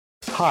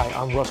Hi,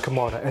 I'm Russ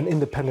Camarda, an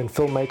independent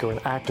filmmaker and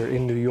actor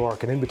in New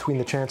York, and in between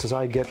the chances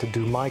I get to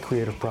do my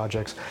creative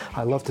projects,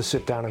 I love to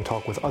sit down and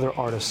talk with other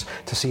artists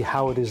to see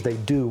how it is they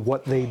do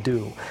what they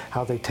do,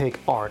 how they take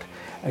art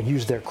and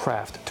use their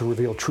craft to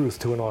reveal truth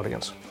to an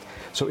audience.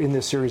 So in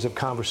this series of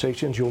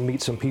conversations, you'll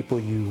meet some people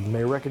you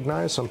may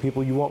recognize, some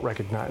people you won't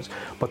recognize,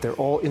 but they're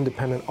all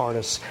independent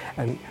artists,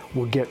 and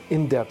we'll get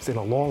in depth in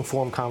a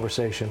long-form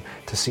conversation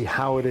to see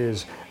how it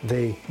is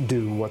they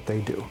do what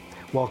they do.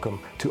 Welcome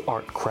to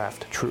Art,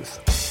 Craft,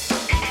 Truth.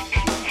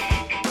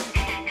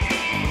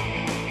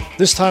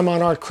 This time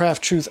on Art,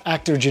 Craft, Truth,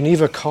 actor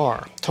Geneva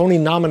Karr,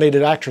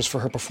 Tony-nominated actress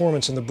for her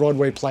performance in the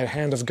Broadway play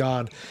Hand of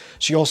God.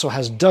 She also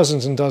has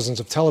dozens and dozens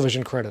of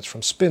television credits,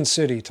 from Spin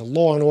City to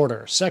Law &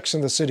 Order, Sex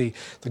and the City,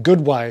 The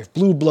Good Wife,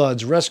 Blue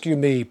Bloods, Rescue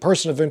Me,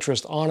 Person of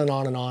Interest, on and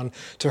on and on,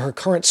 to her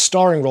current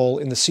starring role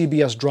in the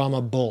CBS drama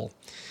Bull.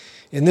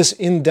 In this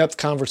in-depth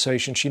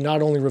conversation, she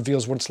not only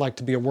reveals what it's like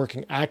to be a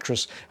working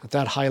actress at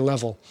that high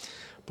level,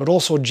 but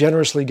also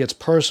generously gets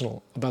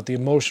personal about the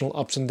emotional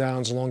ups and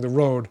downs along the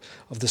road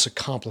of this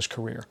accomplished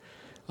career.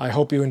 I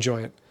hope you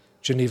enjoy it.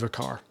 Geneva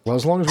Karr. Well,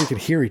 as long as we can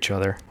hear each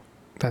other,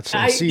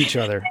 and see each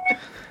other,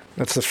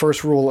 that's the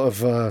first rule of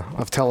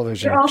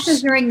television. You're also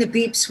hearing the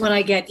beeps when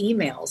I get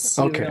emails.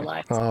 Okay.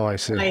 Realize. Oh, I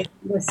see.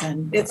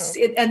 Listen,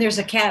 and there's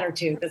a cat or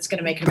two that's going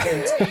to make an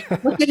appearance.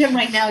 Look at him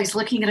right now. He's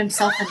looking at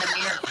himself in the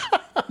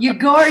mirror. You're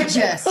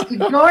gorgeous.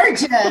 You're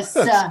gorgeous.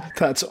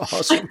 That's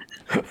awesome.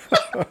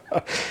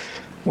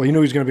 Well, you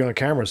knew he's going to be on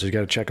camera, so he's got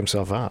to check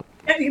himself out.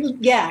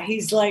 Yeah,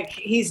 he's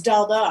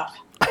dolled up.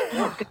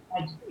 Oh,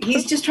 God.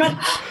 He's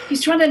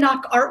trying to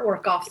knock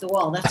artwork off the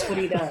wall. That's what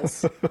he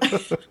does.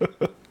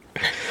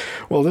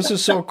 Well, this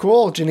is so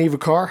cool, Geneva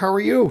Karr. How are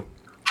you?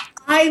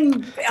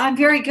 I'm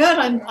very good.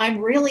 I'm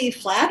really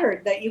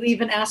flattered that you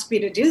even asked me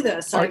to do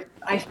this.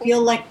 I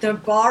feel like the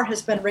bar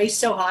has been raised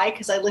so high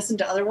because I listened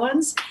to other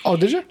ones. Oh,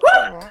 did you?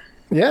 Woo!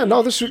 Yeah,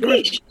 no, this is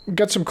great. We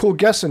got some cool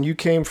guests, and you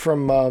came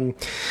from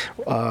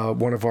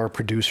one of our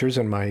producers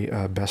and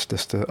my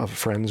bestest of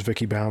friends,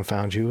 Vicky Bound,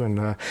 found you.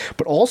 And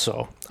but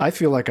also, I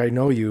feel like I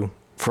know you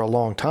for a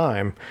long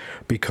time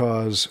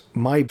because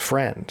my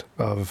friend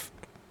of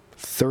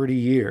 30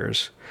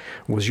 years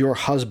was your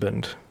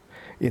husband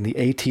in the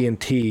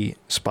AT&T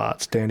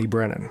spots, Danny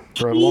Brennan,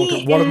 for a long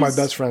time. One of my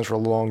best friends for a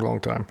long, long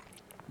time.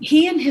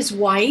 He and his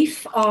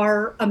wife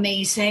are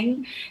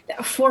amazing.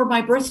 For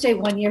my birthday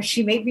one year,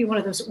 she made me one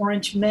of those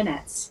orange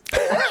minutes.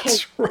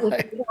 That's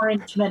right.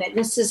 Orange minute.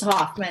 Mrs.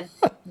 Hoffman,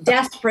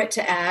 desperate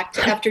to act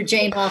after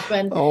Jane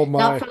Hoffman. Oh my!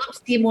 Not Philip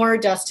Seymour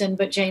Dustin,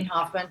 but Jane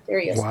Hoffman. There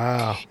he is.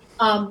 Wow.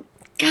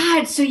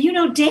 God, so you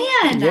know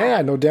Dan? Yeah,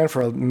 I know Dan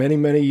for many,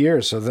 many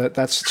years. So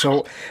that's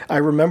so. I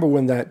remember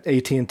when that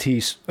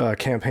AT&T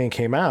campaign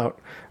came out,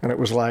 and it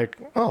was like,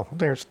 oh,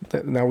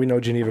 now we know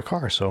Geneva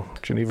Karr. So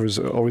Geneva's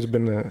always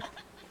been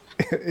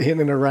in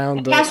and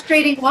around. A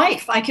castrating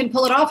wife. I can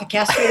pull it off. A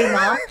castrating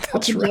mom.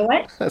 That's I can right. do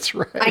it. That's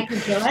right. I can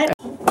do it.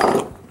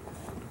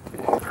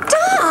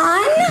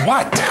 Don!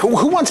 What?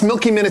 Who wants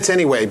Milky Minutes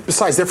anyway?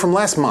 Besides, they're from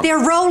last month. They're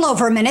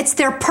rollover minutes.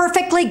 They're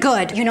perfectly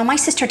good. You know, my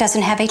sister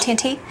doesn't have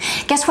AT&T.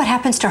 Guess what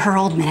happens to her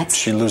old minutes?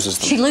 She loses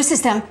them. She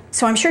loses them,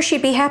 so I'm sure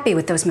she'd be happy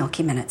with those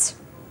Milky Minutes.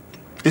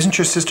 Isn't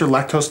your sister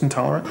lactose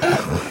intolerant?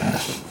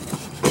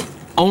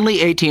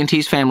 Only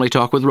AT&T's Family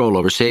Talk with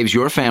Rollover saves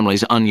your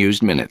family's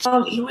unused minutes.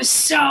 Oh, he was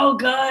so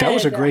good. That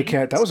was a great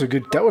cat.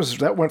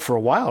 That went for a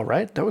while,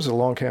 right? That was a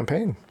long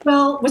campaign.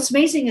 Well, what's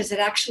amazing is it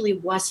actually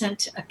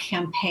wasn't a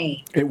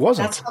campaign. It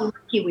wasn't. That's how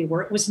lucky we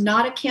were. It was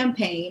not a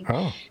campaign.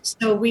 Oh.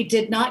 So we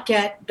did not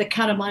get the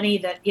kind of money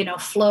that,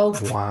 flow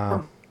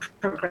Wow.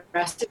 from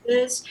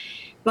progressives,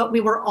 but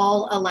we were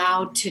all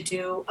allowed to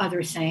do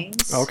other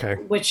things. Okay.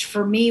 Which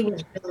for me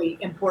was really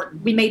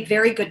important. We made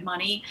very good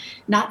money,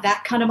 not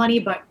that kind of money,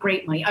 but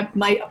great money.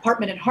 My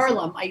apartment in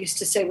Harlem, I used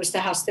to say, was the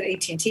house that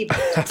AT&T built.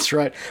 That's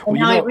right. And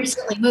now I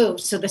recently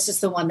moved, so this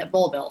is the one that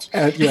Bull built.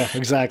 Yeah,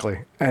 exactly.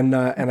 And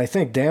I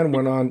think Dan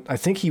went on. I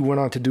think he went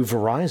on to do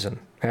Verizon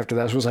after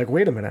that. So it was like,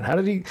 wait a minute, how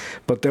did he?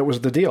 But that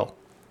was the deal.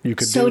 You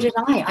could. So did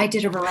I. I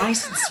did a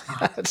Verizon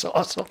spot. That's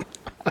awesome.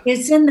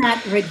 Isn't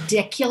that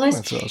ridiculous?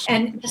 That's awesome.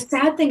 And the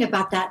sad thing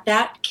about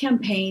that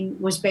campaign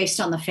was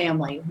based on the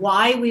family.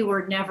 Why we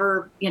were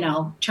never,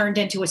 turned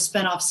into a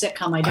spinoff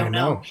sitcom, I don't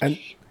know.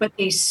 But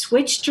they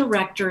switched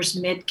directors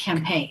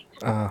mid-campaign.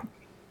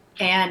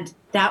 And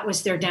that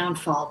was their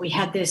downfall. We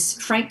had this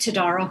Frank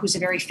Todaro, who's a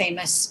very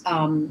famous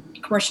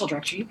commercial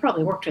director. You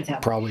probably worked with him.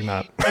 Probably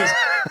not.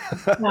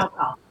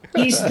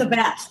 He's the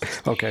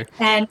best. Okay.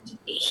 And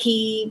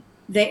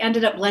they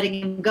ended up letting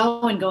him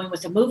go and going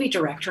with a movie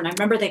director. And I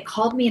remember they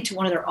called me into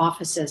one of their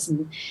offices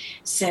and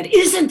said,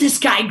 "Isn't this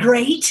guy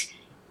great?"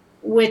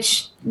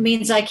 Which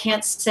means I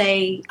can't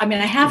say, I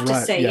have to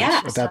say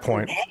yes. At that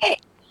point. Hey.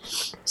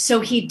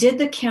 So he did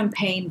the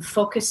campaign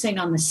focusing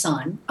on the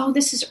son. Oh,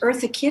 this is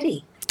Eartha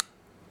Kitt.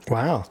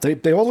 Wow.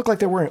 They all look like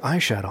they're wearing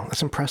eyeshadow.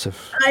 That's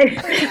impressive.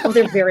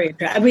 They're very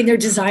attractive. They're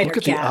designer cats.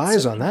 Look at the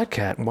eyes on that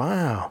cat.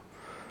 Wow.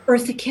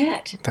 Eartha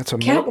Kitt. That's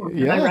amazing.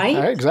 Catwoman, am I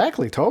right?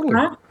 Exactly. Totally.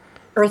 Huh?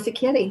 Eartha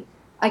Kitt.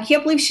 I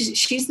can't believe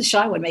she's the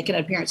shy one making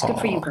an appearance. Good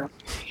for you, girl.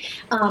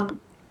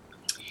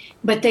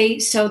 But they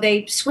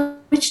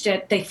switched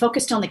it. They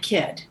focused on the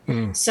kid.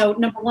 So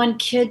number one,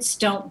 kids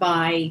don't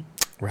buy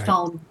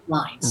phone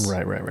lines.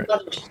 Right.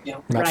 Mothers do,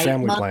 Not right?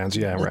 family plans.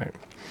 Yeah, right.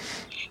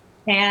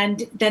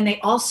 And then they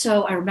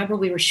also, I remember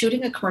we were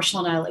shooting a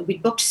commercial, and we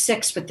booked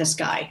 6 with this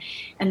guy.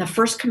 And the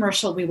first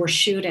commercial we were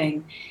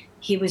shooting,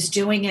 he was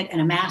doing it in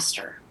a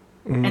master.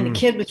 And the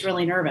kid was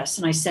really nervous.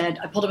 And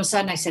I pulled him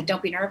aside and I said,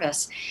 don't be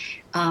nervous.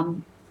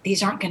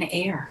 These aren't going to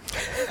air.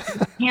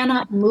 You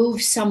cannot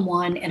move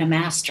someone in a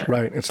master.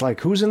 Right. It's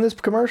like, who's in this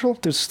commercial?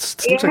 It looks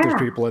like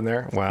there's people in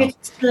there. Wow.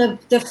 It's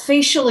the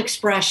facial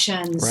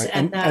expressions. Right.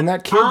 And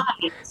that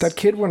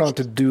kid went on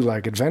to do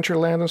like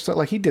Adventureland and stuff.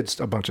 Like he did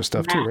a bunch of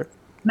stuff too, right?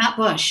 Matt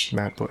Bush.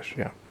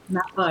 Yeah.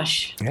 Matt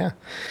Bush. Yeah.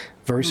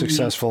 Very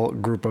successful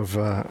group of,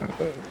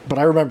 but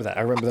I remember that.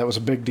 That was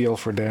a big deal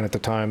for Dan at the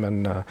time,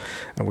 and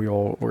we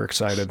all were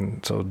excited.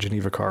 And so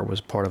Geneva Carr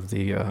was part of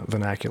the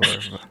vernacular.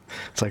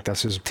 It's like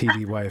that's his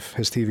TV wife.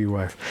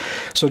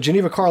 So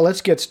Geneva Carr,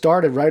 let's get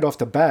started right off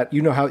the bat.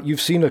 You know how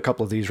you've seen a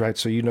couple of these, right?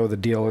 So you know the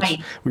deal.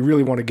 Right. We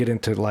really want to get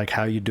into like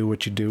how you do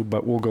what you do,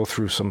 but we'll go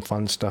through some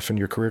fun stuff in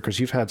your career because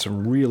you've had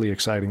some really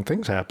exciting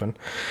things happen.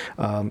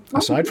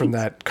 Aside from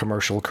that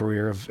commercial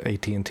career of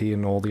AT&T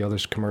and all the other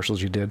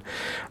commercials you did.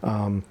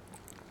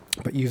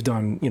 But you've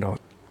done,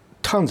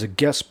 tons of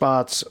guest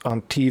spots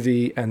on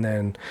TV, and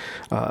then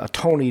a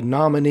Tony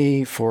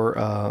nominee for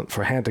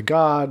Hand to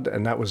God,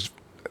 and that was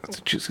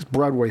just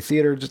Broadway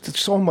theater. Just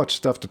so much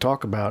stuff to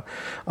talk about.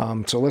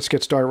 So let's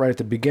get started right at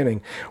the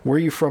beginning. Where are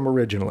you from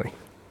originally?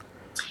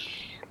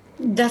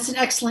 That's an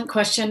excellent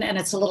question, and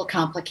it's a little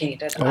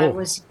complicated. I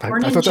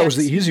thought that was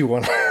the easy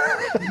one.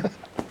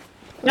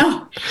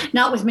 No,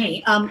 not with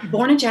me.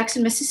 Born in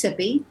Jackson,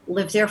 Mississippi,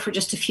 lived there for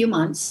just a few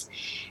months.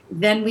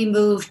 Then we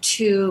moved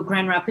to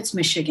Grand Rapids,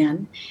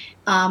 Michigan.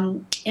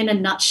 In a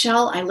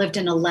nutshell, I lived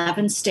in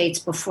 11 states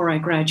before I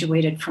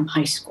graduated from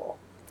high school.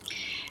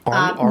 No,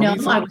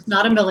 I was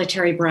not a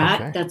military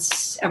brat. Okay.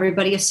 That's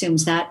everybody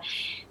assumes that.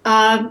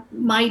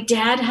 My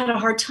dad had a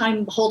hard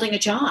time holding a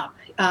job,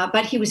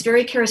 but he was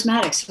very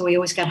charismatic, so he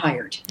always got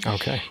hired.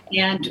 Okay.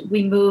 And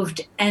we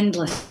moved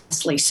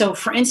endlessly. So,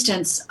 for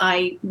instance,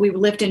 we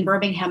lived in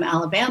Birmingham,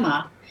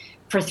 Alabama,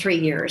 for 3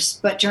 years,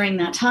 but during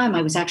that time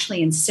I was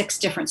actually in 6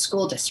 different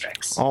school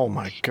districts. Oh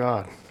my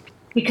God.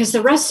 Because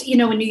the rest, in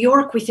New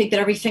York, we think that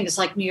everything is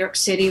like New York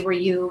City, where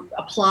you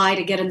apply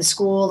to get in the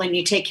school and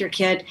you take your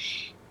kid.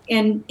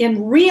 In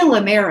real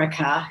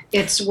America,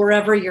 it's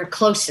wherever you're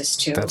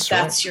closest to. That's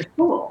right. Your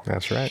school.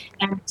 That's right.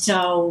 And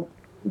so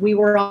we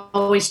were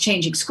always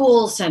changing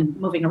schools and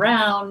moving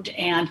around.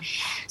 And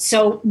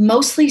so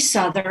mostly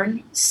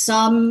Southern,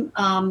 some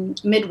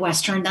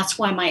Midwestern. That's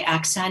why my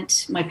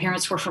accent, my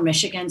parents were from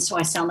Michigan, so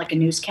I sound like a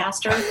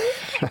newscaster.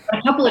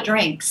 A couple of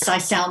drinks, I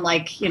sound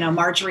like,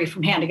 Marjorie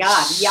from Hand to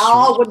God.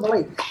 Y'all wouldn't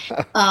believe.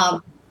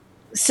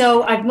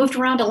 So I've moved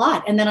around a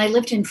lot. And then I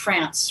lived in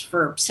France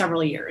for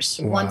several years.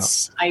 Wow.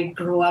 Once I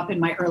grew up in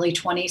my early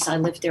 20s, I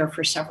lived there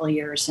for several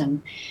years.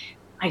 And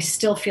I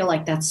still feel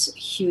like that's a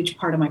huge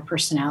part of my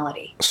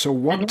personality. So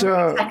what?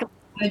 Second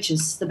language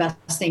is the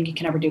best thing you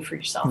can ever do for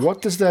yourself.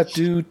 What does that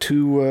do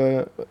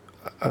to?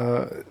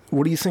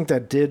 What do you think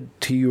that did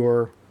to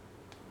your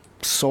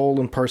soul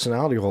and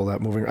personality? All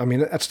that moving. I mean,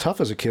 that's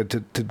tough as a kid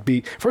to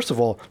be. First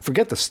of all,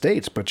 forget the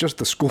states, but just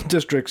the school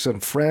districts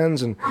and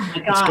friends, and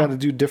it's got to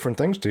do different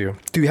things to you.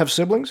 Do you have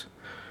siblings?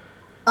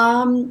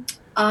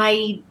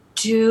 I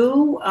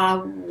do.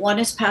 One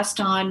is passed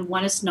on.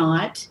 One is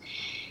not.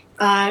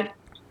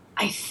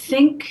 I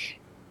think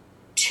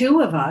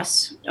 2 of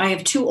us, I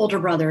have 2 older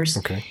brothers.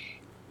 Okay.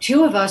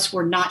 2 of us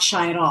were not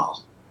shy at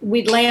all.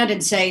 We'd land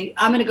and say,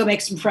 I'm going to go make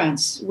some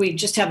friends. We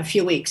just have a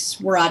few weeks.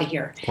 We're out of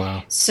here.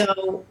 Wow.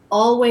 So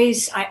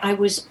I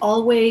was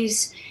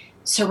always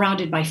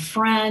surrounded by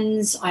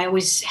friends. I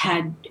always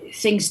had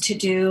things to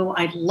do.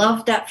 I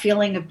loved that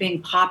feeling of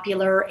being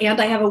popular,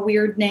 and I have a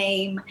weird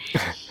name.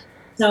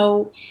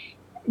 So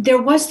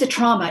there was the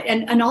trauma.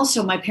 And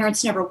also my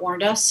parents never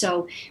warned us.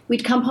 So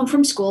we'd come home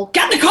from school,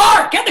 get in the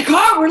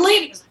car, we're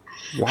leaving.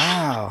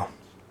 Wow.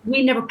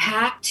 We never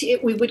packed.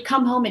 We would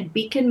come home and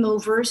Beacon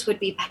Movers would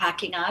be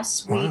packing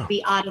us. Wow. We'd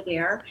be out of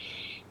there.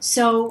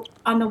 So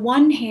on the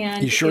one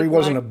hand... You sure he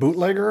wasn't a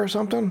bootlegger or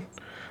something?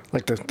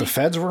 Like the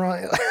feds were on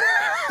it?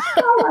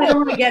 Oh, I don't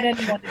want to get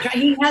into it.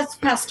 He has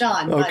passed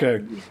on.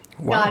 Okay.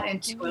 Wow. Got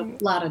into a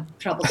lot of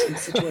troublesome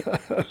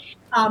situations.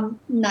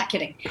 Not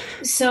kidding.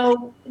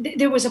 So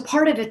there was a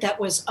part of it that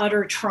was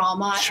utter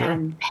trauma. Sure.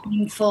 And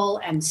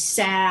painful and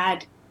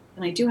sad.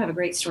 And I do have a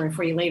great story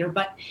for you later.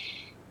 But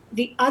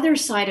the other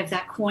side of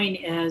that coin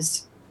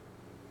is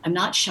I'm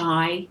not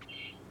shy.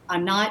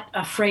 I'm not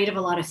afraid of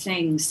a lot of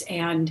things.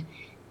 And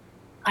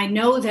I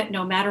know that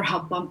no matter how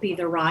bumpy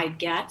the ride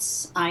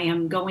gets, I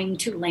am going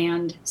to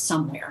land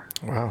somewhere.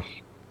 Wow.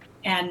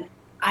 And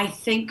I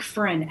think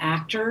for an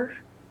actor,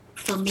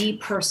 for me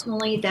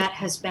personally, that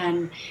has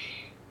been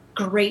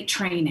great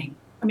training.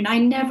 I mean, I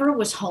never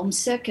was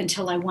homesick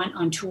until I went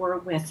on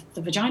tour with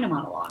the Vagina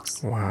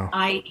Monologues. Wow.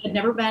 I had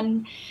never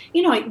been,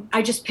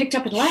 I just picked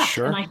up and left.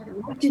 Sure. And I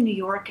had lived in New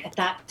York at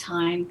that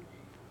time,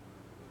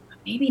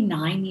 maybe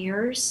 9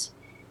 years.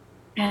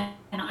 And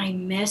I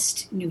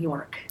missed New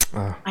York.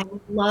 I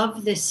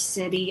love this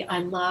city. I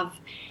love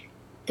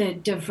the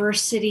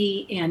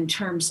diversity in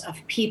terms of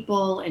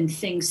people and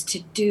things to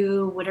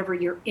do, whatever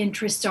your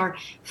interests are,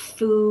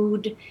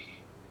 food,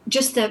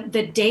 just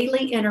the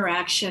daily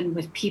interaction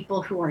with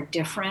people who are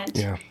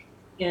different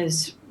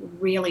is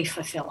really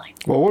fulfilling.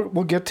 Well,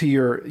 we'll get to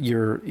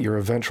your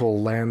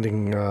eventual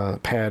landing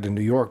pad in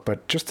New York,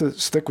 but just to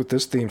stick with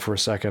this theme for a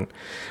second.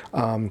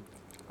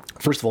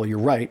 First of all, you're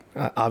right.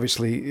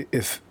 Obviously,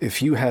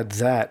 if you had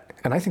that,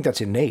 and I think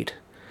that's innate.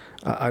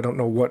 I don't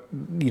know what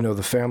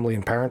the family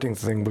and parenting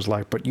thing was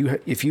like, but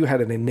if you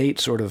had an innate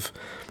sort of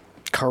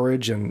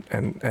courage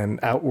and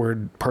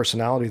outward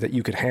personality that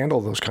you could handle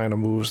those kind of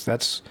moves,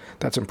 that's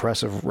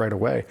impressive right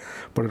away.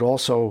 But it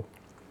also,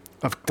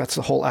 that's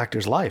the whole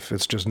actor's life.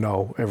 It's just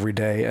no every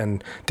day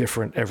and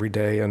different every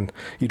day, and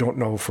you don't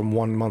know from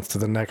 1 month to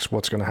the next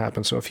what's going to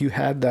happen. So if you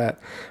had that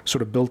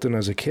sort of built in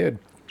as a kid,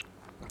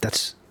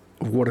 that's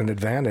what an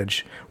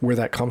advantage. Where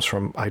that comes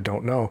from, I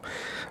don't know.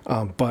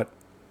 But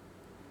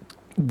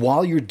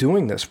while you're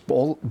doing this,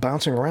 all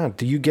bouncing around,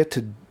 do you get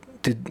to?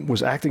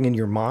 Was acting in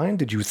your mind?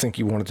 Did you think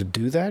you wanted to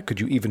do that? Could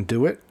you even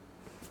do it?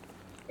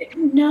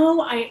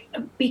 No,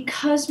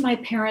 because my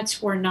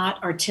parents were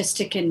not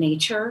artistic in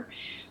nature.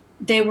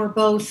 They were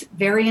both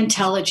very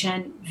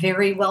intelligent,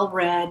 very well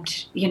read.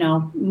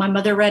 My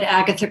mother read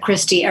Agatha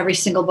Christie every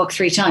single book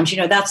 3 times.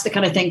 That's the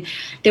kind of thing.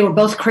 They were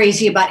both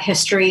crazy about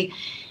history,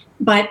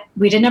 but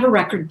we didn't have a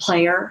record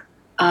player.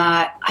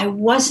 I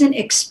wasn't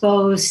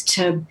exposed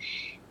to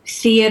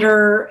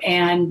theater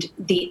and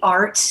the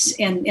arts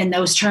in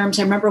those terms.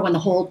 I remember when the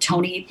whole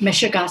Tony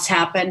Mishegas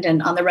happened,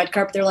 and on the red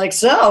carpet, they're like,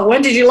 so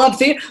when did you love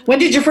theater? When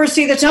did you first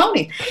see the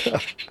Tony?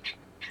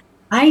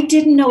 I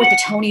didn't know what the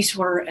Tonys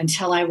were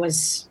until I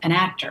was an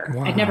actor.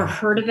 Wow. I'd never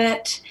heard of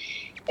it.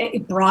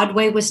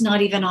 Broadway was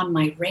not even on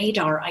my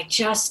radar.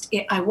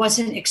 I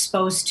wasn't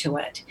exposed to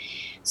it.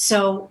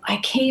 So I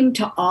came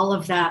to all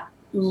of that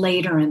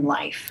later in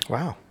life.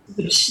 Wow.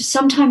 Which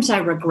sometimes I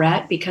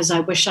regret, because I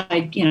wish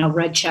I'd,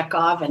 read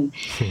Chekhov and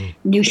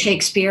knew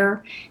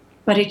Shakespeare,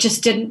 but it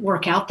just didn't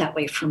work out that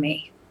way for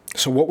me.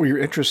 So what were your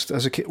interests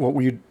as a kid? What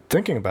were you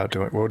thinking about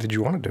doing? What did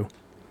you want to do?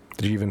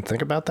 Did you even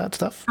think about that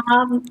stuff?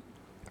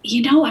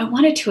 I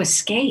wanted to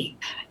escape,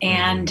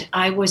 and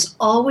I was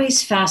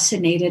always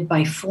fascinated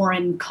by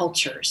foreign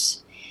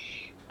cultures.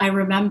 I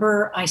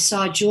remember I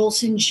saw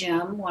Jules and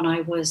Jim when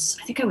I was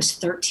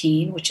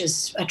 13, which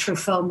is a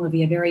Truffaut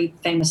movie, a very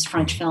famous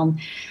French film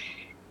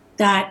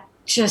that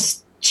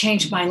just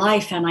changed my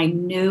life. And I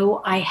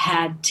knew I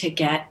had to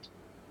get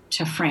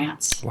to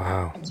France.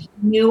 Wow. I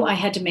knew I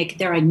had to make it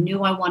there. I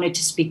knew I wanted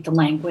to speak the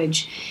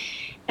language.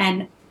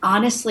 And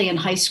honestly, in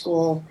high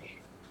school,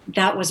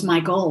 that was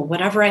my goal.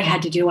 Whatever I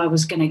had to do, I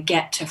was going to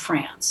get to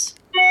France.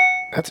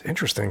 That's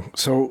interesting.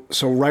 So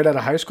right out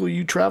of high school,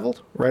 you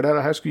traveled? Right out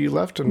of high school, you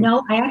left?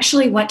 No, I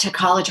actually went to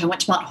college. I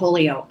went to Mount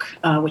Holyoke,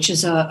 which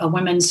is a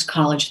women's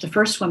college, the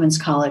first women's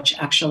college,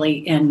 actually,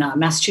 in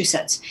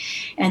Massachusetts.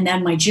 And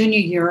then my junior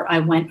year, I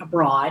went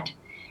abroad,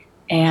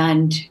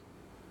 and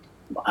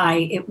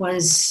it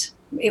was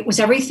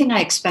everything I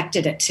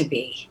expected it to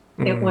be.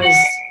 It was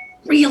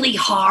really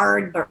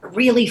hard, but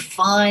really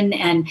fun.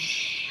 And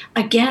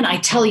again, I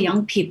tell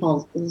young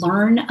people,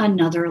 learn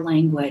another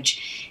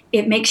language.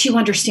 It makes you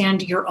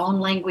understand your own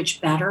language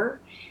better.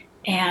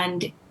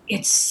 And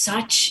it's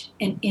such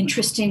an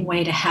interesting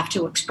way to have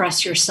to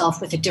express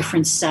yourself with a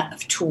different set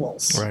of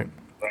tools. Right.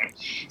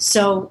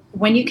 So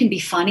when you can be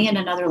funny in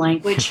another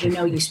language,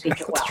 you speak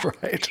it well.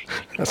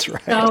 That's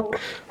right. So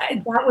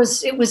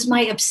it was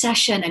my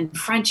obsession, and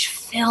French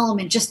film,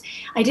 and just,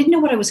 I didn't know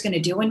what I was going to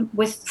do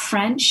with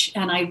French,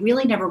 and I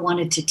really never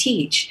wanted to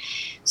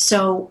teach.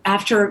 So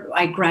after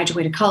I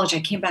graduated college,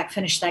 I came back,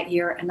 finished that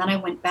year, and then I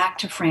went back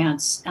to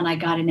France and I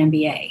got an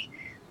MBA.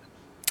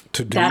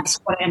 That's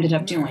what I ended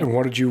up doing. And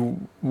what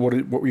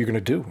were you going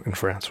to do in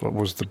France? What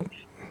was the...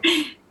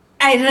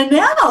 I don't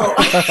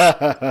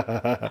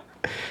know.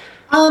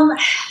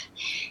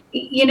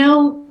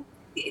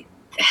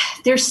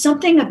 There's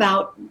something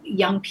about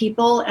young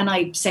people, and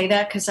I say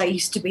that because I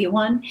used to be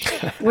one,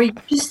 where you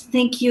just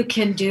think you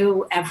can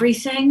do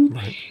everything.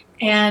 Right.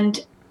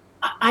 And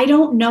I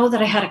don't know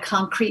that I had a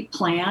concrete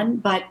plan,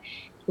 but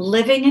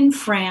living in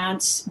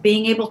France,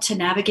 being able to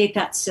navigate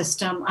that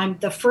system, I'm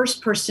the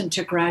first person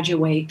to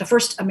graduate, the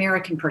first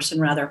American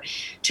person rather,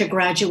 to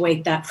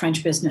graduate that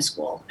French business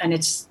school. And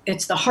it's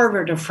the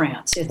Harvard of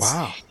France.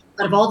 Wow.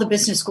 Out of all the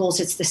business schools,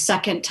 it's the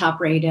second top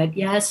rated.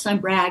 Yes, I'm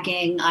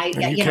bragging. I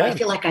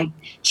feel like I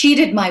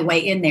cheated my way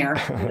in there.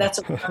 That's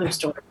another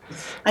story.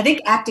 I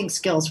think acting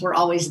skills were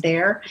always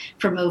there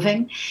for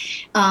moving.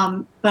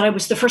 But I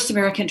was the first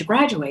American to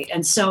graduate.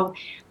 And so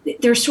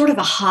there's sort of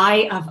a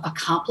high of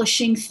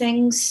accomplishing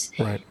things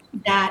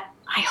that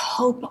I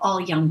hope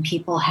all young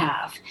people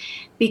have,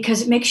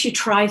 because it makes you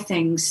try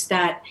things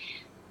that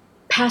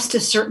past a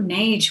certain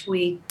age,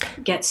 we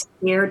get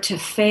scared to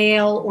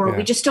fail, or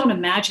we just don't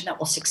imagine that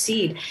we'll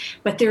succeed.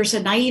 But there's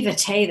a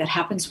naivete that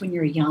happens when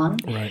you're young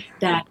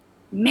that,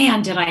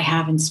 man, did I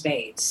have in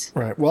spades.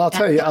 Right. Well,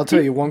 I'll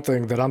tell you one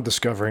thing that I'm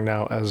discovering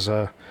now as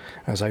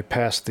I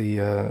pass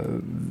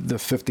the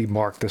 50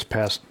 mark this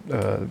past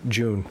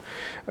June,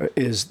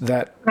 is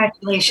that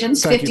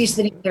congratulations, 50's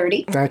the new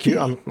 30. Thank you.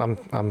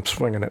 I'm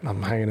swinging it.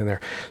 I'm hanging in there.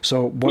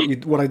 So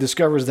what I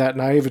discover is that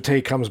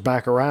naivete comes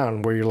back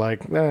around, where you're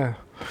like, I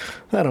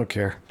don't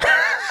care.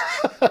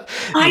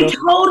 I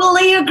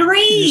totally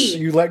agree.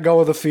 You let go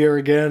of the fear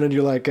again, and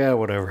you're like,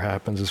 whatever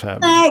happens is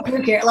happening. I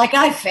don't care. Like,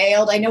 I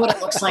failed. I know what it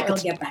looks like. I'll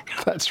get back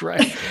up. That's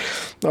right.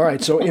 All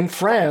right. So in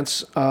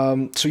France,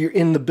 so you're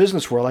in the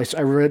business world.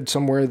 I read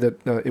somewhere that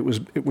it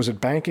was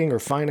it banking or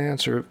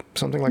finance or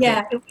something like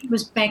that? Yeah, it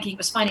was banking. It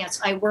was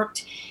finance. I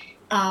worked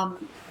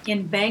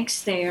in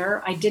banks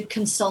there. I did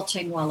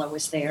consulting while I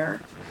was there.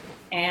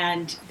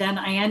 And then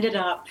I ended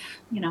up,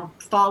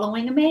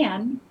 following a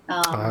man,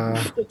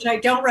 which I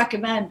don't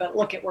recommend, but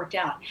look, it worked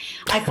out.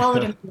 I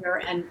followed him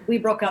here, and we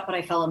broke up, but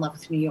I fell in love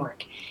with New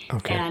York.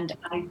 Okay. And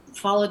I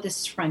followed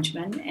this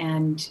Frenchman,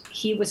 and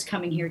he was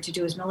coming here to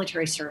do his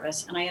military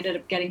service, and I ended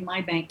up getting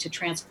my bank to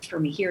transfer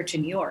me here to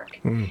New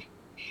York,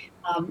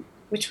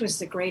 which was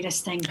the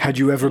greatest thing. Had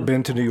you ever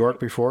been to New York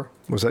before?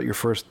 Was that your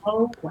first?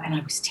 Oh, and I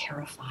was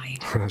terrified.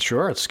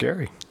 Sure, it's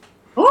scary.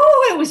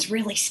 Oh, it was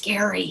really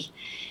scary.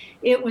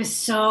 It was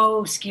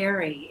so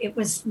scary. It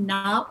was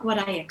not what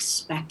I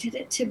expected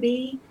it to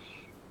be.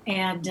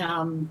 And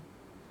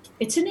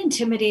it's an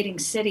intimidating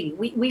city.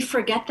 We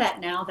forget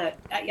that now that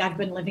I've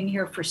been living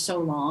here for so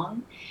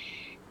long.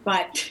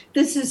 But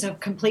this is a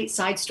complete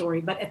side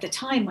story. But at the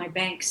time, my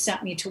bank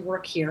sent me to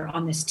work here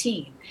on this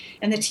team.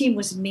 And the team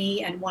was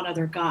me and one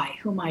other guy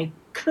whom I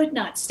could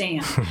not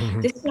stand.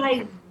 This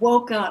guy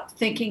woke up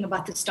thinking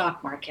about the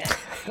stock market.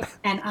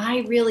 And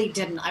I really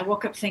didn't. I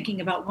woke up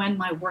thinking about when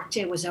my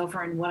workday was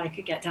over and what I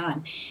could get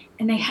done.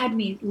 And they had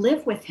me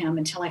live with him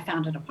until I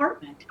found an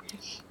apartment,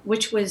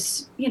 which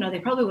was, they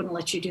probably wouldn't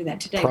let you do that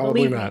today.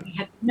 Probably not. We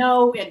had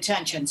no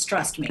intentions,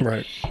 trust me.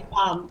 Right.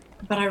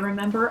 But I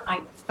remember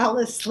I fell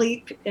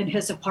asleep in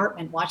his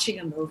apartment watching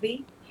a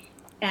movie,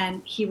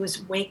 and he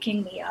was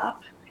waking me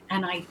up,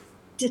 and I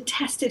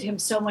detested him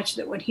so much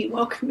that when he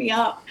woke me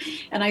up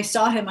and I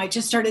saw him, I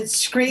just started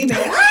screaming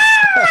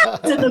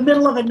in the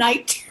middle of a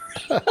night.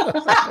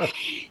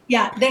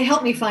 Yeah, they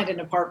helped me find an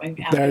apartment.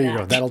 There you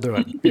go. That'll do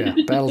it. Yeah,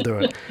 that'll do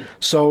it.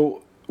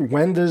 So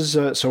when does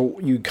so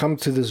you come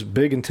to this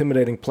big,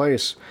 intimidating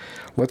place?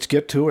 Let's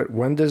get to it.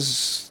 When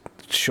does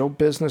show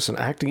business and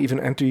acting even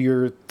enter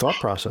your thought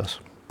process?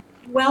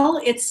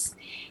 Well,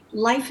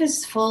 life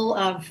is full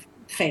of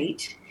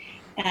fate.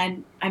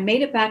 And I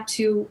made it back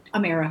to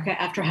America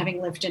after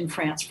having lived in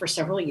France for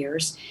several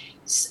years.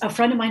 A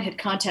friend of mine had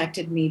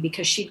contacted me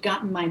because she'd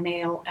gotten my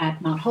mail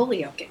at Mount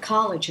Holyoke at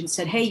college and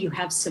said, hey, you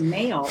have some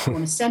mail. I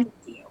want to send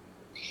it to you.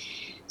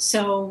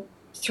 So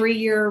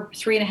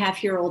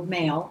 3.5-year-old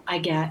mail I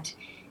get.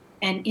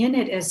 And in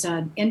it is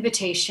an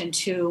invitation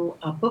to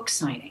a book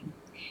signing.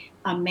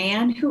 A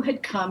man who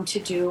had come to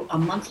do a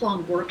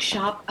month-long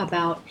workshop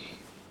about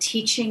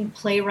teaching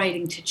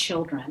playwriting to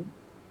children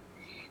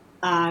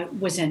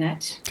was in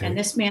it. Okay. And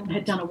this man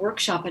had done a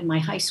workshop in my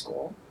high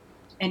school,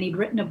 and he'd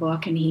written a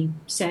book, and he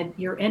said,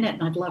 you're in it,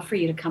 and I'd love for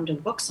you to come to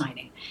the book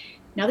signing.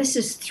 Now, this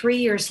is 3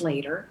 years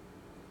later,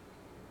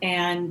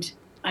 and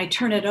I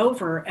turn it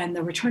over, and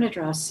the return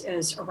address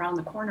is around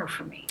the corner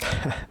for me.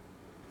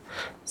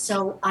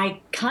 So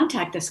I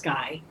contact this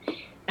guy,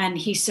 and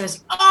he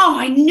says, oh,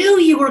 I knew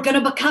you were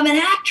going to become an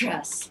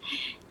actress.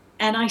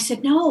 And I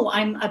said, no,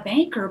 I'm a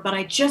banker, but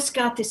I just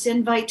got this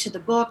invite to the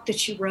book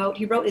that you wrote.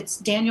 It's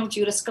Daniel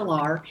Judas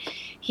Galar.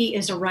 He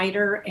is a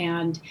writer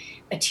and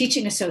a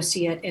teaching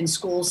associate in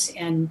schools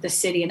in the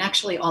city and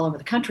actually all over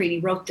the country. And he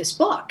wrote this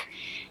book.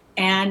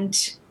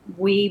 And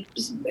we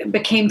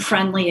became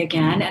friendly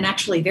again and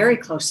actually very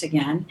close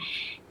again.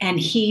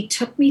 And he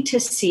took me to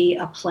see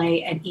a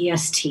play at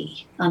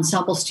EST,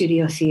 Ensemble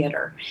Studio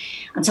Theater.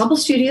 Ensemble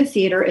Studio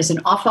Theater is an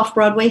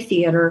off-Broadway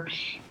theater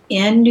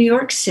in New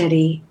York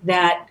City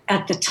that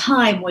at the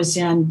time was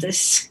in the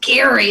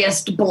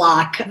scariest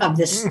block of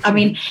this. I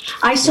mean,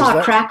 I saw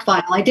a crack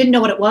vial. I didn't know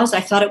what it was.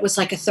 I thought it was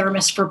like a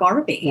thermos for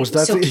Barbie. Was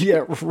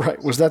that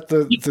Was that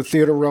the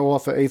theater row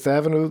off of 8th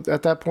Avenue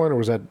at that point, or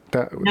was that?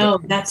 No,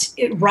 that's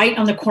it, right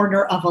on the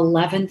corner of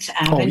 11th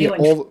Avenue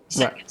and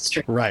 2nd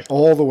Street. Right,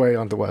 all the way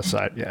on the west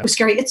side, yeah. It was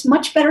scary. It's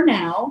much better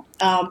now,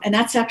 and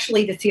that's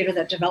actually the theater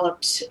that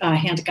developed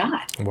Hand of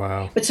God.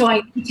 Wow. But so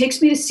he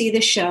takes me to see the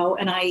show,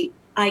 and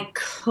I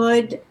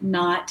could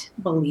not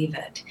believe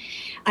it.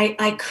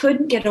 I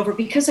couldn't get over,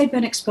 because I'd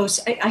been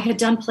exposed. I had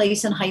done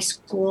plays in high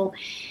school,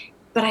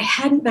 but I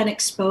hadn't been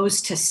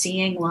exposed to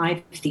seeing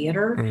live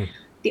theater. Mm.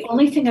 The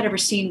only thing I'd ever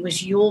seen was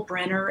Yul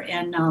Brynner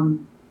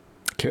and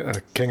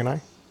King and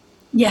I?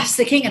 Yes,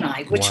 The King and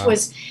I, which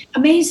was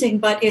amazing,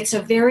 but it's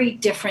a very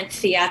different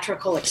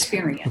theatrical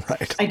experience.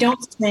 Right. I don't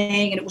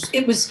sing, and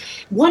it was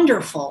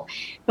wonderful.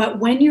 But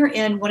when you're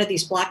in one of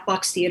these black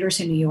box theaters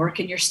in New York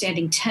and you're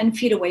standing 10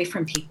 feet away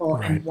from people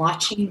and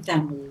watching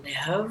them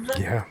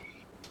live,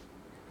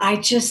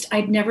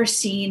 I'd never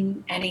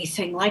seen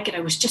anything like it.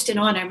 I was just in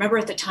awe. And I remember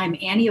at the time,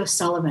 Annie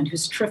O'Sullivan,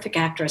 who's a terrific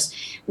actress,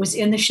 was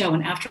in the show.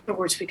 And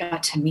afterwards, we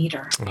got to meet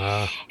her.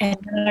 And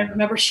then I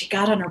remember she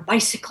got on her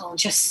bicycle and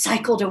just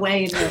cycled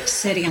away in New York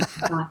City. And I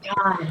thought,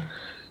 God,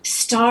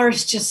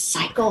 stars just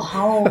cycle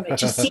home. It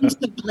just seems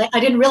to, I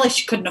didn't realize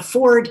she couldn't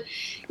afford,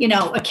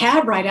 a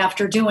cab ride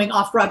after doing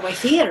off-Broadway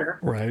theater.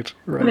 Right.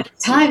 But at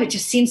the time, it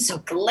just seemed so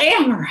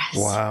glamorous.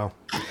 Wow.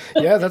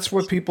 Yeah, that's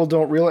what people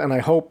don't realize. And I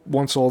hope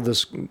once all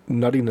this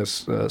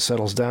nuttiness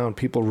settles down,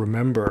 people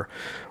remember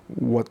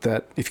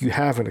if you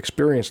haven't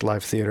experienced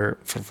live theater,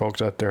 for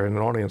folks out there in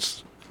an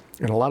audience,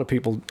 and a lot of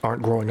people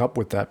aren't growing up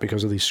with that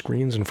because of these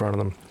screens in front of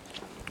them.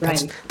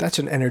 Right. That's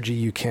an energy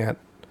you can't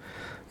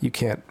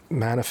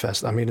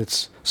manifest. I mean,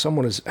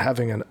 someone is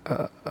having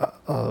a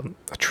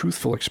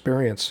truthful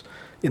experience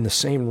in the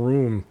same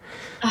room.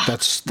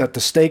 That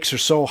the stakes are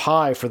so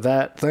high for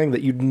that thing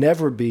that you'd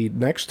never be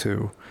next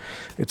to.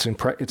 It's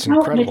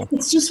incredible.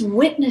 It's just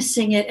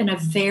witnessing it in a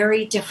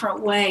very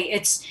different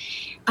way.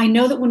 I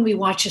know that when we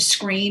watch a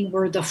screen,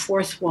 we're the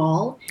fourth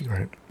wall,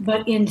 right.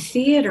 But in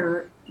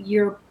theater,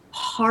 you're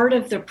part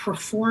of the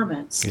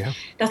performance. Yeah.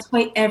 That's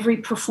why every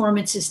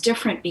performance is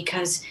different,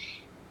 because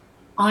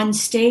on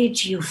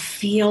stage, you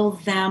feel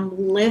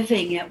them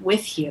living it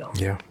with you.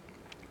 Yeah.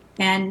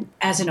 And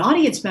as an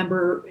audience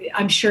member,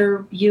 I'm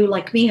sure you,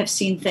 like me, have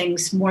seen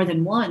things more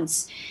than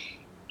once.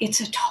 It's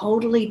a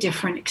totally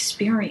different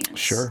experience.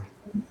 Sure.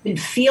 You can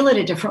feel it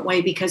a different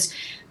way because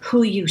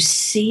who you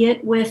see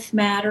it with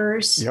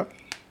matters. Yep.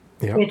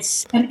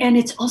 And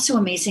it's also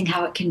amazing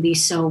how it can be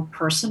so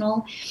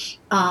personal.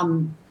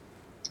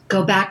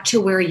 Go Back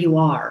to Where You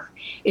Are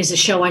is a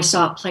show I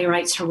saw at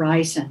Playwrights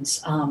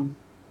Horizons.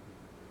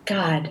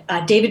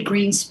 David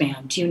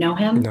Greenspan. Do you know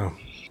him? No.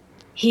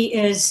 He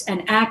is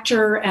an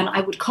actor, and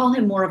I would call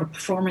him more of a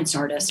performance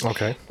artist.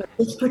 Okay. But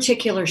this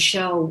particular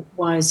show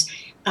was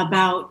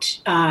about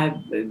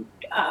an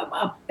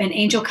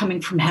angel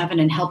coming from heaven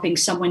and helping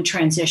someone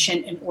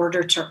transition in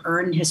order to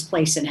earn his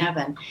place in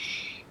heaven.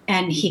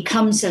 And he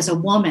comes as a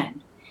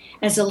woman,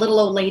 as a little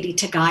old lady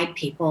to guide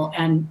people,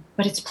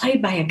 but it's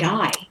played by a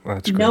guy.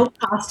 That's great. No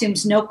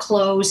costumes, no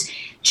clothes,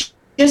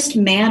 just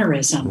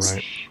mannerisms.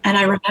 Right. And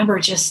I remember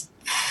just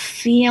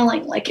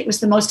feeling like it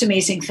was the most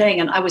amazing thing.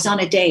 And I was on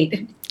a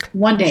date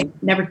one day,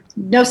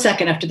 no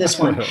second after this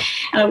one.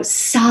 And I was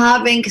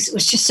sobbing because it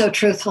was just so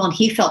truthful, and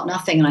he felt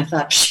nothing. And I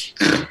thought,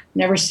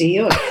 never see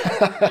you again.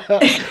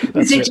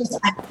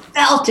 I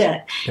felt it.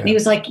 Yeah. And he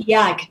was like,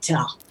 yeah, I could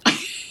tell.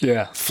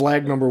 Yeah.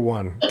 Flag number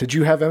one. Did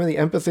you have any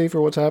empathy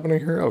for what's happening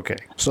here? Okay.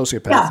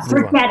 Sociopath. Yeah,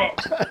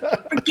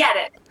 forget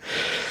it.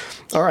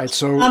 All right.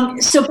 So back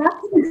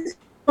to the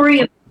story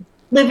of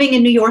living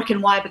in New York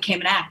and why I became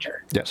an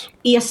actor. Yes.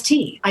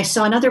 EST. I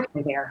saw another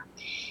play there.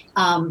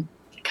 I'm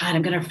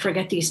going to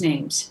forget these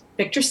names.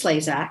 Victor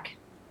Slazak.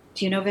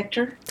 Do you know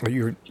Victor?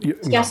 You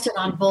guested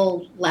on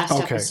Bull last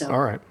episode.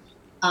 All right.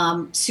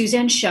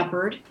 Suzanne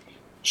Shepard.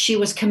 She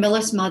was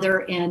Camilla's mother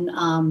in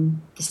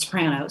The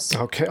Sopranos.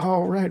 Okay.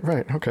 Oh, right.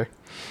 Okay.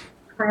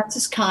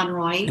 Frances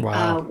Conroy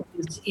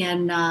was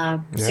in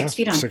 6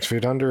 Feet Under. 6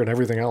 Feet Under and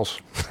everything else.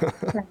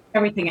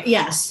 Everything,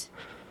 yes.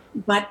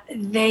 But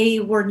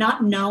they were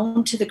not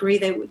known to the degree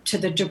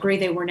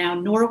they were now,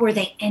 nor were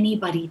they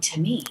anybody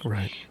to me.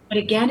 Right. But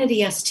again, at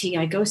EST,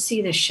 I go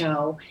see the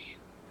show.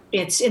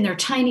 It's in their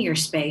tinier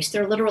space.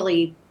 There are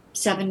literally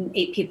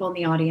 7-8 people in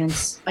the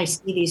audience. I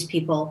see these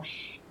people.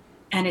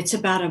 And it's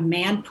about a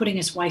man putting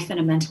his wife in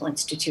a mental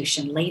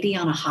institution. Lady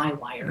on a High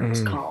Wire, it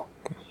was called.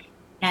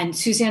 And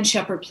Suzanne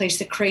Shepard plays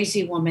the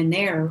crazy woman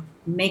there,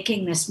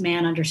 making this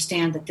man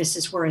understand that this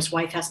is where his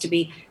wife has to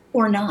be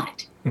or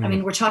not. I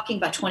mean, we're talking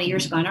about 20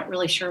 years ago. I'm not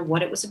really sure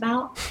what it was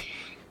about.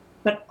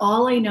 But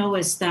all I know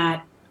is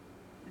that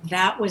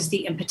was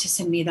the impetus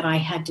in me that I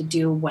had to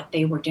do what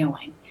they were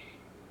doing.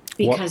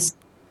 Because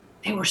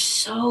they were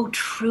so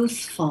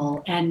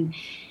truthful and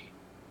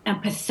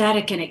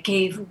empathetic, and it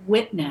gave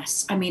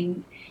witness. I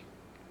mean,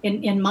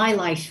 in my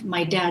life,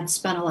 my dad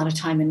spent a lot of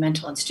time in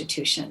mental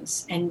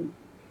institutions. And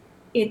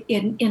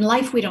in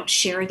life, we don't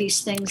share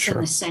these things in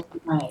the same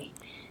way.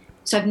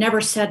 So I've never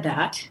said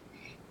that.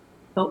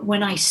 But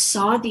when I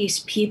saw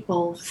these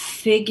people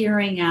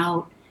figuring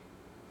out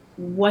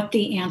what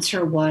the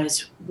answer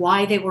was,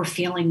 why they were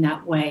feeling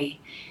that way,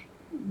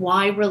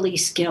 why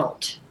release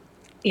guilt,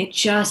 it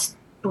just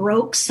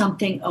broke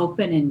something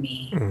open in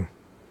me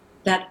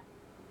that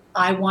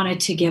I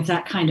wanted to give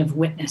that kind of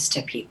witness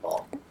to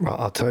people. Well,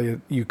 I'll tell you,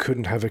 you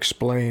couldn't have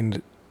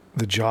explained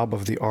the job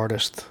of the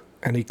artist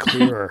any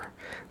clearer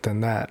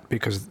than that,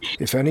 because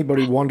if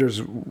anybody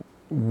wonders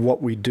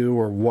what we do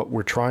or what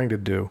we're trying to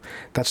do,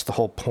 that's the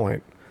whole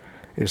point,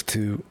 is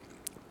to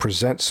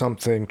present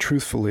something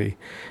truthfully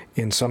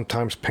in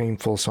sometimes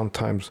painful,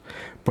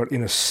 but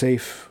in a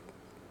safe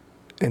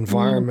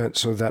environment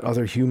so that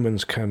other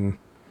humans can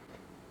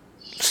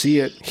see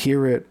it,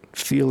 hear it,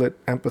 feel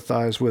it,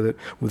 empathize with it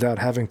without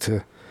having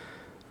to,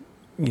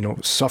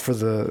 suffer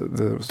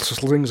the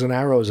slings and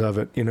arrows of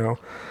it,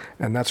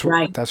 and that's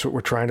what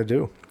we're trying to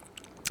do.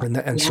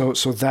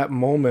 So that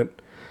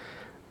moment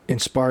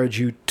inspired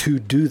you to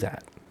do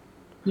that.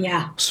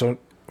 Yeah. So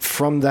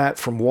from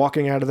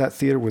walking out of that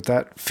theater with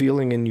that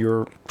feeling in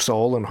your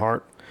soul and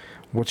heart,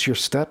 what's your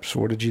steps?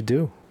 What did you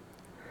do?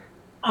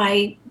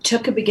 I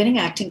took a beginning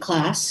acting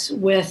class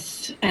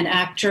with an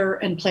actor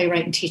and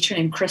playwright and teacher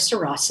named Chris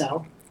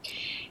Arasso.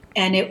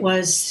 And it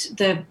was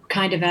the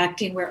kind of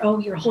acting where,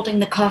 you're holding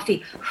the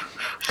coffee.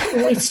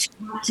 It's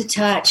too hot to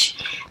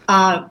touch.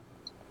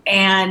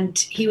 And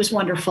he was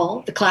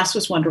wonderful. The class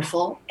was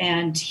wonderful.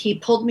 And he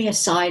pulled me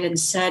aside and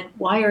said,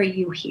 "Why are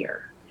you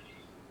here?"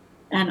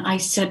 And I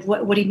said,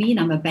 what do you mean?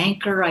 I'm a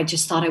banker. I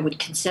just thought I would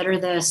consider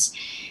this.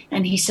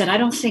 And he said, "I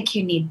don't think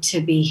you need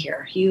to be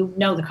here. You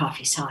know the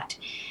coffee's hot."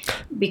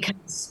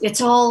 Because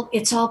it's all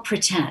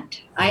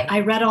pretend.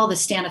 I read all the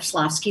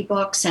Stanislavski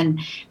books,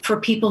 and for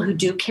people who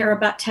do care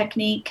about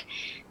technique,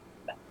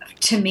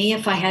 to me,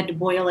 if I had to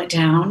boil it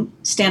down,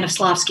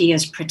 Stanislavski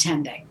is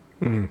pretending.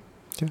 Mm-hmm.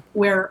 Yeah.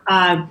 Where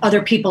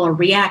other people are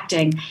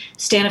reacting,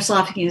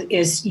 Stanislavski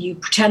is you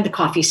pretend the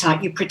coffee's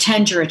hot, you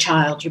pretend you're a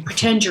child, you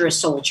pretend you're a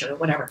soldier,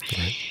 whatever.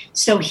 Right.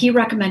 So he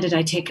recommended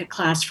I take a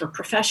class for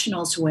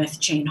professionals with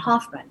Jane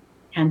Hoffman,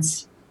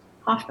 hence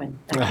Hoffman.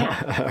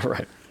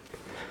 Right.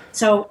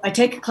 So I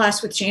take a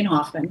class with Jane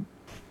Hoffman.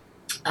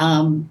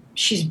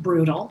 She's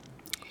brutal.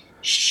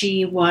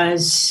 She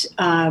was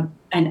an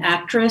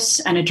actress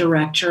and a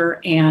director,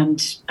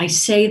 and I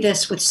say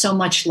this with so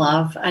much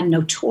love, a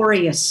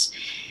notorious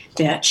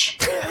bitch.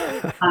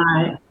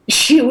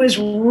 She was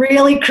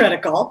really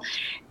critical,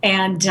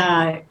 and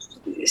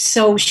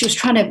so she was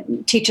trying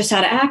to teach us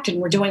how to act,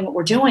 and we're doing what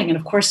we're doing. And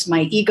of course,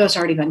 my ego's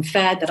already been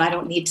fed that I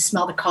don't need to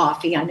smell the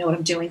coffee. I know what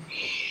I'm doing.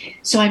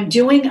 So I'm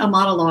doing a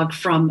monologue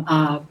from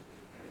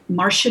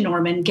Marcia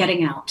Norman,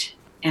 Getting Out.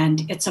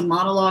 And it's a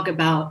monologue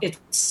about,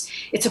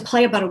 it's a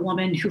play about a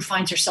woman who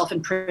finds herself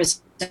in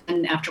prison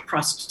after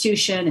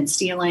prostitution and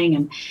stealing.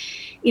 And,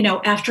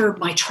 after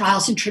my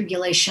trials and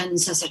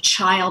tribulations as a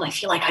child, I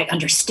feel like I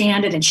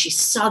understand it. And she's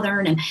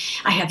Southern and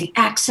I have the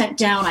accent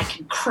down. I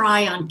can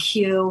cry on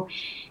cue.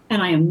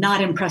 And I am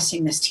not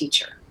impressing this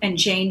teacher. And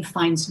Jane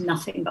finds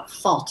nothing but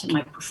fault in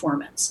my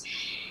performance.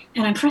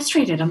 And I'm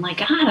frustrated. I'm like,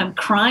 God, I'm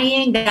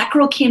crying. That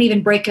girl can't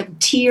even break a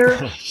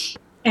tear.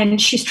 And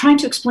she's trying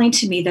to explain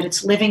to me that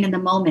it's living in the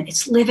moment.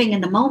 It's living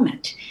in the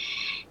moment.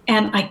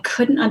 And I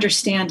couldn't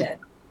understand it.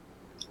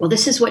 Well,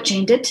 this is what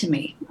Jane did to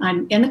me.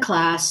 I'm in the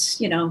class,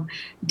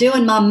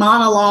 doing my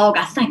monologue.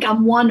 I think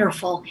I'm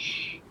wonderful.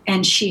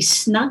 And she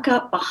snuck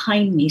up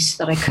behind me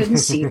so that I couldn't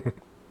see her.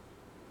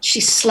 She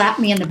slapped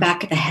me in the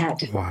back of the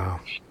head.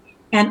 Wow.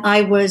 And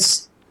I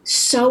was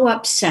so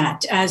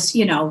upset as,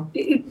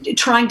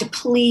 trying to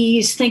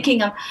please,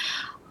 thinking of,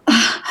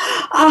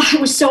 I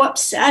was so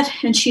upset.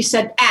 And she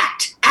said,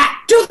 act,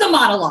 do the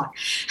monologue,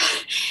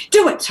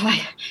 do it. So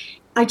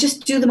I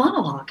just do the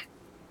monologue.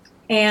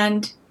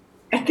 And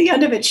at the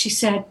end of it, she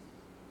said,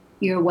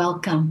 "You're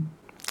welcome."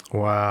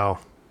 Wow.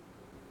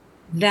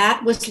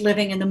 That was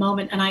living in the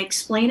moment. And I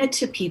explain it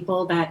to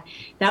people that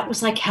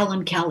was like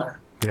Helen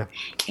Keller. Yeah.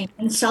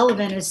 And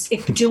Sullivan is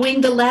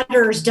doing the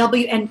letters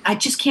W, and I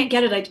just can't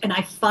get it. And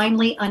I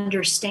finally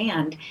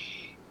understand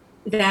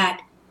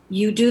that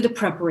you do the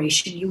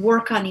preparation, you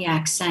work on the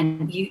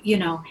accent,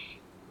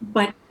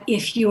 but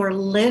if you're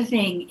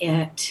living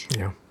it,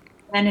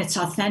 then it's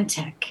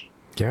authentic.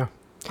 Yeah.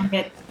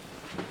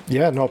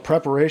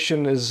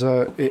 Preparation is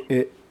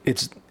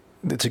it's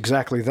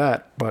exactly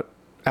that, but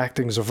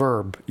acting's a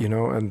verb,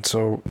 and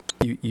so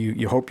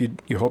you hope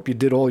you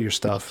did all your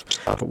stuff,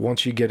 but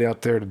once you get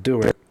out there to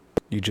do it,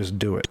 you just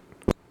do it.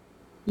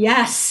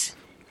 Yes.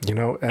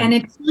 And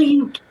until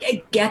you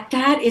get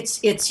that,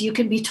 it's you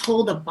can be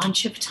told a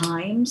bunch of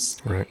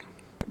times. Right.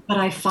 But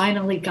I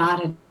finally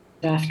got it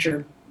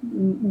after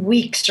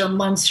weeks or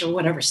months or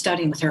whatever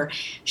studying with her.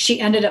 She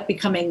ended up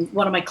becoming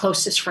one of my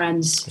closest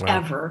friends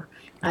ever.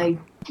 I,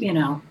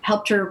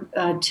 helped her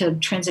to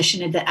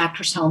transition into the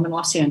Actors Home in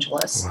Los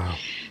Angeles. Wow.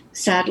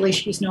 Sadly,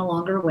 she's no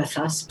longer with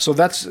us. So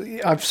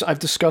I've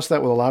discussed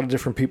that with a lot of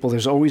different people.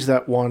 There's always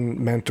that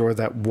one mentor,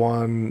 that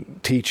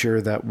one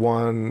teacher, that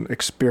one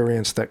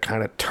experience that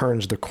kind of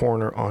turns the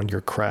corner on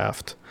your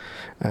craft.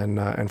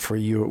 And for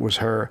you, it was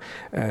her.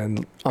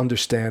 And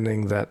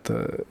understanding that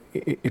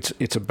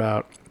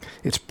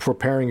it's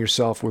preparing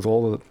yourself with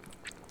all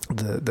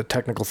the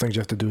technical things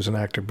you have to do as an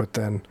actor, but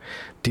then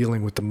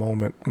dealing with the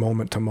moment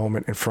to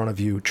moment in front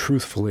of you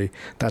truthfully.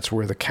 That's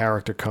where the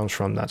character comes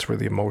from. That's where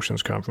the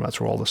emotions come from.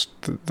 That's where all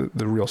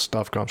the real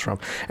stuff comes from.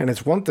 And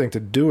it's one thing to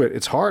do it.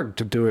 It's hard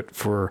to do it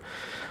for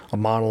a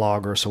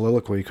monologue or a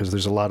soliloquy because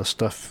there's a lot of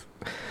stuff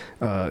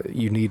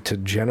you need to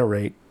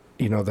generate,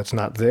 that's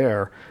not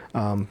there.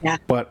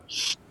 But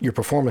your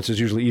performance is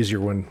usually easier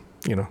when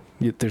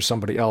there's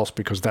somebody else,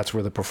 because that's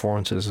where the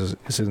performance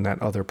is in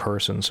that other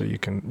person, so you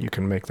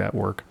can make that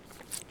work.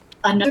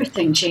 Another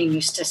thing Jane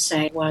used to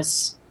say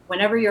was,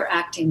 whenever you're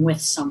acting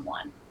with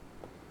someone,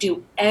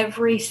 do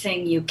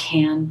everything you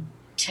can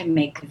to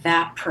make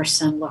that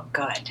person look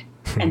good.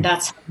 And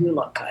that's how you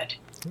look good.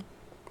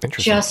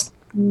 Just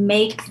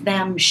make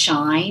them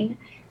shine.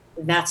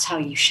 That's how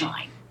you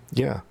shine.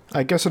 Yeah.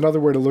 I guess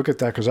another way to look at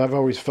that, because I've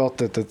always felt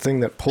that the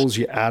thing that pulls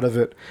you out of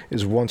it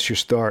is once you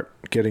start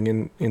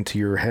getting into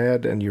your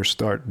head and you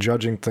start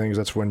judging things,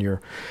 that's when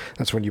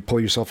you pull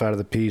yourself out of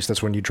the piece.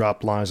 That's when you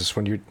drop lines.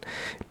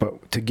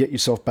 But to get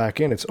yourself back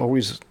in, it's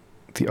always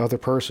the other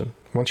person.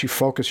 Once you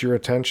focus your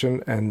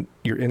attention and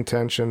your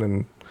intention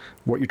and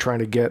what you're trying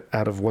to get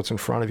out of what's in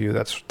front of you,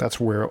 that's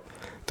where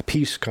the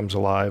piece comes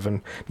alive,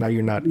 and now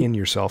you're not in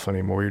yourself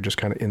anymore. You're just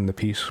kind of in the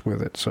piece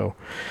with it. So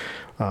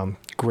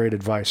great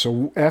advice.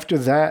 So after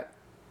that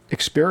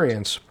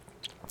experience,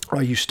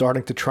 are you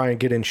starting to try and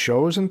get in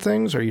shows and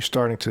things? Are you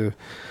starting to...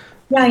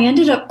 Yeah, I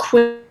ended up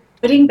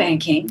quitting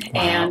banking.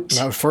 Wow. And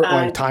now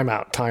time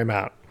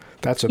out.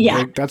 That's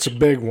a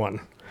big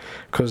one.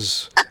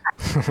 Because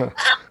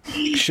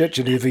shit,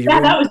 Geneva,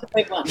 that was a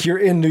big one. You're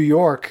in New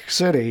York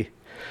City,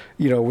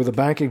 with a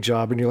banking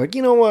job, and you're like,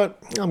 you know what?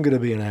 I'm going to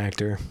be an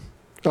actor.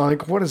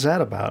 Like, what is that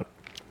about?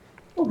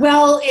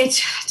 Well,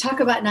 talk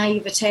about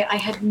naivete. I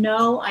had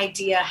no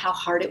idea how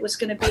hard it was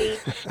going to be,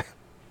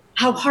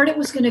 how hard it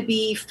was going to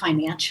be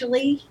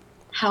financially,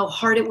 how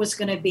hard it was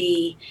going to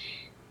be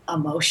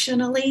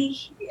emotionally.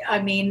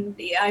 I mean,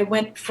 I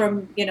went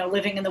from,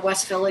 living in the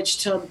West Village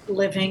to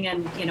living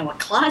in, a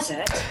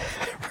closet.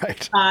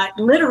 Right.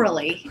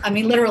 Literally,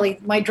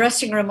 my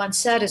dressing room on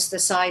set is the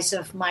size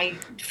of my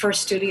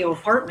first studio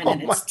apartment,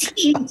 and it's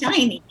teeny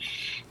tiny.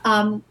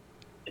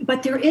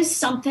 But there is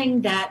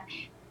something that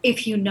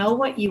if you know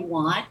what you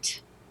want,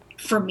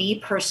 for me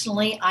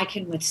personally, I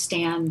can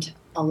withstand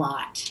a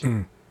lot.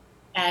 Mm.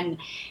 And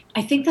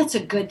I think that's a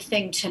good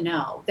thing to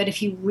know, that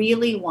if you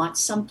really want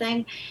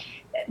something,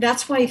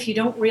 that's why if you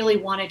don't really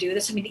want to do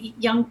this,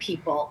 young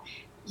people,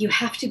 you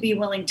have to be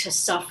willing to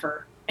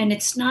suffer. And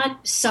it's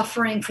not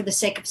suffering for the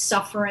sake of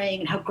suffering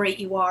and how great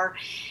you are,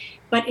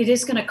 but it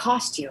is going to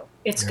cost you.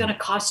 It's going to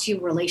cost you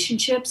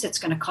relationships. It's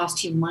going to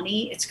cost you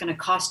money. It's going to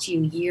cost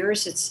you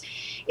years.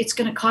 It's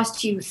going to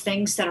cost you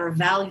things that are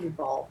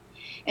valuable.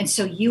 And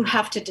so you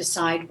have to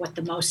decide what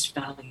the most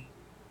valuable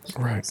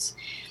is.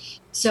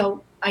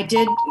 So I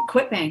did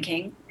quit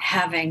banking,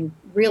 having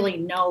really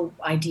no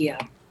idea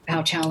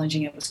how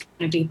challenging it was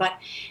going to be, but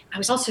I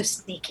was also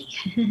sneaky.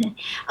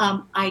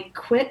 I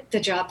quit the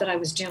job that I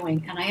was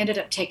doing, and I ended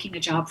up taking a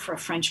job for a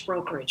French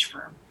brokerage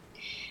firm.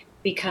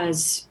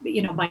 Because,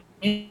 by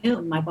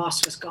noon, my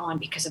boss was gone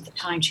because of the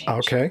time change.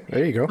 Okay,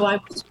 there you go. So I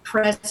was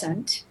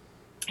present.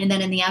 And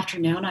then in the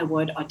afternoon, I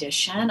would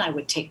audition. I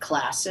would take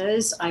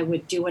classes. I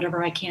would do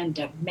whatever I can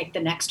to make the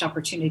next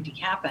opportunity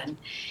happen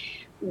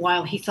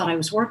while he thought I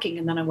was working.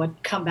 And then I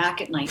would come back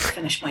at night and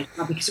finish my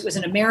job because it was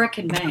an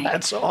American bank.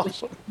 That's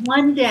awesome. With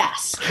one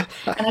desk.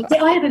 And I'd say,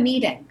 I have a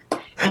meeting.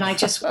 And I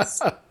just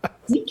was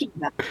sneaking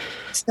about it.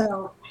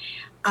 So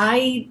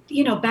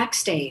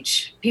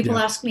backstage, people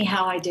ask me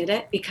how I did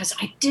it because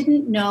I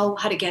didn't know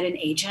how to get an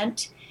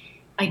agent.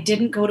 I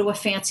didn't go to a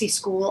fancy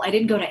school. I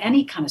didn't go to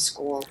any kind of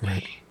school.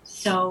 Right.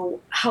 So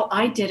how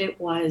I did it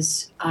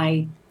was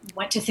I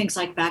went to things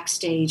like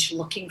Backstage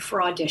looking for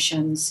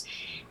auditions.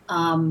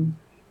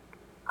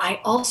 I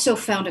also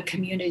found a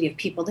community of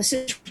people. This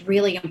is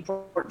really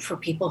important for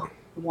people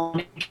who want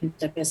to get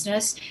into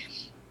business.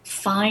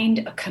 Find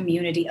a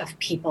community of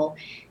people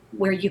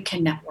where you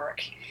can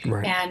network.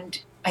 Right.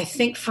 And I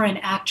think for an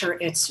actor,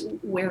 it's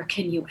where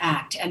can you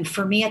act? And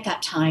for me at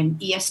that time,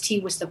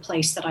 EST was the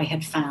place that I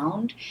had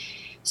found.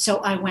 So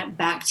I went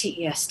back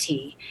to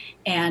EST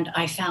and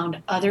I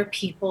found other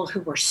people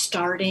who were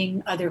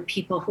starting, other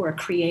people who are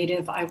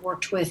creative. I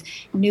worked with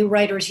new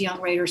writers,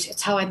 young writers.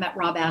 It's how I met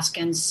Rob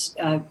Askins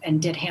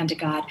and did Hand to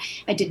God.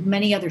 I did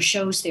many other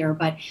shows there,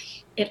 but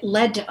it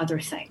led to other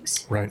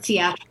things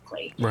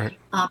theatrically. Right.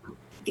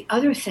 The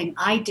other thing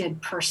I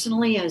did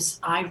personally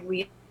is I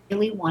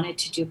really wanted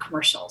to do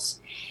commercials.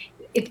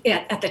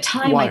 At the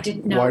time, Why? I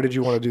didn't know. Why did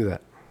you want to do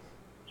that?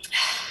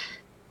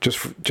 Just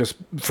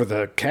for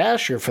the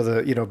cash, or for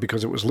the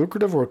because it was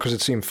lucrative, or because it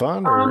seemed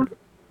fun, or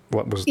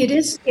what was? It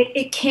is.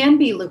 It can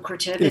be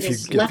lucrative. It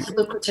is less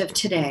lucrative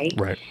today.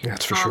 Right.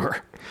 That's for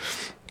sure.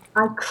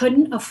 I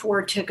couldn't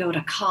afford to go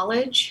to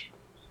college,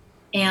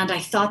 and I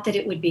thought that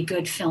it would be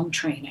good film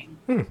training.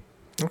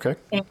 Okay.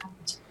 And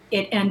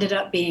it ended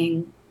up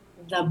being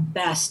the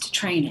best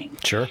training.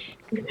 Sure.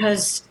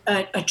 Because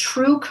a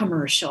true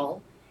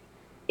commercial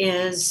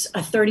is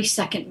a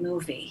 30-second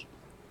movie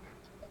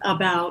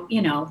about,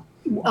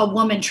 a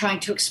woman trying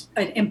to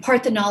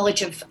impart the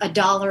knowledge of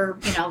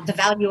 $1, the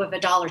value of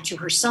 $1 to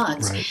her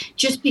sons. Right.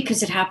 Just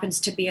because it happens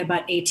to be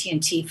about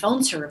AT&T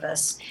phone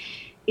service,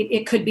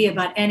 it could be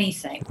about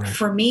anything. Right.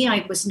 For me,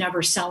 I was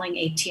never selling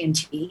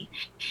AT&T,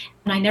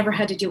 and I never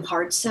had to do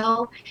hard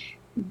sell.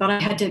 But I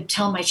had to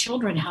tell my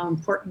children how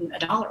important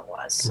 $1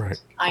 was. Right.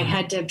 I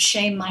had to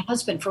shame my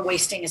husband for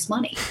wasting his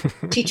money,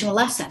 teach him a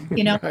lesson,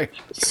 Right.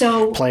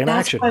 So play an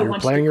action. You're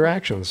playing your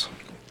actions.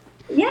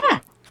 Yeah.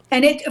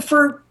 And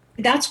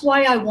that's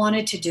why I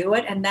wanted to do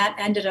it. And that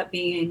ended up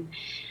being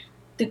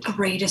the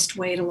greatest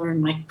way to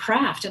learn my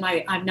craft. And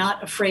I'm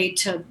not afraid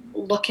to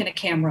look in a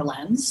camera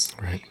lens.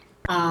 Right.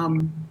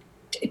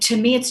 To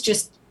me, it's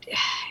just,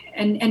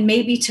 and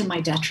maybe to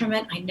my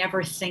detriment, I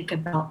never think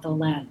about the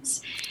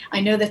lens. I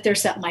know that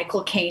there's that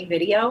Michael Caine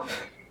video.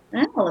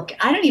 Oh, look,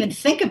 I don't even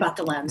think about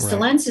the lens. Right. The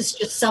lens is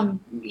just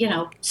some,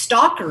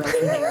 stalker over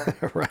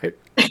there. Right.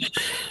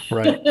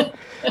 Right.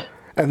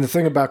 And the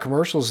thing about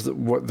commercials,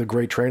 what the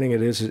great training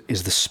it is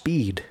the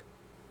speed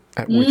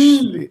at which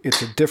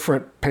it's a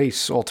different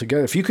pace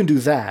altogether. If you can do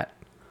that,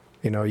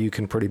 you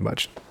can pretty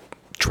much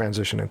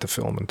transition into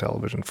film and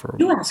television for.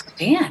 You ask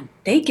Dan.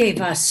 They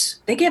gave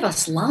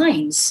us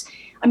lines.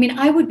 I mean,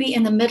 I would be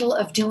in the middle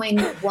of doing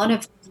one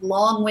of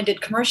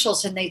long-winded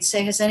commercials, and they'd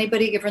say, "Has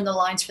anybody given the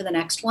lines for the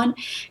next one?"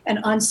 And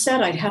on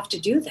set, I'd have to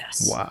do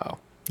this. Wow.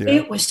 Yeah.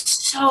 It was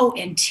so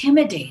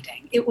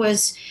intimidating. It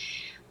was,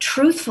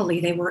 truthfully,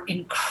 they were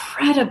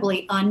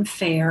incredibly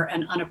unfair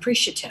and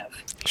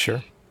unappreciative.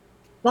 Sure.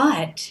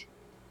 But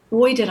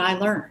boy, did I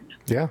learn.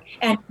 Yeah.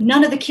 And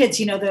none of the kids,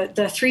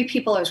 the 3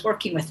 people I was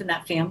working with in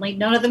that family,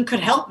 none of them could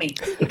help me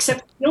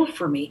except feel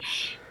for me.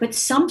 But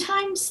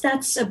sometimes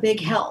that's a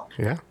big help.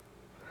 Yeah.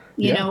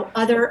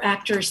 Other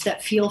actors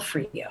that feel for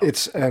you.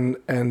 It's and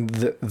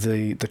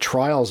the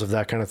trials of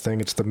that kind of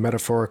thing. It's the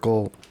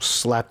metaphorical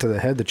slap to the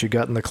head that you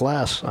got in the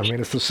class. I mean,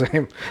 it's the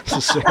same. It's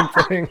the same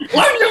thing.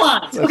 Learn your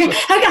lines. Okay.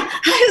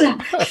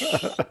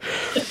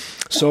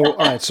 So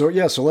all right. So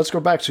let's go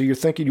back. So you're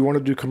thinking you want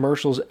to do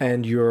commercials,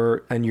 and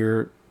you're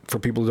for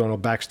people who don't know,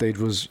 Backstage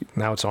was,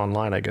 now it's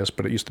online, I guess,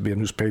 but it used to be a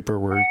newspaper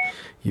where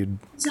you'd.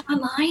 Is it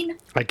online?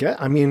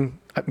 I mean,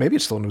 maybe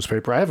it's still a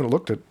newspaper. I haven't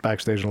looked at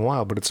Backstage in a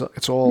while, but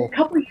it's all. A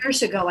couple of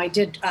years ago, I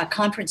did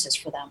conferences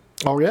for them.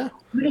 Oh yeah.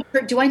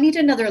 Do I need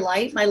another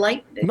light? My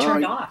light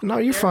turned off. No,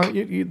 you're fine.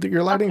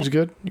 Your lighting's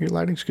good. Your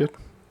lighting's good.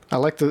 I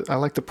like the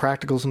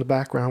practicals in the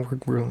background.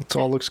 It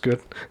all looks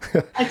good.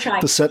 I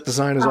tried. The set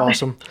design is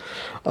awesome.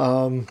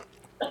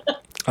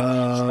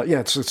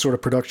 It's sort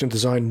of production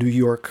design, New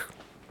York.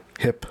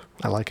 Hip.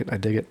 I like it. I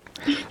dig it.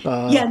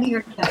 New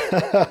York.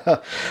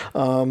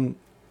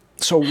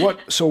 So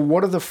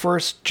what are the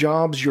first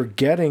jobs you're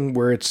getting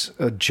where it's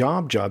a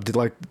job?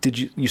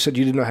 You said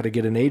you didn't know how to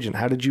get an agent.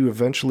 How did you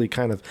eventually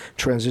kind of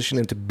transition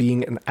into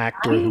being an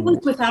actor? I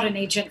was without an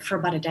agent for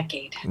about a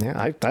decade. Yeah,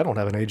 I don't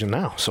have an agent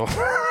now. So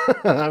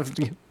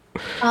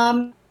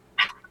I'm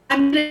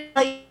going to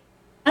tell you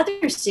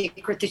another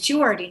secret that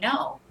you already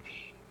know.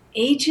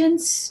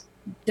 Agents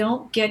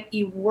don't get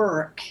you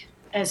work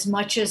as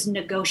much as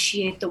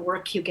negotiate the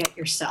work you get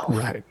yourself.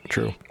 Right,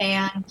 true.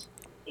 And,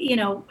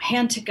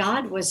 Hand to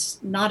God was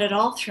not at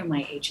all through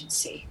my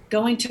agency.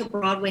 Going to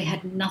Broadway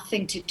had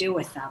nothing to do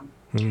with them.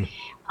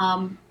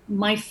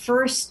 My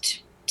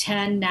first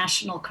 10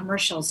 national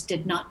commercials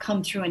did not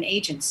come through an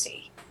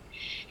agency.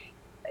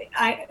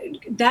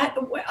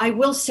 I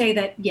will say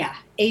that, yeah,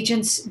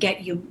 agents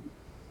get you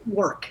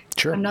work.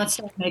 Sure. I'm not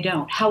saying they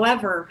don't.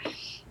 However,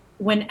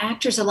 when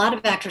a lot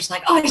of actors are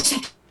like, oh, I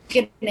should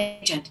get an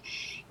agent.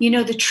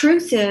 The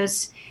truth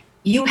is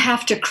you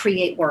have to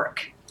create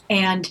work.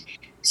 And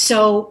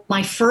so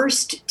my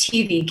first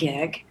TV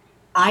gig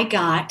I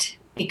got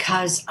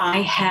because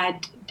I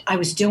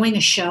was doing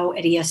a show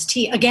at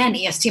EST. Again,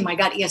 EST, my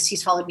God,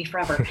 EST's followed me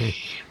forever.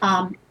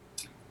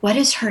 What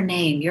is her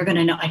name? You're going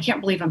to know. I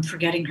can't believe I'm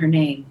forgetting her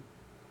name.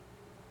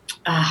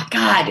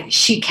 God,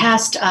 she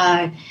cast,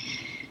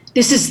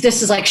 this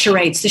is like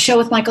charades. The show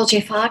with Michael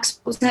J. Fox,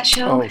 what was that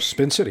show? Oh,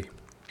 Spin City.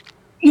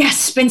 Yes,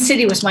 Spin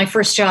City was my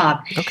first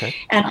job. Okay.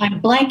 And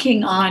I'm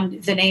blanking on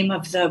the name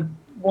of the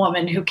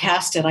woman who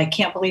cast it. I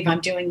can't believe I'm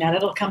doing that.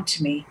 It'll come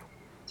to me.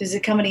 Does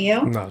it come to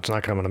you? No, it's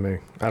not coming to me.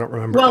 I don't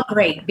remember. Well,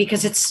 great,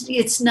 because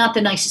it's not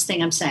the nicest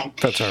thing I'm saying.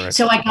 That's all right.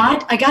 So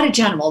I got a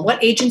general.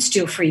 What agents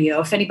do for you,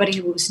 if anybody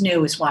who's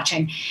new is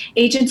watching,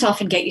 agents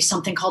often get you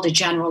something called a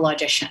general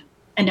audition.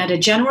 And at a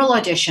general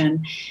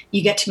audition,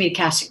 you get to meet a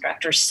casting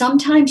director.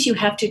 Sometimes you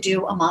have to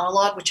do a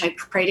monologue, which I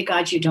pray to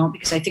God you don't,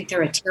 because I think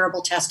they're a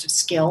terrible test of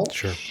skill.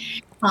 Sure.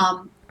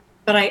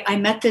 But I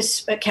met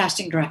this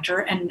casting director,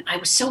 and I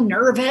was so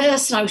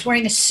nervous, and I was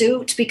wearing a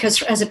suit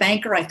because as a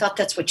banker, I thought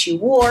that's what you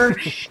wore.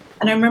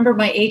 And I remember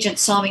my agent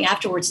saw me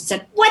afterwards and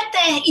said, "What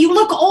the? You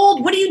look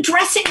old. What are you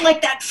dressing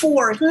like that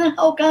for?"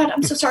 Oh, God,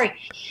 I'm so sorry.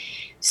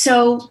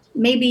 So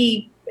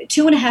maybe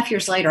 2.5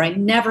 years later, I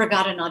never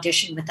got an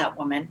audition with that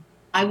woman.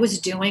 I was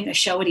doing a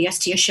show at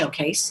EST, a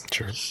showcase.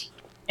 Sure.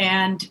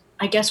 And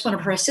I guess one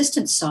of her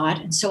assistants saw it,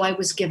 and so I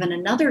was given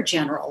another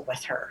general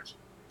with her.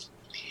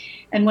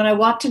 And when I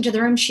walked into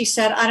the room, she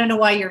said, "I don't know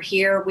why you're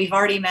here. We've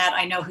already met.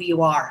 I know who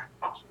you are."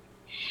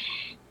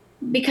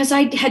 Because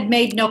I had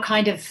made no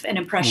kind of an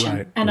impression.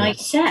 Right, and right. I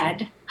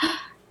said,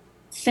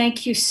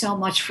 "Thank you so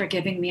much for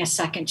giving me a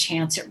second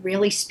chance. It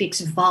really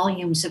speaks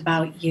volumes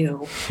about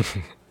you."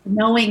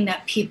 Knowing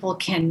that people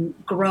can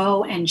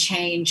grow and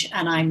change,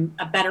 and I'm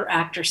a better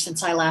actor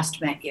since I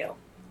last met you.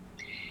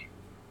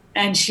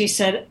 And she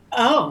said,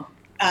 you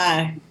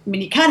kind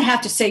of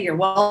have to say you're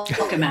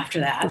welcome after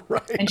that.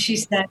 Right. And she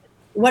said,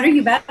 "What are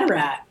you better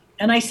at?"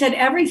 And I said,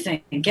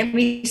 everything. Give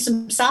me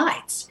some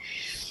sides.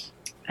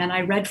 And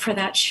I read for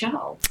that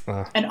show.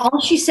 And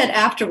all she said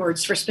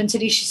afterwards for Spin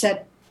City, she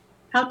said,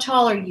 how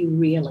tall are you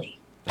really?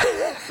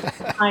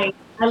 I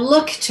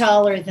look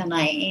taller than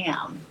I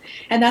am.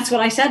 And that's what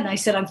I said. And I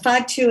said, I'm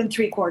 5'2" and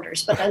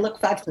 3/4, but I look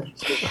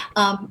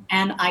 5'3".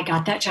 And I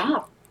got that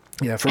job.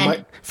 Yeah,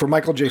 for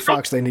Michael J.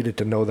 Fox, they needed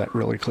to know that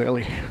really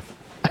clearly.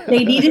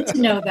 They needed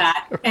to know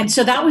that. And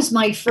so that was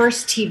my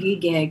first TV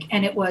gig.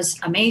 And it was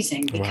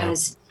amazing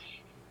because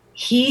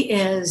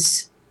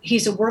he's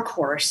a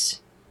workhorse,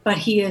 but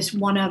he is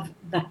one of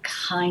the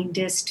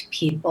kindest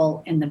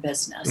people in the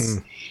business.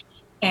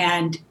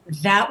 And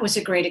that was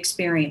a great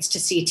experience to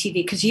see TV,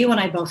 because you and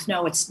I both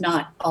know it's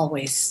not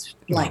always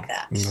like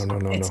that.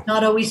 No. It's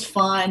not always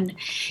fun.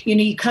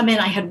 You come in,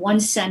 I had one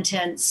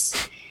sentence.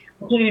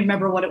 I don't even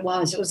remember what it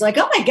was. It was like,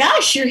 oh my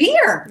gosh, you're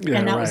here. Yeah,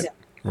 and that was it.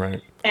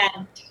 Right.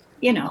 And,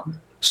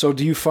 So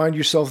do you find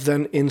yourself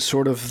then in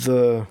sort of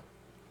the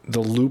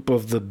loop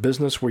of the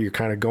business where you're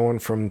kind of going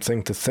from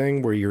thing to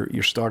thing, where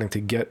you're starting to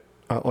get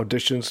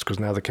auditions because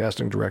now the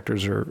casting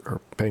directors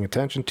are paying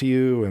attention to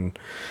you? And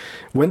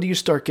when do you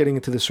start getting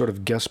into this sort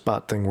of guest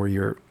spot thing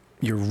where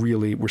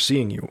we're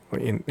seeing you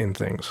in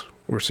things?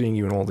 We're seeing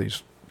you in all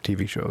these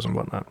TV shows and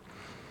whatnot.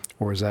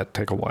 Or does that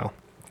take a while?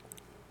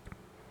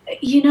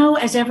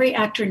 As every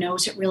actor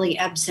knows, it really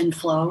ebbs and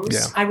flows.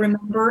 Yeah. I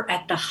remember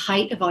at the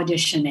height of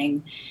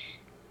auditioning,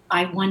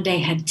 I one day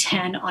had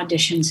 10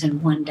 auditions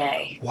in one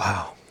day.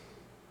 Wow.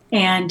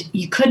 And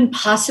you couldn't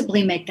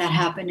possibly make that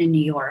happen in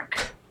New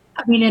York.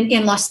 I mean,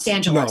 in Los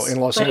Angeles. No, in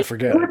Los Angeles,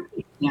 forget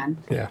it.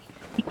 Yeah.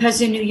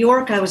 Because in New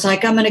York, I was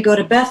like, I'm going to go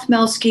to Beth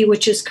Melsky,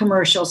 which is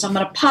commercials. I'm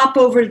going to pop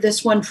over to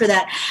this one for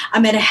that.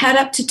 I'm going to head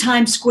up to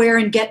Times Square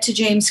and get to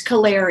James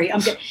Kaleri.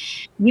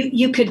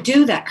 You could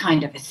do that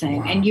kind of a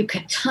thing, and you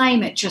could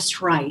time it just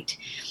right.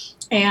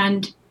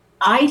 And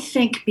I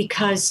think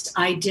because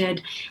I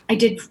did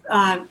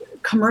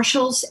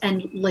commercials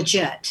and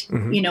legit,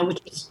 which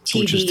is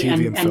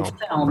TV, and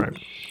film.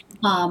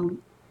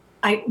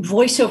 Right.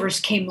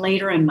 Voiceovers came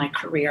later in my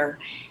career.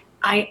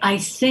 I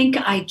think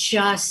I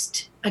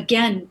just,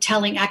 again,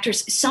 telling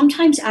actors,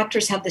 sometimes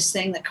actors have this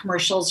thing that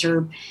commercials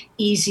are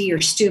easy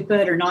or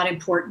stupid or not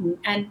important.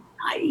 And,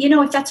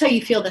 if that's how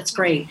you feel, that's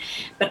great.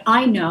 But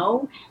I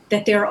know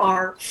that there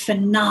are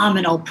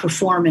phenomenal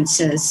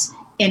performances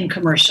in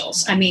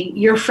commercials. I mean,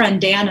 your friend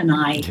Dan and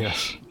I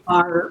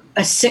are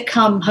a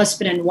sitcom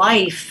husband and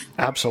wife.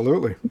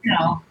 Absolutely.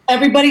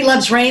 Everybody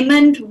loves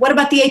Raymond. What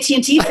about the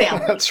AT&T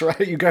family? That's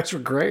right. You guys were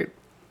great.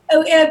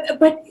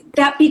 But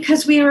that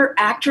because we were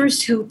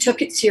actors who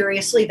took it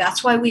seriously,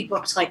 that's why we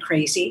booked like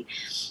crazy.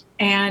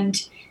 And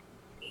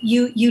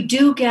you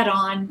get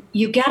on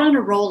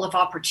a roll of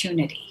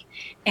opportunity.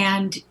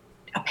 And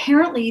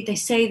apparently they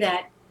say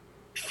that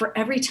for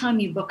every time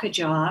you book a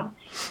job,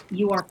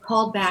 you are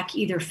called back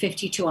either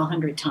 50 to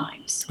 100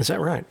 times. Is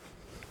that right?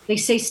 They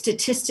say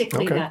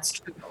statistically that's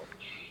true.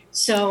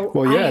 So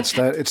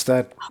it's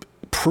that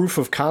proof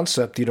of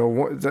concept.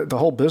 The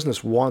whole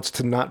business wants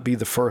to not be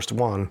the first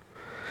one.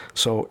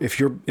 So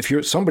if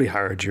somebody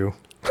hired you,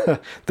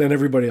 then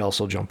everybody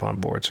else will jump on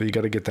board. So you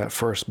got to get that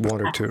first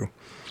one or two.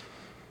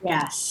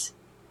 Yes.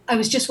 I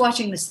was just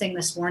watching this thing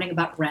this morning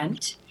about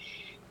Rent,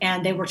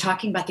 and they were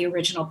talking about the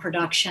original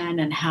production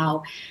and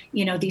how,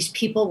 these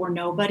people were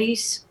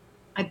nobodies.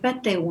 I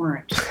bet they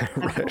weren't. Right.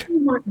 I bet they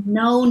weren't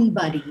known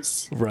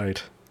buddies.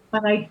 Right.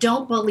 But I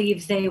don't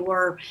believe they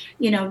were,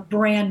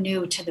 brand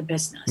new to the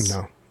business.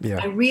 No. Yeah.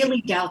 I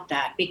really doubt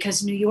that,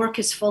 because New York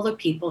is full of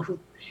people who've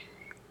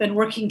been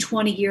working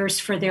 20 years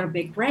for their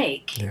big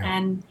break. Yeah.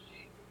 And,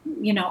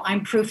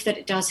 I'm proof that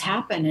it does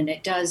happen, and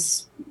it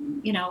does,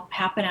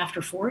 happen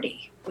after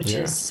 40, which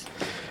is.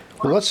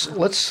 Well,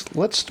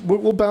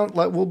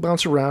 we'll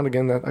bounce around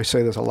again. I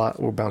say this a lot.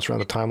 We'll bounce around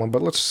the timeline,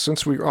 but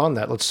since we're on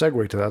that, let's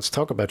segue to that. Let's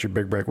talk about your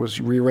big break.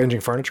 Was rearranging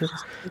furniture?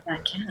 I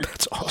can.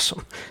 That's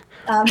awesome.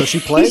 Does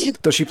she play?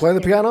 Does she play the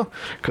piano?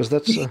 Because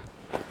that's look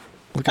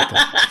at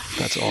that.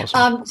 That's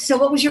awesome. So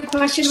what was your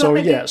question? So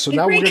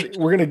now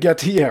we're gonna get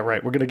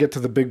to We're gonna get to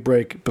the big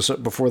break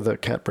before the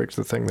cat breaks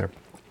the thing there.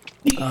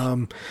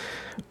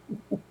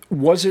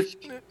 Was it?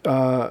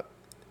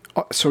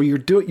 So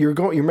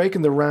you're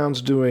making the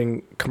rounds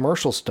doing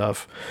commercial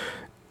stuff,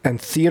 and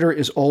theater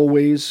is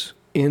always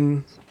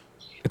in.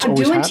 I'm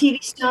doing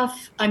TV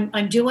stuff.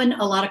 I'm doing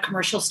a lot of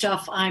commercial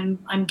stuff.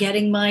 I'm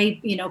getting my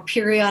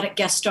periodic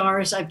guest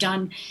stars. I've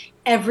done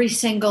every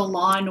single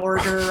Law and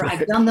Order. Right.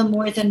 I've done them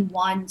more than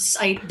once.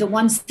 The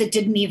ones that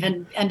didn't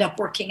even end up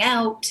working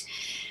out,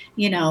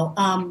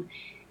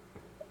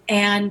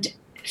 and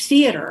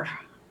theater.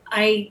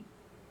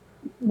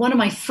 One of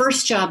my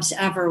first jobs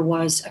ever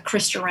was a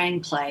Chris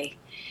Durang play,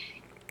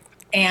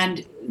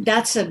 and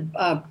that's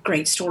a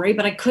great story.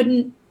 But I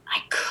couldn't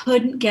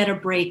get a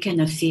break in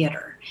the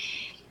theater.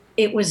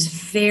 It was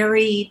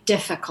very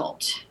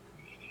difficult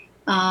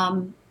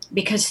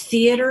because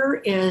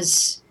theater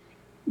is,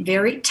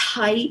 very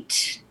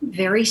tight,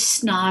 very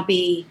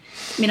snobby.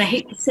 I mean, I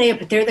hate to say it,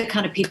 but they're the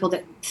kind of people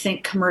that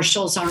think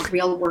commercials aren't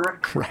real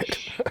work. Right.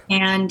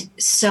 And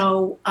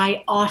so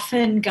I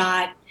often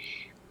got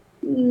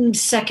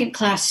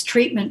second-class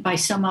treatment by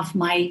some of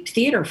my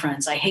theater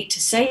friends. I hate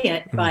to say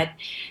it, but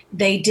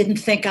they didn't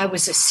think I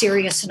was a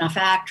serious enough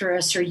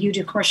actress, or you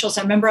do commercials.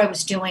 I remember I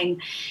was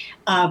doing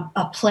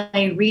a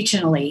play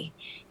regionally,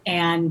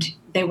 and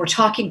they were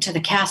talking to the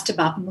cast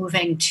about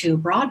moving to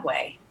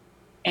Broadway.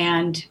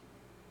 And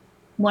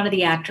one of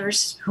the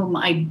actors, whom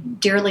I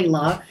dearly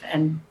love,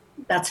 and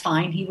that's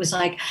fine, he was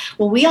like,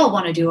 well, we all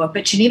want to do it,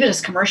 but Geneva does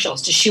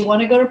commercials. Does she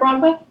want to go to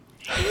Broadway?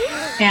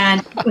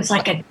 And it was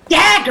like a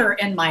dagger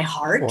in my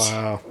heart.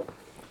 Wow.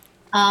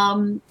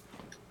 And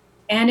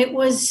it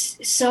was,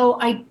 so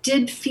I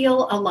did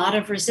feel a lot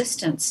of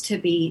resistance, to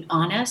be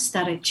honest,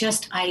 that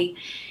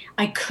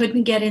I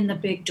couldn't get in the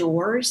big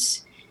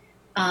doors.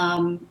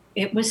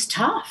 It was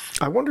tough.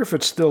 I wonder if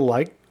it's still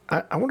like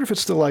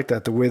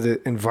that, the way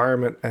the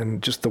environment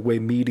and just the way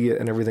media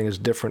and everything is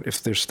different,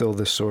 if there's still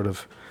this sort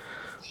of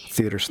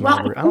theater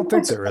snobbery. I don't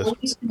think there is. It's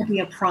always going to be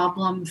a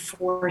problem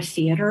for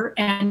theater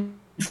and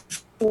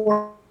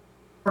for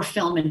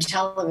film and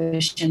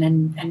television,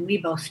 and we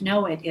both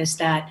know it, is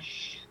that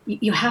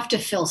you have to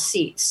fill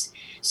seats.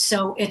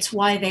 So it's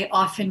why they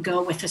often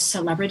go with a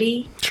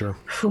celebrity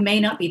who may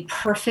not be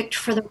perfect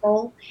for the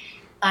role.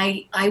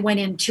 I went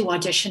in to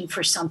audition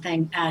for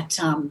something at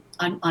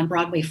on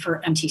Broadway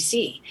for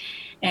MTC,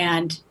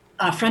 and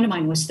a friend of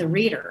mine was the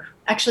reader.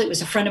 Actually, it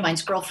was a friend of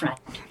mine's girlfriend,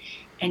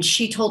 and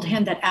she told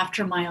him that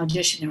after my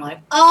audition, they were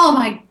like, "Oh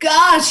my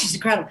God, she's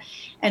incredible!"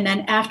 And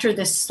then after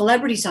the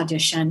celebrities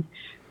audition,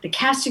 the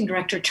casting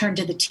director turned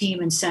to the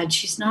team and said,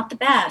 "She's not the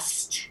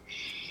best,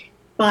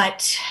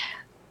 but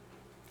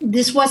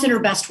this wasn't her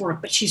best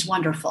work, but she's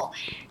wonderful."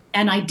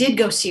 And I did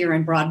go see her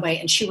in Broadway,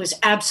 and she was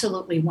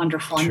absolutely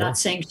wonderful. I'm not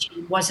saying she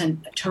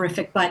wasn't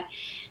terrific, but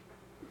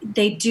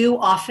they do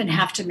often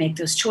have to make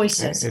those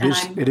choices. It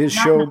is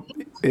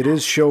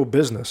show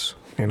business,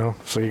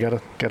 so you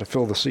gotta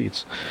fill the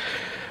seats.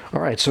 All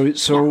right. So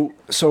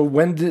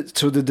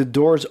did the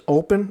doors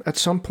open at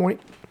some point?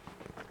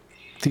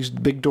 These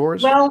big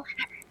doors? Well,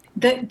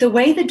 the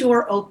way the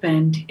door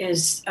opened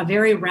is a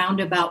very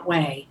roundabout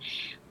way.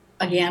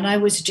 Again, I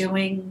was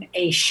doing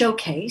a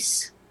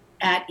showcase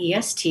at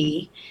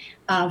EST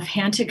of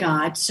Hand to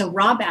God. So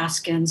Rob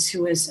Askins,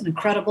 who is an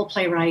incredible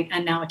playwright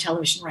and now a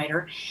television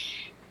writer,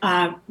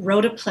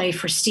 wrote a play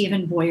for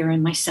Stephen Boyer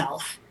and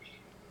myself.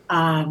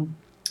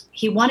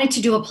 He wanted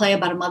to do a play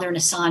about a mother and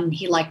a son.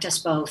 He liked us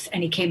both,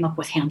 and he came up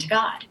with Hand to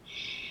God.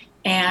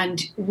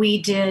 And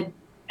we did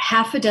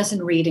half a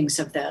dozen readings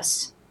of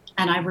this.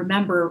 And I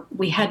remember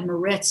we had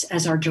Moritz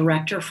as our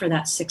director for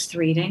that sixth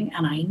reading,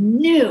 and I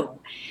knew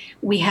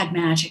we had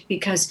magic,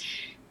 because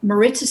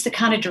Moritz is the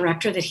kind of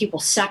director that he will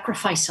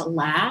sacrifice a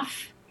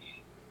laugh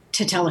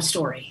to tell a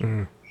story.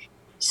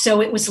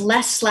 So it was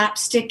less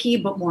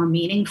slapsticky, but more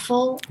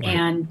meaningful. Right.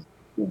 And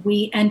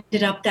we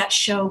ended up, that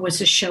show was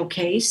a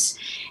showcase,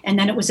 and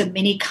then it was a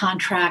mini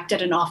contract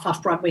at an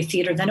off-Broadway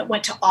theater. Then it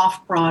went to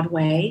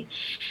off-Broadway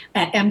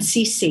at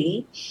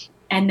MCC,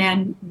 and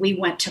then we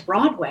went to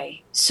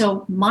Broadway.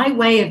 So my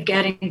way of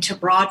getting to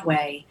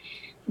Broadway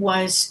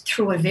was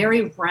through a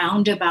very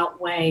roundabout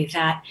way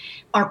that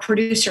our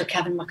producer,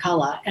 Kevin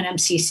McCullough, and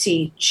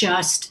MCC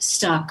just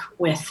stuck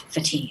with the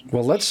team.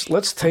 Well,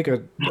 let's take a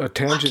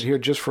tangent here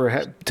just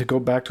to go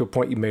back to a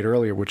point you made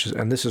earlier, which is,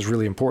 and this is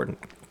really important.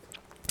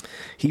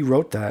 He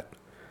wrote that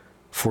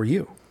for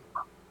you.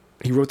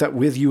 He wrote that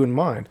with you in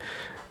mind,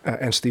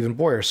 and Stephen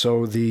Boyer.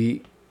 So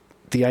the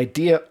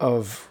idea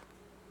of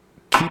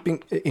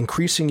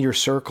increasing your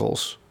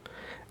circles,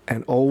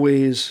 and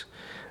always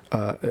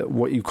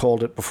what you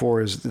called it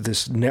before is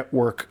this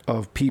network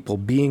of people,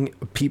 being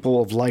people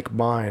of like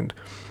mind,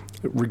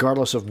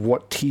 regardless of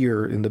what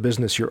tier in the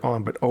business you're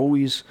on, but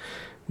always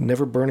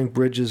never burning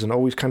bridges, and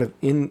always kind of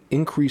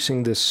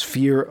increasing this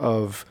sphere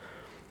of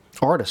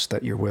artists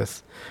that you're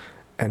with,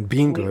 and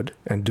being good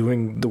and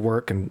doing the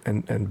work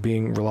and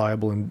being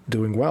reliable and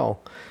doing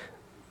well.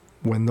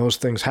 When those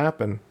things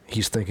happen,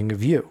 he's thinking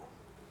of you.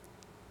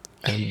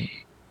 And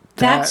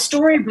that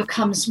story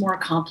becomes more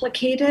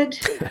complicated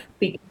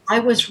because I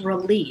was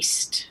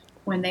released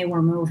when they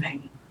were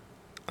moving.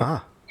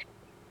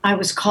 I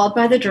was called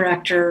by the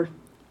director.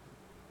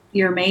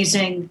 "You're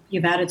amazing.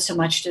 You've added so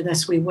much to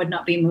this. We would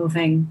not be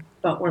moving,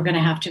 but we're going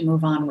to have to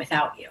move on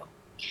without you."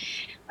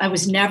 I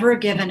was never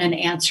given an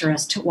answer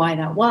as to why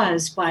that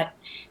was, but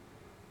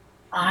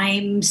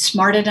I'm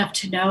smart enough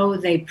to know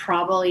they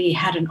probably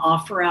had an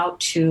offer out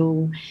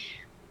to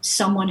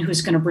someone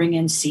who's going to bring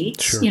in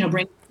seats,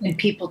 bring in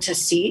people to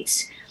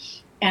seats.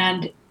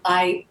 And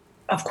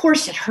of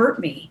course it hurt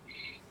me,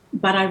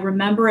 but I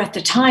remember at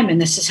the time,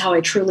 and this is how I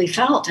truly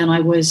felt, and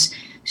I was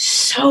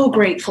so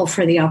grateful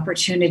for the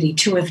opportunity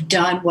to have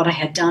done what I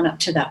had done up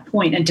to that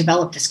point and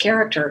developed this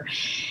character.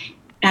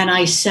 And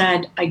I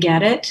said, "I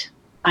get it.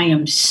 I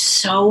am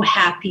so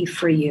happy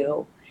for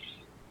you.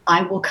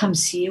 I will come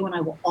see you, and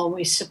I will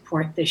always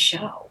support this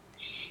show."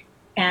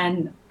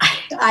 And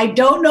I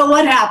don't know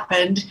what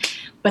happened,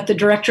 but the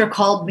director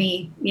called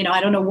me,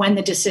 I don't know when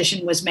the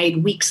decision was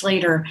made, weeks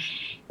later.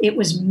 It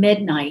was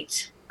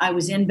midnight. I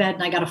was in bed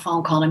and I got a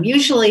phone call. And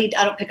usually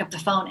I don't pick up the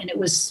phone. And it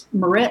was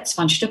Maritz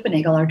von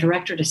Stupenagel, our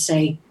director, to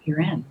say, "You're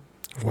in."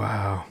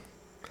 Wow.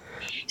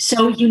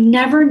 So you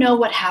never know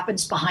what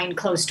happens behind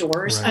closed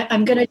doors. Right.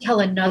 I'm going to tell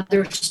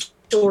another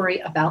story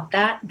about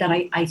that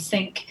I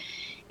think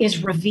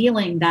is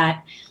revealing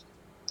that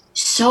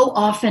so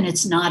often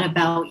it's not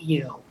about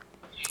you.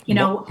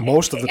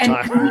 Most of the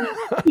time.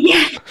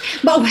 Yeah.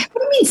 But what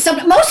do you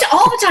mean? Most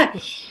all the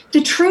time.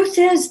 The truth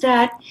is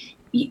that,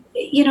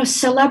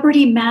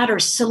 celebrity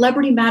matters.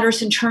 Celebrity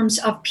matters in terms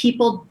of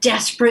people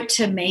desperate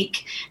to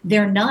make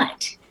their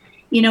nut.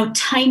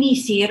 Tiny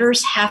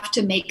theaters have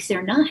to make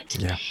their nut.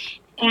 Yeah.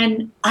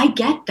 And I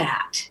get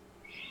that.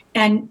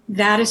 And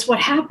that is what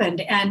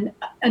happened. And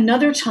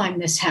another time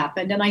this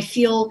happened, and I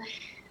feel,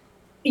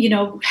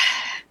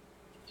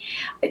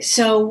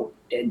 so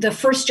the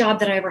first job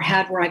that I ever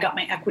had where I got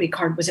my equity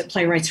card was at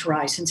Playwrights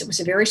Horizons. It was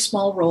a very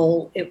small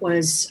role. It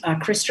was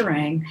Chris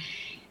Durang.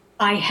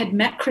 I had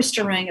met Chris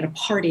Durang at a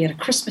party, at a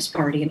Christmas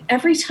party, and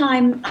every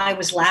time I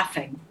was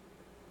laughing,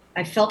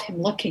 I felt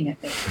him looking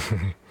at me.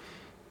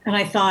 And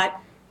I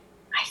thought,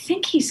 I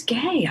think he's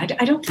gay.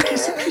 I don't think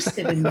he's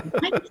interested in me. I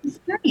think he's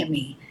staring at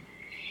me.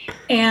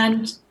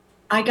 And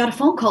I got a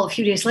phone call a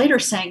few days later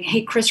saying,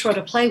 "Hey, Chris wrote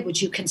a play.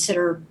 Would you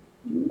consider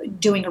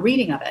doing a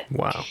reading of it?"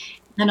 Wow.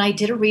 And I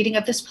did a reading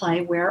of this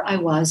play where I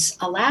was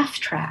a laugh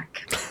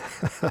track.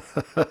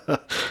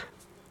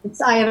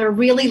 I have a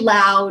really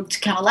loud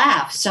kind of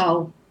laugh,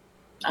 so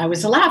I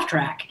was a laugh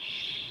track.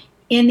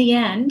 In the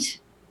end,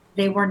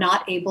 they were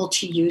not able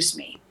to use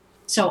me.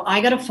 So I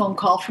got a phone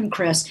call from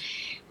Chris.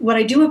 What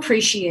I do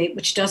appreciate,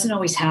 which doesn't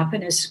always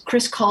happen, is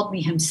Chris called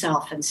me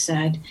himself and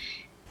said,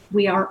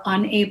 "We are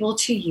unable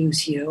to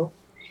use you.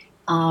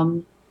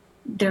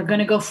 They're going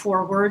to go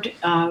forward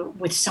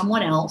with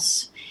someone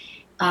else.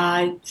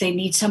 They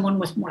need someone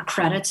with more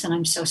credits, and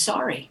I'm so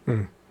sorry."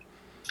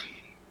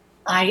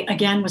 I,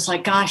 again, was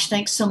like, gosh,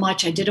 thanks so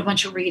much. I did a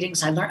bunch of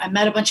readings. I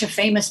met a bunch of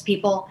famous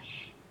people.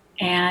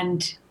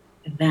 And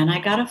then I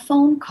got a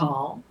phone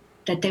call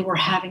that they were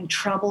having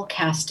trouble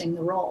casting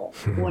the role.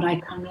 Would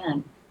I come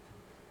in?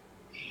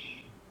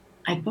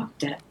 I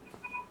booked it.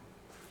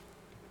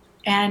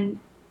 And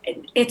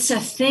it's a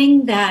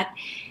thing that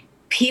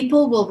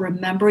people will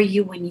remember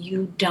you when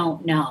you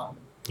don't know.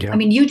 Yeah. I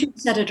mean, you just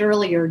said it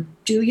earlier,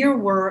 do your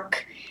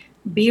work,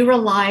 be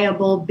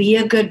reliable, be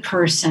a good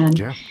person.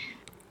 Yeah.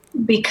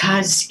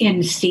 Because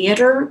in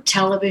theater,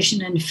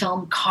 television, and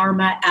film,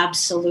 karma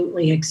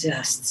absolutely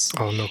exists.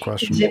 Oh, no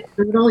question. Is it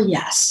brutal?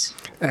 Yes.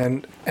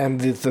 And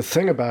the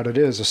thing about it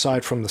is,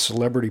 aside from the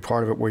celebrity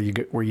part of it, where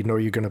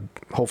you're going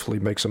to hopefully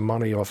make some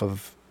money off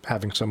of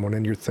having someone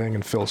in your thing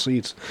and fill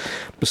seats,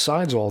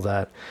 besides all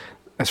that,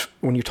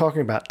 when you're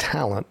talking about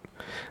talent,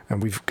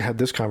 and we've had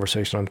this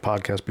conversation on the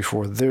podcast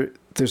before,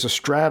 there's a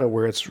strata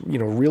where it's,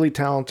 really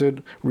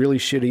talented, really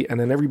shitty, and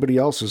then everybody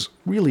else is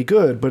really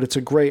good, but it's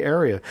a gray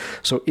area.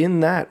 So in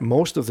that,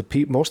 most of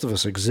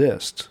us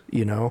exist,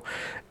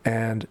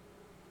 and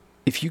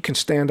if you can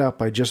stand out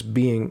by just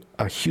being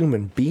a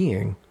human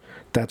being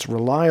that's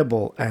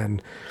reliable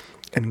and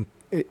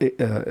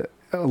a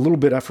little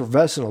bit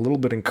effervescent, a little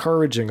bit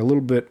encouraging, a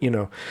little bit,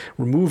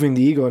 removing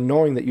the ego and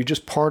knowing that you're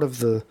just part of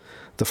the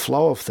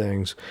flow of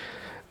things,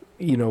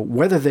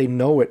 whether they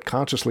know it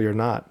consciously or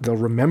not, they'll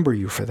remember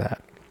you for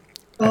that.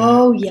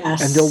 Oh,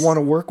 yes. And they'll want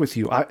to work with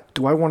you.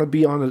 Do I want to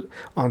be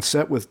on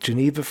set with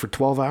Geneva for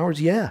 12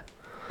 hours? Yeah.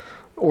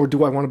 Or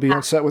do I want to be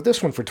on set with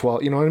this one for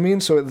 12? You know what I mean?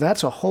 So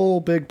that's a whole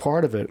big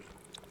part of it.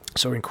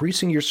 So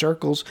increasing your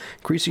circles,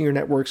 increasing your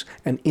networks,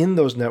 and in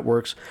those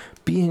networks,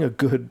 being a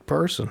good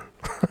person.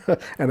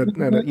 and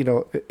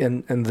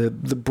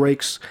the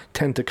breaks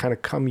tend to kind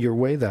of come your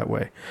way that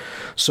way.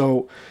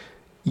 So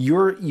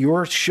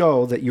your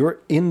show that you're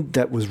in,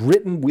 that was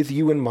written with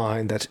you in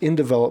mind, that's in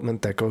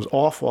development, that goes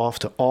off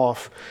to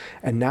off,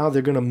 and now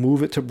they're going to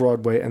move it to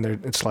Broadway, and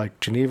it's like,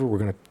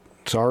 Geneva,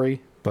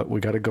 sorry, but we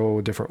got to go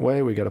a different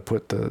way. We got to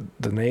put the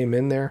name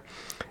in there,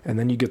 and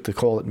then you get the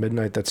call at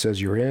midnight that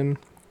says you're in.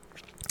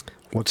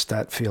 What's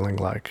that feeling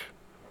like?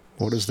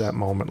 What is that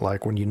moment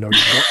like when you know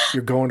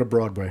you're going to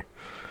Broadway?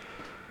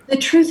 The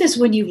truth is,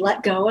 when you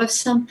let go of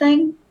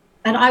something,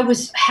 and I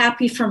was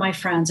happy for my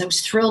friends, I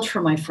was thrilled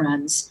for my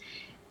friends,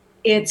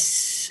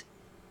 it's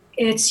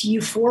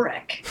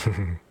euphoric.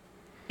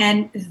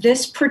 And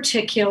this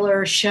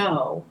particular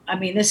show, I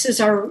mean, this is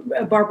our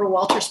Barbara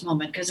Walters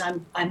moment, because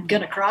I'm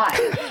gonna cry.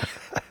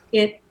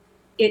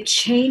 It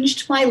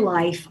changed my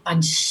life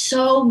on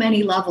so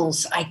many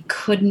levels I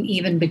couldn't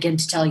even begin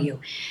to tell you.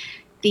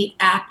 The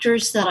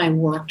actors that I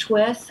worked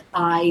with,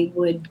 I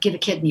would give a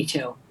kidney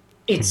to.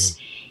 It's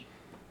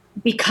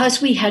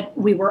because we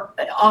were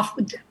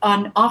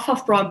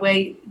off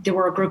Broadway. There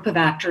were a group of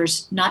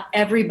actors. Not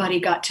everybody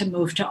got to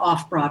move to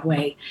off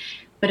Broadway,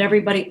 but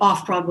everybody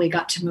off Broadway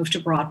got to move to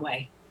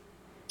Broadway.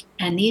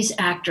 And these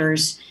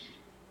actors,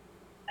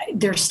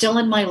 they're still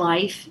in my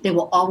life. They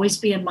will always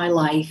be in my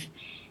life.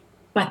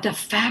 But the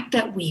fact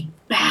that we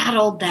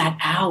battled that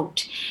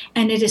out,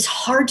 and it is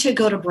hard to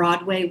go to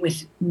Broadway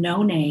with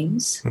no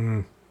names.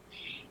 And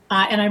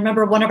I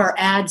remember one of our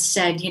ads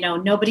said,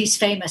 nobody's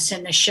famous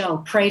in the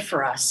show. Pray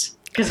for us.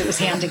 Because it was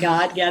hand to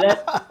God, get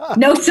it?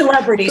 No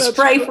celebrities,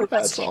 pray for us.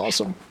 That's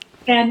awesome.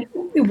 And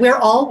we're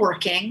all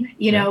working.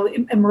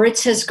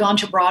 Moritz has gone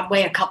to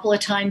Broadway a couple of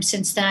times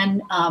since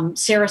then.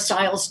 Sarah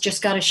Stiles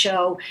just got a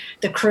show,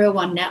 The Crew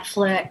on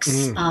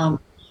Netflix.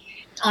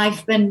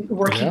 I've been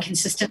working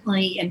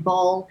consistently in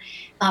Bull.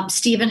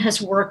 Stephen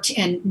has worked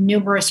in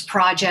numerous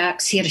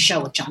projects. He had a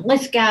show with John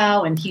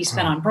Lithgow, and he's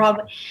been on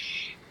Broadway.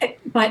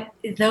 But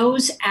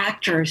those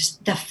actors,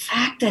 the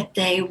fact that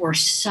they were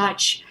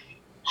such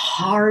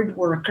hard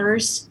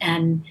workers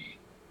and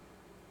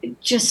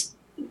just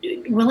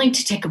willing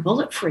to take a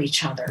bullet for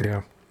each other.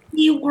 Yeah.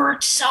 We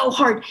worked so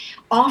hard.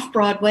 Off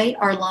Broadway,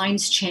 our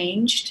lines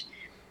changed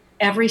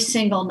every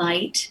single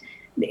night.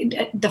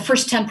 The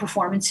first 10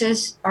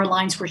 performances, our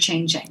lines were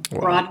changing.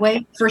 Wow.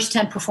 Broadway, first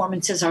 10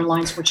 performances, our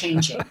lines were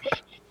changing.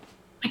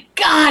 My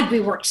God, we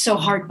worked so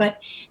hard. But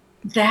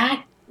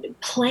that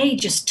play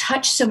just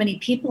touched so many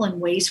people in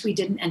ways we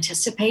didn't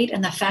anticipate.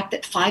 And the fact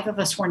that 5 of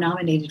us were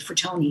nominated for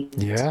Tony.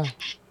 Yeah.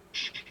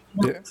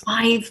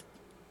 5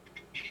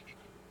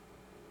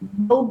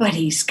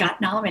 nobody's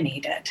got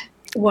nominated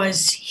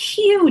was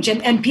huge.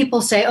 And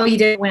people say, oh, you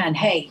didn't win.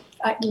 Hey,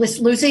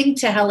 losing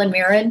to Helen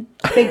Mirren,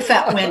 big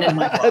fat win in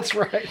my book. That's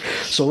right.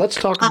 So let's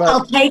talk about.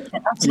 I'll take it.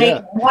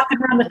 I'm walking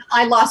around with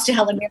I lost to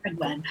Helen Mirren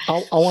win.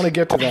 I want to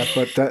get to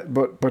that,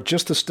 but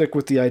just to stick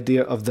with the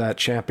idea of that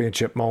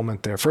championship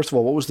moment there. First of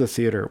all, what was the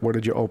theater? Where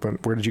did you open?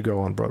 Where did you go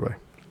on Broadway?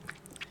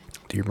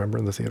 Do you remember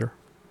in the theater?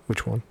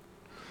 Which one?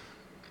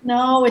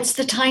 No, it's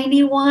the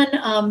tiny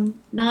one.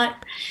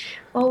 Not.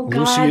 Oh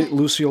God.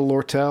 Lucille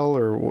Lortel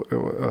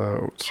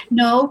or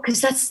no,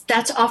 because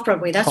that's off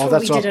Broadway. That's what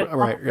we did it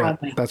off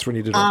Broadway. Yeah, that's when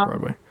you did it off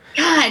Broadway.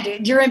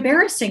 God, you're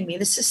embarrassing me.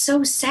 This is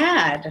so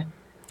sad.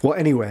 Well,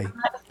 anyway,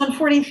 on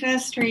 45th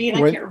Street.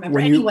 I can't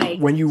remember.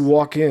 When you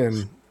walk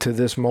in to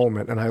this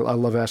moment, and I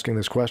love asking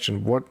this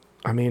question.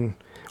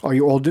 Are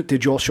you all?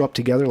 Did you all show up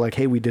together? Like,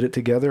 hey, we did it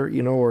together,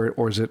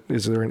 or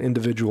is there an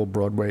individual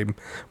Broadway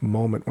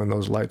moment when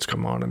those lights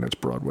come on and it's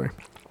Broadway?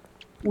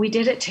 We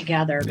did it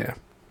together. Yeah.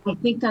 I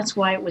think that's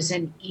why it was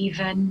an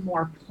even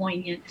more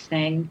poignant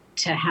thing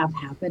to have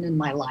happen in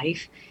my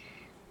life,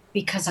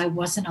 because I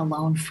wasn't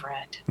alone for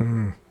it.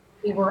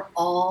 We were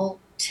all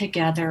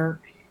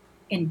together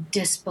in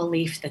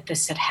disbelief that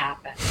this had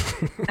happened.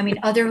 I mean,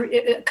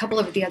 a couple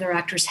of the other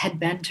actors had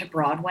been to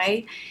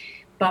Broadway,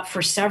 but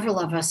for several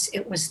of us,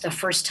 it was the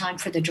first time.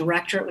 For the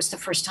director, it was the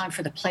first time.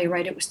 For the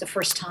playwright, it was the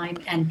first time.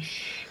 And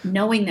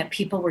knowing that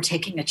people were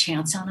taking a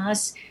chance on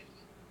us,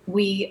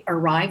 we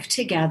arrived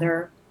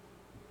together.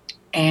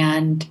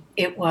 And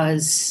it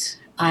was,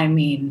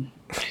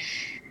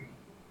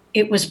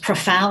 it was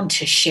profound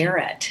to share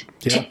it.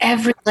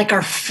 Yeah.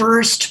 Our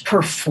first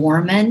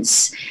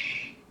performance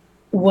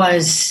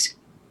was,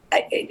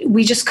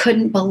 we just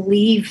couldn't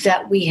believe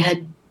that we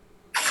had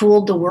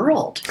fooled the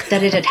world,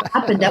 that it had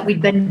happened, that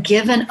we'd been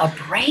given a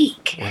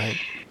break. Right.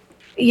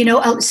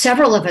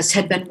 Several of us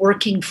had been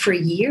working for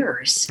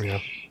years. Yeah.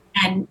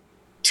 And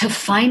to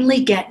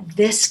finally get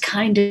this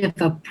kind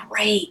of a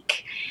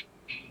break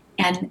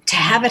and to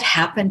have it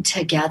happen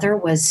together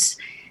was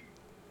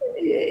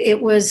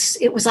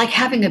like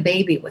having a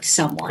baby with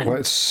someone. Well,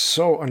 it's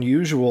so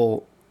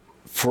unusual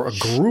for a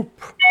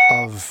group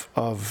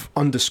of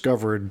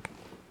undiscovered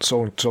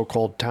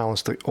so-called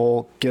talents to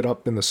all get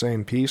up in the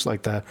same piece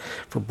like that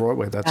for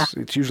Broadway.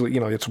 It's usually,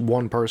 it's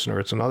one person or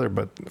it's another,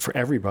 but for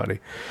everybody.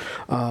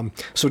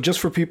 So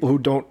just for people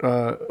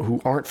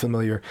who aren't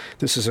familiar,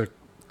 this is a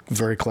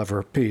very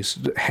clever piece.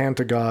 Hand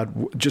to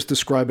God. Just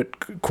describe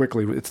it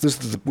quickly. This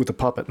is with the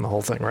puppet and the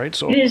whole thing, right?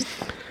 So it is.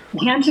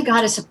 Hand to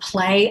God is a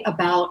play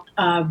about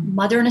a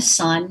mother and a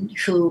son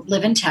who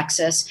live in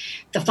Texas.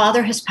 The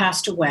father has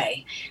passed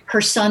away.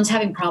 Her son's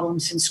having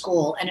problems in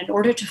school. And in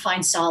order to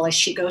find solace,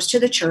 she goes to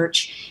the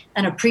church,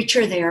 and a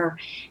preacher there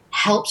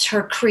helps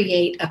her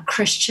create a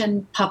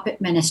Christian puppet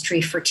ministry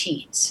for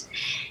teens.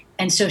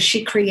 And so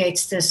she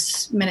creates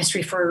this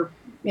ministry for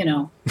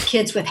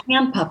kids with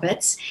hand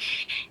puppets,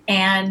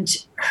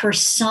 and her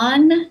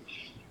son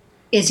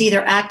is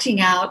either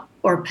acting out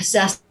or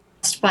possessed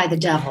by the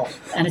devil,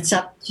 and it's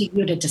up to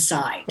you to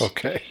decide.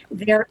 Okay.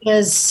 There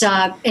is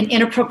an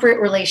inappropriate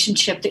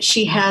relationship that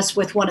she has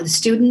with one of the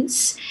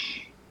students.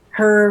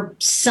 Her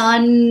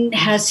son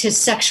has his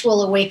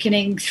sexual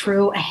awakening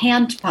through a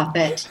hand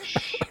puppet,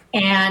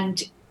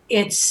 and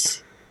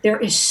there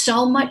is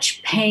so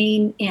much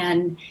pain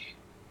in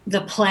the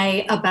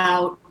play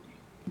about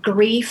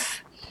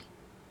grief,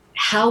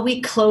 how we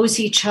close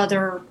each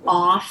other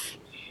off,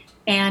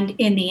 and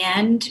in the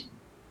end,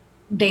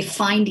 they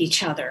find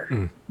each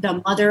other,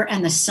 the mother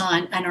and the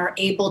son, and are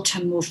able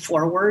to move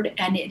forward.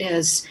 And it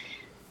is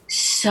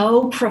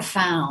so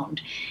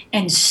profound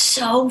and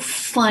so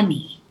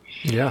funny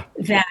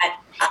that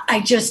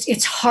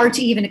it's hard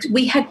to even,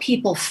 we had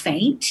people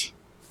faint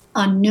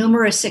on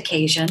numerous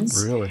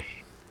occasions. Really?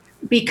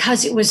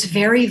 Because it was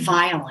very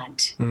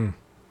violent.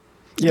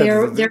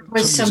 There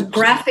was some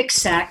graphic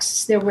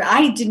sex.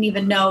 I didn't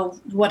even know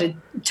what a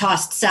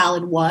tossed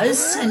salad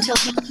was until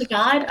Hand to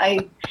God.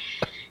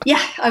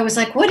 I was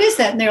like, what is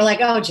that? And they were like,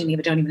 oh,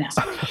 Geneva, don't even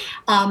ask.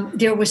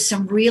 There was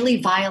some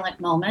really violent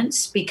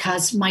moments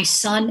because my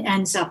son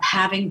ends up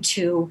having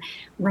to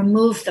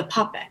remove the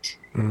puppet.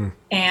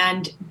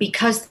 And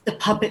because the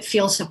puppet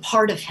feels a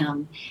part of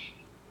him,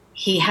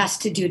 he has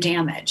to do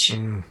damage.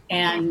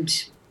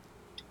 And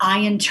I,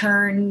 in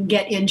turn,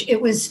 get injured. It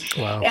was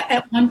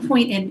at one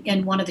point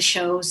in one of the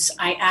shows,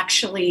 I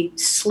actually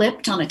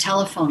slipped on a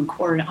telephone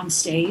cord on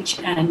stage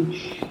and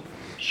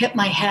hit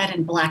my head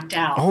and blacked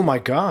out. Oh, my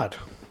God.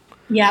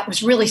 Yeah, it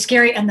was really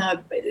scary. And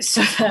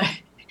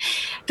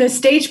the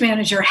stage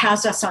manager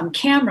has us on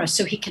camera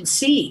so he can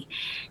see.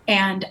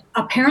 And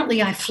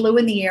apparently I flew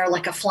in the air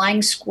like a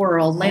flying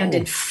squirrel,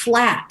 landed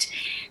flat.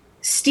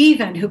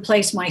 Stephen, who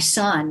plays my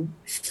son,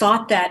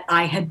 thought that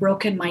I had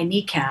broken my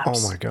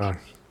kneecaps. Oh, my God.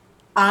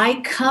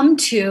 I come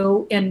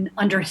to in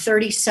under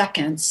 30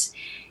 seconds,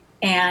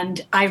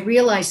 and I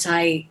realized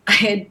I'd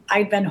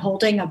been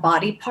holding a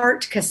body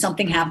part because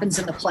something happens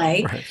in the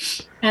play.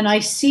 Right. And I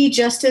see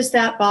just as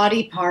that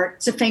body part,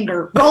 it's a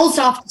finger, rolls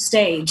off the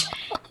stage.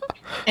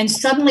 And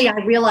suddenly I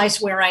realize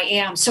where I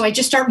am. So I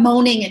just start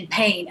moaning in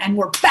pain, and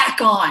we're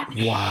back on.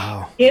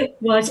 Wow. It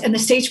was, and the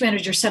stage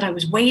manager said I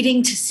was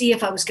waiting to see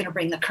if I was going to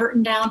bring the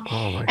curtain down.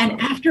 Oh my and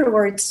God.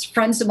 Afterwards,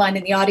 friends of mine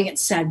in the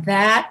audience said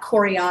that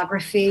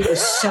choreography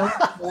was so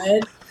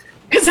good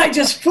because I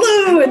just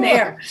flew in the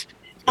air.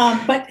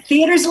 But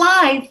theater's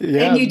live,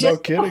 and you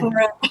just no kidding.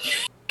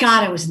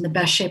 God, I was in the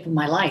best shape of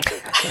my life.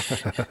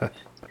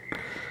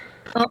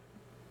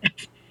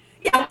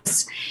 It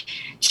was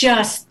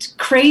just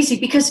crazy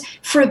because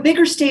for a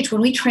bigger stage,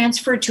 when we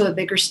transferred to a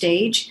bigger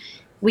stage,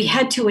 we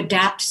had to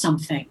adapt some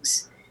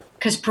things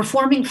because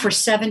performing for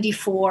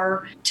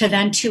 74 to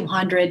then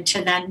 200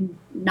 to then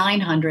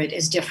 900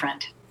 is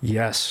different.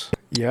 Yes.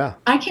 Yeah.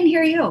 I can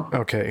hear you.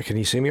 Okay. Can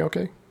you see me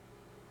okay?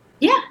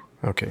 Yeah.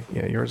 Okay.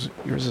 Yeah. Yours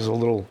is a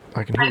little,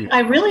 I can hear you.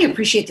 I really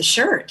appreciate the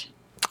shirt.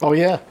 Oh,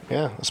 yeah.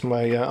 Yeah. That's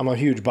my, I'm a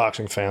huge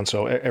boxing fan.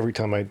 So every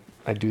time I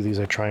do these,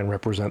 I try and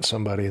represent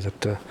somebody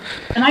that.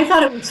 And I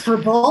thought it was for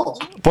both.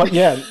 But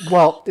yeah,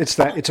 well, it's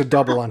a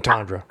double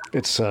entendre.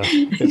 It's both.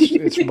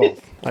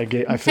 I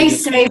say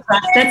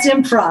that's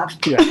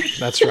improv. Yeah,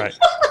 that's right.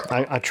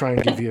 I try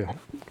and give you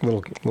a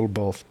little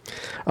both.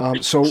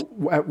 So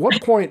at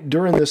what point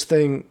during this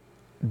thing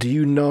do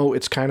you know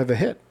it's kind of a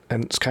hit?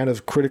 And it's kind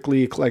of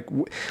critically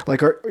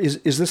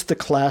is this the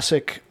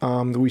classic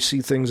that we see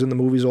things in the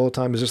movies all the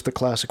time? Is this the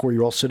classic where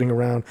you're all sitting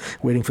around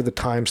waiting for the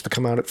Times to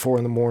come out at 4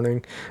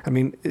 a.m? I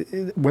mean,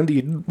 when do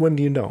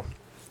you know?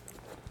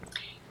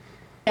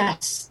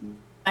 Yes,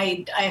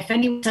 if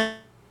anyone says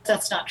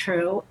that's not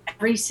true,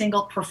 every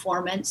single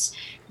performance,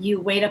 you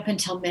wait up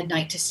until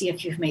midnight to see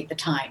if you've made the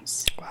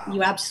Times. Wow.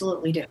 You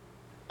absolutely do.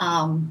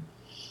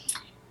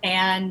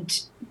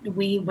 And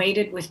we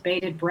waited with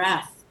bated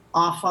breath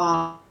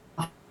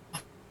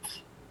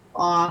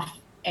off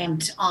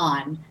and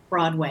on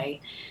Broadway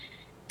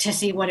to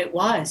see what it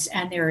was.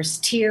 And there's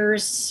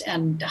tears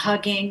and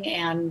hugging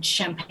and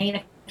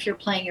champagne if you're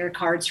playing your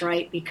cards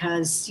right,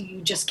 because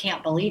you just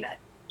can't believe it.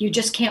 You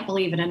just can't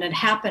believe it. And it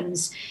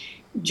happens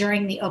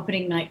during the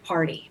opening night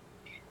party.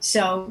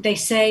 So they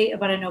say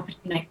about an opening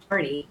night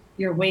party,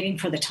 you're waiting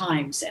for the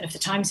Times. And if the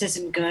Times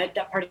isn't good,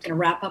 that party's going to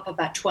wrap up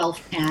about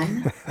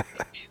 12:10.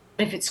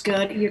 If it's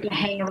good, you're going to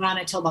hang around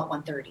until about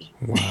 1:30.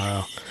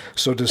 Wow.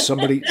 So does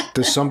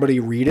somebody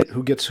read it?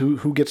 Who gets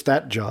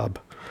that job?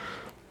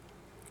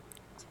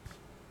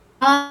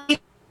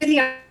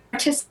 The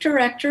artistic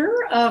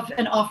director of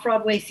an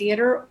off-Broadway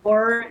theater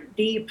or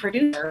the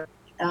producer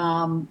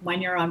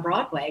when you're on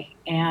Broadway.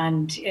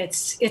 And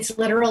it's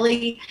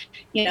literally,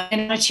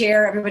 in a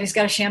chair, everybody's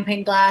got a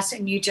champagne glass,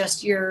 and you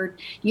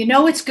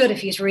know it's good if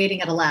he's reading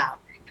it aloud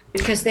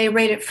because they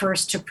rate it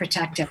first to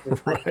protect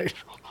everybody. Right.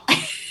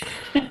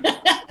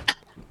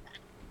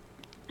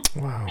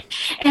 Wow.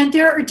 And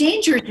there are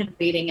dangers in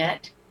reading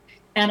it.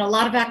 And a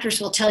lot of actors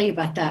will tell you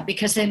about that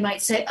because they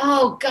might say,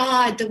 oh,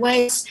 God, the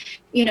way,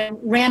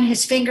 ran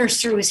his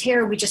fingers through his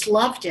hair, we just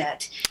loved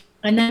it.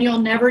 And then you'll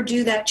never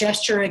do that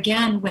gesture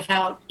again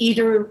without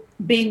either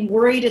being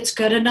worried it's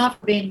good enough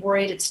or being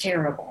worried it's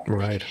terrible.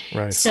 Right.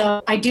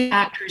 So I do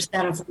actors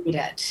that avoid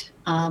it.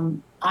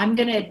 I'm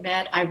going to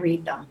admit I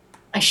read them.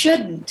 I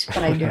shouldn't,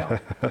 but I do.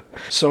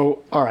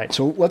 So, all right.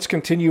 So let's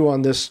continue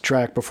on this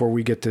track before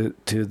we get to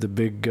the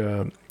big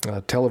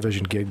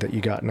television gig that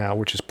you got now,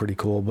 which is pretty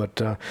cool.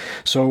 But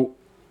so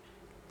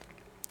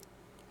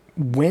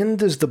when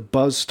does the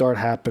buzz start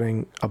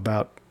happening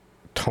about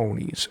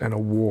Tonys and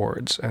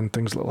awards and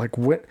things like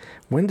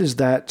when does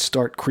that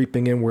start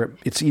creeping in where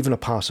it's even a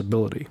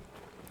possibility?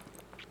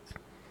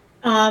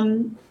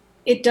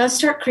 It does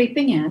start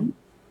creeping in.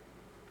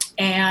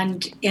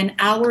 And in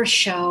our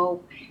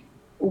show,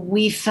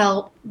 we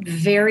felt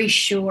very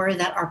sure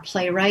that our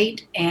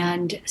playwright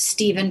and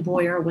Stephen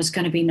Boyer was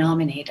going to be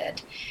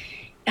nominated.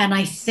 And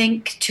I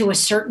think to a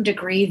certain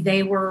degree,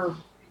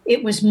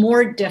 it was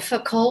more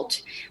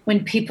difficult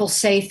when people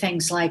say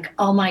things like,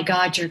 oh my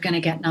God, you're going to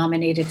get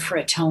nominated for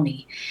a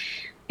Tony,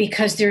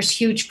 because there's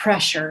huge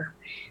pressure.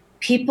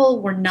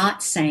 People were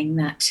not saying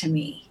that to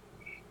me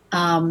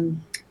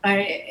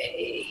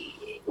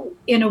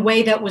in a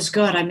way that was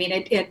good. I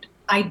mean,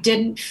 I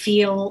didn't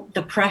feel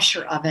the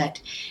pressure of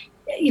it.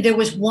 There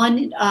was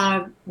one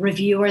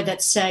reviewer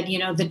that said,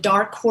 the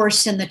dark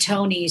horse in the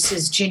Tonys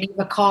is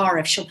Geneva Carr,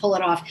 if she'll pull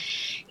it off,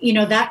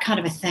 that kind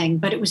of a thing.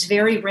 But it was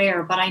very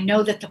rare. But I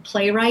know that the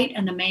playwright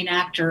and the main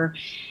actor,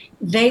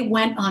 they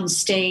went on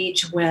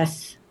stage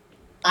with,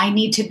 I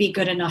need to be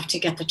good enough to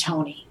get the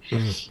Tony.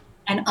 Mm-hmm.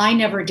 And I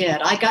never did.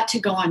 I got to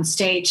go on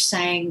stage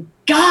saying,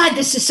 God,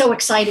 this is so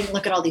exciting.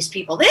 Look at all these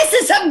people. This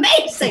is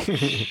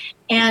amazing.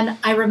 And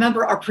I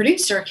remember our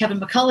producer, Kevin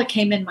McCullough,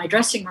 came in my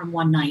dressing room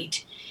one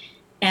night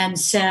and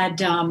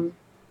said,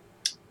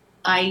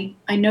 I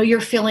know you're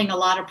feeling a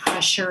lot of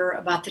pressure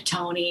about the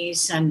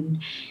Tonys.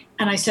 And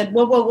I said,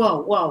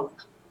 whoa.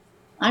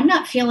 I'm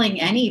not feeling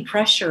any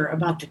pressure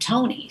about the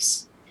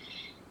Tonys.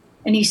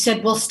 And he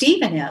said, well,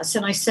 Stephen is.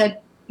 And I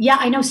said, yeah,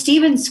 I know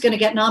Stephen's going to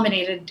get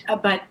nominated,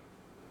 but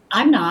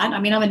I'm not. I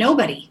mean, I'm a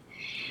nobody.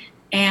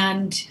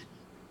 And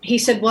he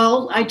said,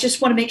 well, I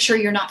just want to make sure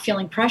you're not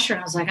feeling pressure.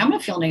 And I was like, I'm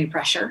not feeling any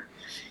pressure.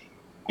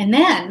 And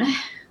then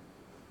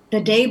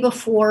the day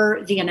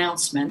before the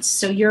announcements,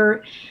 so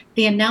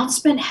the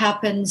announcement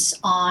happens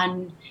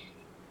on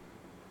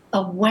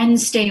a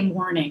Wednesday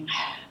morning.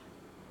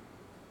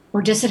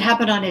 Or does it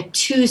happen on a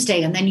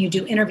Tuesday and then you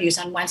do interviews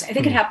on Wednesday? I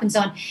think it happens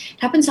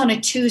on a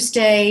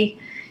Tuesday,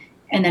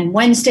 and then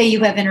Wednesday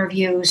you have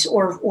interviews,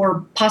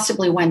 or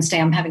possibly Wednesday.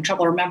 I'm having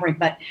trouble remembering.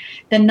 But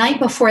the night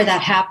before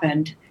that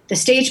happened, the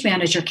stage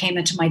manager came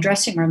into my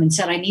dressing room and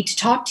said, I need to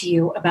talk to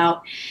you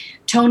about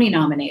Tony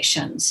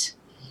nominations.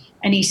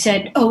 And he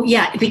said, oh,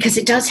 yeah, because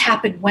it does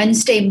happen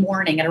Wednesday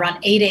morning at around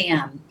 8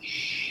 a.m.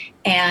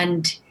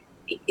 And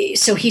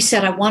so he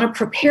said, I want to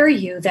prepare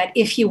you that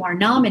if you are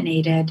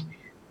nominated,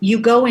 you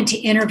go into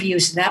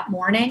interviews that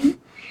morning,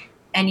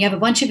 and you have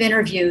a bunch of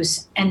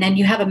interviews, and then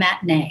you have a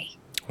matinee.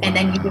 And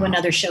then you do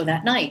another show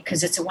that night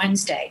because it's a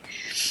Wednesday.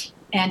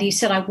 And he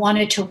said, I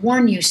wanted to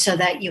warn you so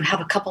that you have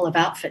a couple of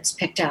outfits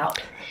picked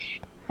out.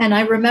 And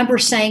I remember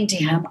saying to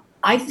him,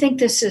 I think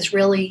this is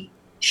really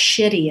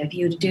shitty of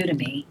you to do to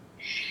me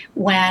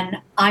when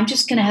I'm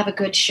just going to have a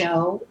good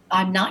show.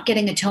 I'm not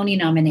getting a Tony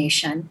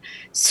nomination.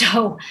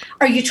 So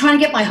are you trying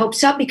to get my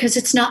hopes up? Because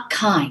it's not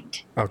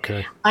kind.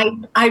 Okay.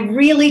 I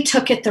really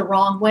took it the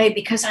wrong way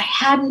because I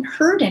hadn't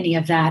heard any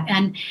of that.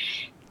 And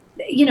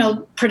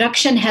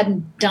production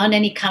hadn't done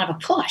any kind of a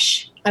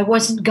push. I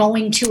wasn't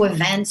going to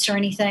events or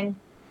anything.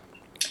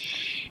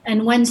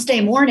 And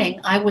Wednesday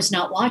morning, I was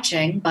not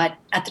watching, but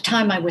at the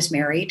time I was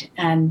married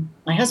and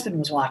my husband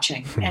was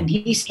watching. And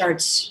he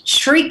starts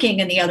shrieking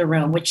in the other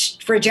room, which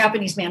for a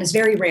Japanese man is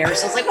very rare.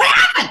 So I was like, what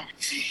happened?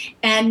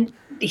 And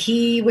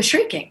he was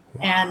shrieking.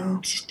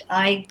 And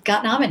I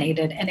got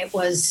nominated, and it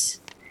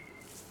was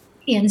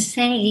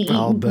insane.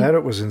 I'll bet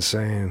it was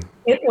insane.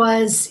 It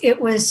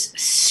was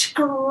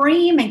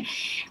screaming.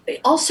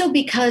 Also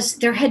because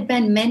there had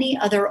been many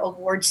other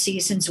award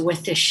seasons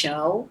with this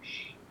show,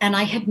 and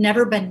I had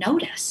never been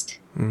noticed.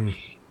 Mm.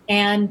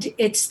 And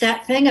it's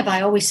that thing of,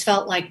 I always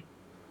felt like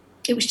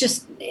it was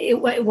just,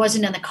 it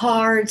wasn't in the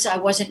cards. I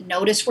wasn't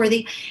notice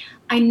worthy.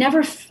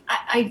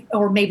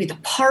 Or maybe the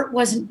part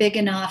wasn't big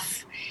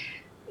enough.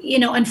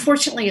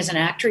 Unfortunately, as an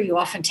actor, you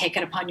often take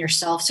it upon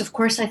yourself. So, of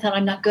course, I thought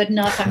I'm not good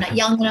enough. I'm not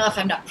young enough.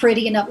 I'm not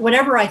pretty enough.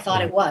 Whatever I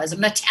thought it was. I'm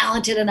not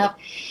talented enough.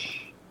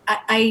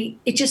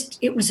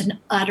 It was an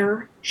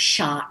utter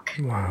shock.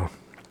 Wow.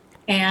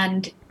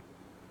 And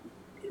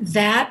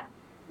that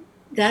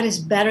is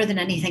better than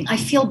anything. I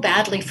feel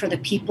badly for the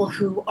people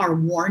who are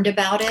warned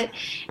about it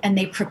and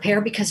they prepare,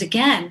 because,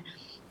 again,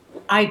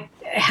 I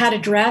had a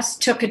dress,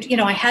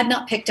 I had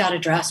not picked out a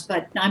dress,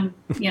 but I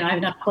have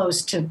enough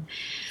clothes to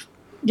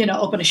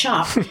open a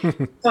shop.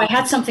 So I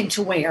had something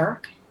to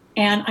wear,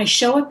 and I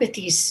show up at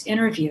these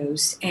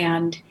interviews,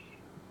 and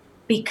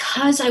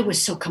because I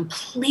was so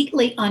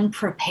completely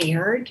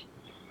unprepared,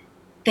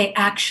 they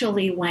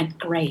actually went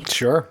great.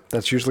 Sure.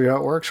 That's usually how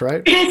it works,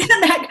 right?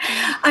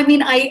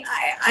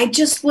 I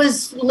just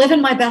was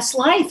living my best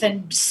life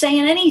and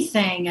saying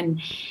anything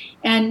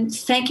and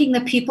thanking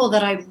the people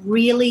that I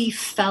really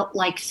felt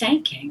like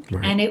thanking.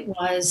 Right. And it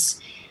was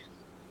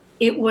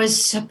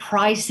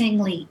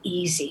surprisingly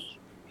easy.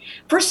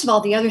 First of all,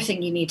 the other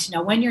thing you need to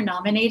know, when you're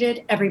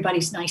nominated,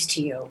 everybody's nice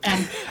to you.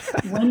 And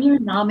when you're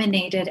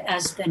nominated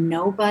as the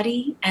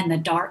nobody and the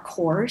dark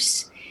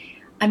horse,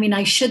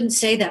 I shouldn't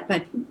say that,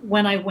 but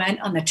when I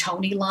went on the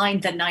Tony line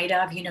the night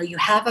of, you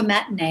have a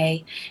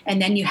matinee and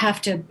then you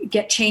have to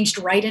get changed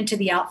right into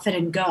the outfit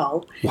and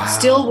go. Wow.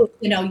 Still with,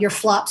 your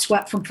flop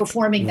sweat from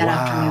performing that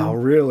afternoon. Wow,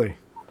 really?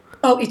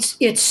 Oh,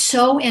 it's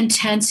so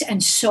intense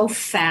and so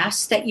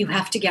fast that you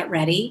have to get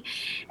ready.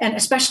 And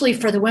especially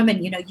for the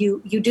women,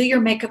 you do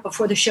your makeup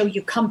before the show,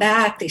 you come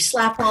back, they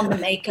slap on the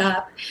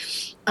makeup.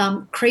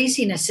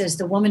 Craziness is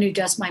the woman who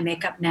does my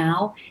makeup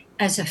now,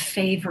 as a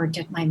favor,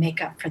 did my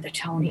makeup for the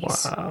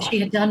Tonys. Wow. She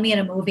had done me in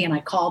a movie, and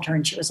I called her,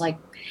 and she was like,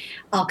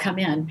 I'll come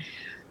in.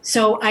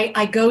 So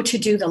I go to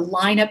do the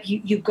lineup.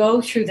 You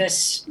go through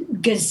this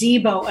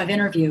gazebo of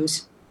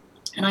interviews,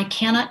 and I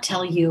cannot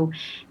tell you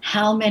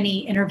how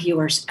many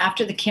interviewers,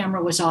 after the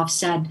camera was off,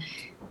 said,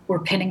 we're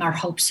pinning our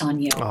hopes on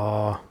you.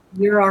 Oh.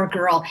 You're our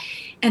girl.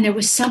 And there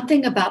was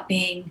something about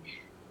being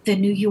the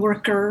New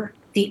Yorker,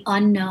 the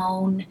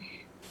unknown,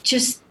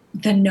 just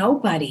the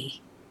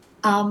nobody.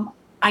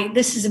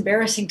 This is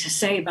embarrassing to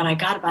say, but I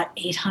got about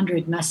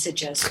 800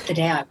 messages the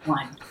day I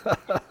won.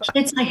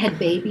 Kids I had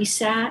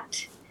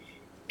babysat,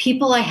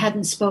 people I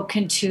hadn't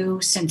spoken to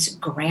since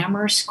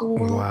grammar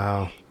school.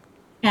 Wow.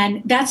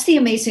 And that's the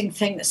amazing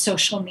thing that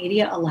social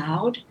media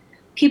allowed.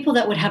 People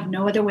that would have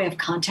no other way of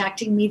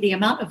contacting me, the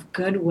amount of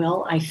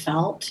goodwill I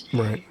felt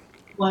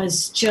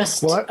was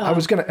just... Well, I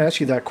was going to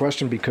ask you that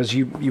question because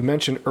you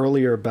mentioned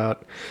earlier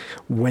about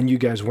when you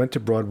guys went to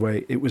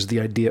Broadway, it was the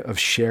idea of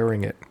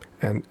sharing it.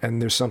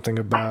 And there's something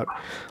about,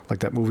 like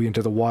that movie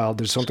Into the Wild,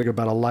 there's something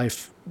about a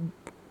life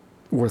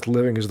worth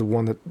living is the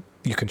one that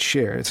you can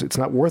share. It's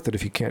not worth it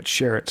if you can't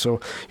share it. So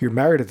you're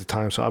married at the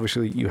time, so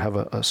obviously you have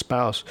a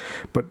spouse.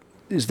 But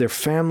is there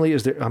family?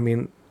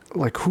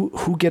 Like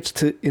who gets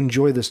to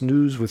enjoy this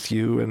news with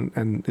you,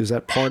 and is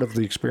that part of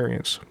the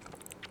experience?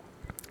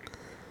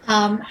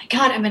 God,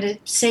 I'm going to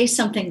say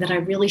something that I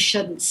really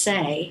shouldn't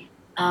say.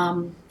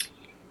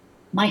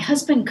 My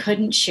husband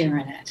couldn't share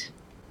in it.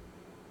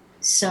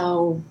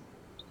 So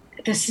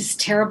this is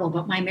terrible,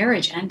 but my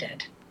marriage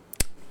ended.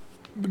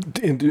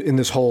 In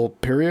this whole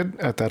period,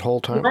 at that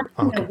whole time?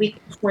 A week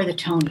before the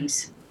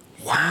Tonys.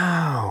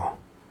 Wow.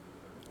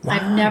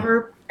 I've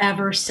never,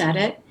 ever said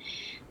it,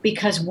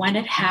 because when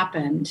it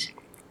happened,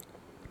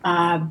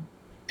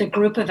 the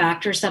group of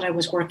actors that I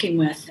was working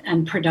with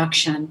and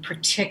production,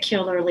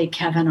 particularly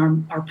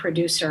Kevin, our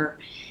producer,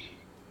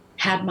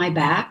 had my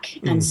back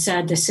and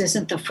said, this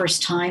isn't the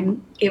first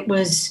time. It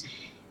was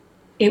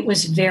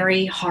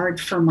very hard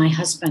for my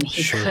husband.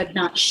 He could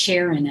not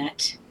share in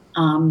it.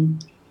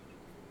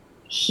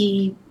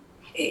 He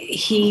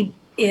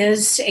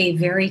is a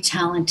very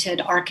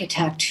talented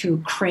architect who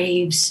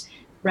craves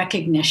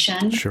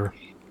recognition. Sure.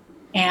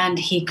 And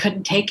he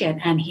couldn't take it,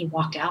 and he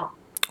walked out.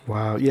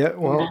 Wow. Yeah.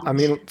 Well, I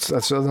mean,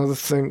 that's another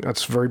thing.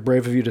 That's very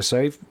brave of you to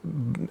say,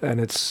 and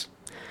it's.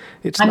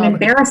 I'm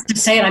embarrassed to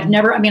say it.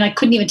 I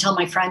couldn't even tell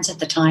my friends at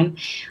the time.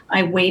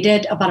 I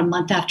waited about a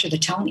month after the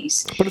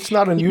Tonys. But it's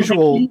not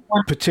unusual,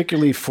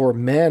 particularly for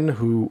men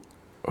who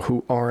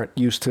aren't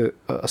used to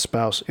a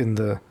spouse in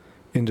the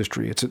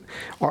industry.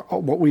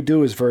 What we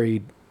do is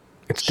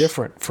it's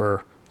different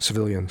for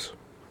civilians,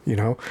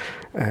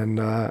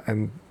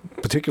 and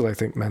particularly I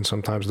think men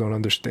sometimes don't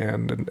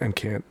understand and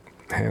can't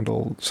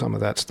handle some of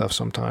that stuff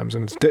sometimes,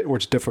 and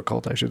it's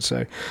difficult, I should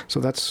say.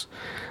 So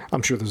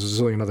I'm sure there's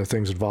a zillion other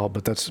things involved,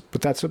 but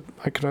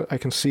I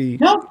can see.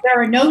 No,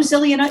 there are no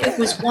zillion. It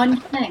was one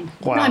thing.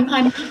 Wow. No, I'm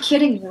not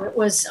kidding you. It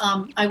was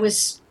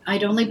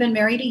I'd only been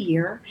married a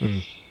year,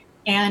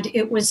 and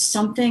it was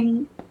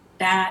something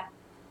that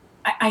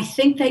I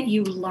think that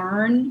you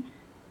learn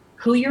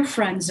who your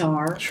friends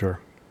are. Sure.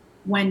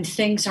 When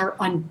things are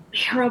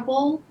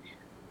unbearable,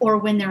 or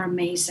when they're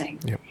amazing.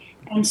 Yep.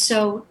 And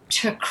so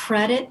to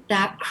credit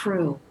that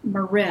crew,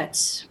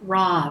 Maritz,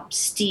 Rob,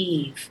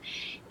 Steve,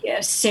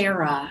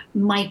 Sarah,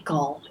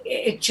 Michael,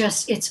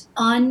 it's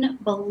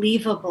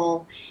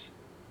unbelievable.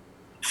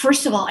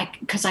 First of all,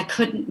 because I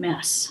couldn't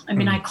miss.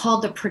 I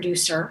called the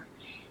producer,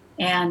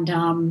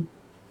 and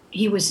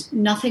he was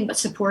nothing but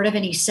supportive,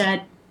 and he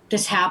said,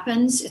 this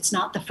happens. It's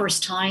not the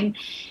first time.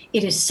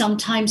 It is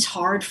sometimes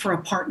hard for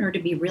a partner to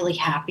be really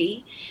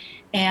happy.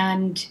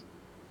 And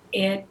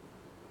it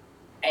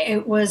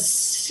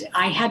was,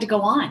 I had to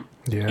go on.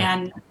 Yeah.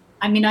 And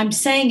I'm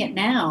saying it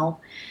now.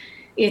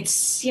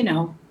 It's,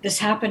 this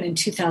happened in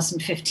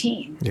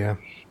 2015. Yeah.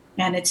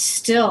 And it's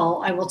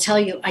still, I will tell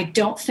you, I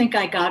don't think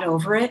I got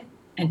over it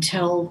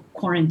until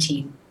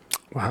quarantine.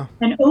 Wow.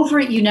 And over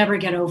it, you never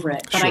get over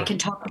it. But Sure. I can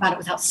talk about it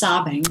without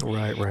sobbing.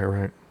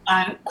 Right.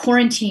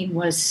 Quarantine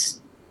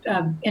was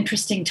an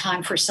interesting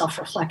time for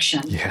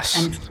self-reflection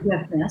and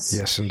forgiveness.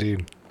 Yes,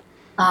 indeed.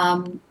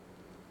 But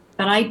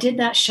I did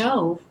that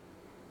show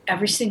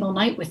every single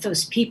night with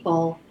those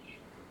people.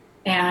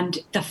 And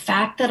the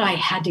fact that I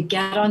had to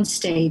get on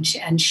stage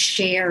and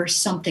share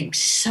something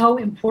so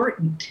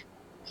important.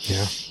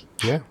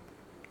 Yeah,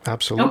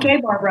 absolutely.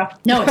 Okay, Barbara.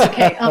 No, it's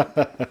okay.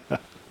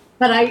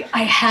 But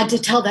I had to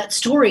tell that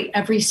story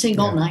every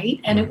single night.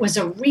 And it was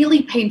a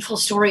really painful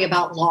story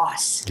about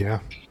loss. Yeah.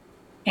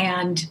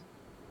 And,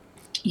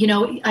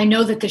 I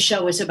know that the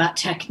show is about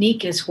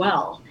technique as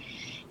well.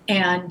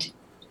 And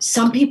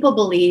some people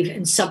believe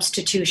in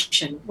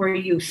substitution, where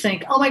you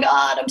think, oh my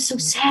God, I'm so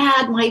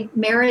sad. My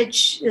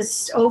marriage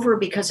is over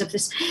because of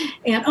this.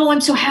 And, oh,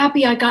 I'm so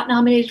happy I got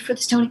nominated for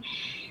this Tony.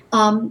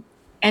 And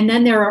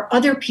then there are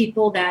other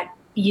people that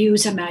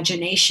use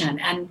imagination.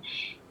 And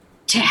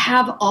to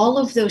have all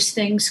of those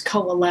things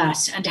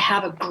coalesce and to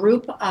have a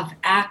group of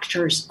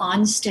actors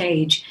on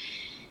stage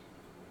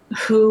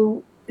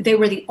who they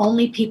were the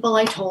only people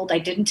I told. I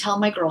didn't tell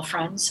my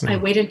girlfriends. I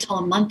waited until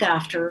a month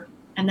after,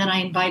 and then I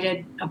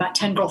invited about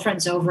 10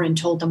 girlfriends over and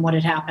told them what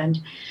had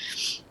happened.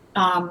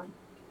 I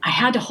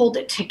had to hold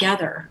it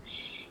together,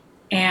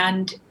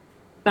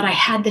 but I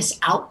had this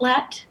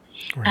outlet,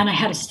 and I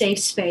had a safe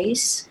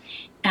space,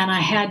 and I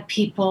had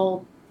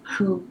people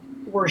who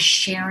were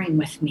sharing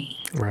with me.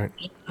 Right.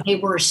 They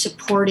were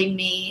supporting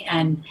me,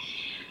 and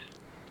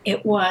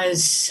it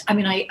was, I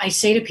mean, I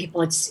say to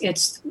people, it's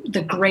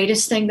the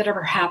greatest thing that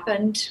ever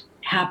happened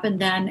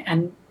then,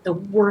 and the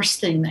worst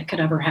thing that could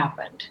ever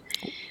happen.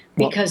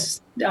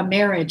 Because a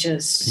marriage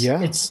is,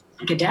 it's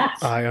like a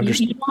death. I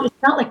understand.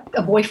 It's not like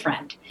a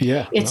boyfriend.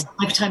 Yeah. It's a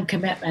lifetime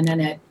commitment,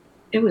 and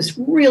it was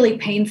really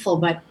painful.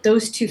 But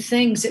those two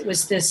things, it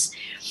was this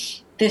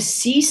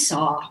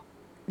seesaw.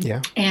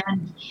 Yeah.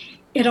 And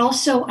it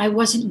also, I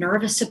wasn't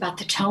nervous about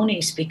the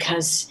Tonys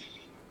because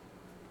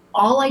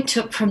all I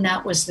took from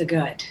that was the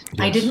good. Yes.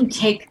 I didn't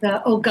take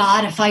the, oh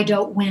God, if I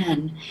don't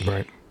win.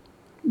 Right.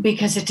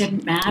 Because it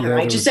didn't matter. Yeah,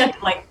 I just had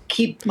to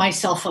keep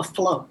myself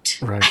afloat.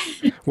 Right.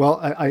 Well,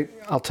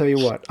 I'll tell you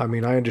what. I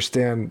mean, I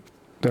understand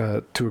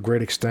to a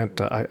great extent.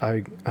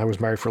 I was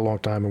married for a long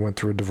time and went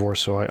through a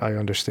divorce, so I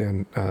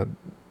understand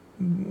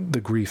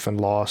the grief and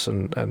loss,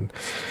 and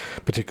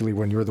particularly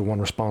when you're the one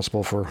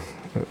responsible for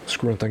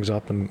screwing things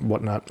up and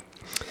whatnot.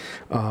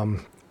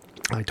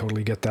 I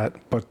totally get that.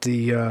 But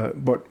the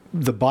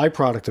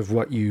byproduct of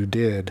what you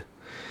did,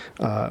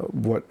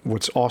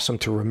 what's awesome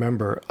to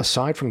remember,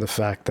 aside from the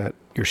fact that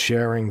you're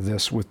sharing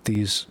this with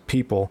these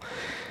people,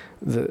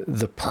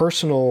 the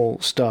personal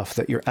stuff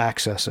that you're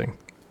accessing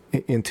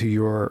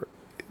into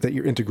that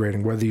you're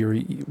integrating, whether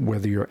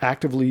you're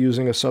actively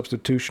using a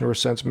substitution or a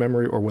sense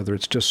memory, or whether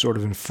it's just sort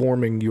of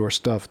informing your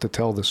stuff to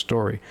tell the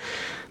story.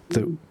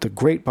 The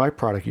great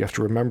byproduct you have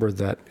to remember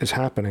that is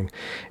happening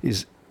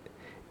is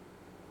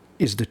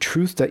the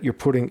truth that you're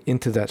putting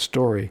into that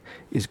story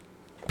is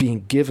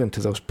being given to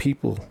those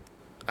people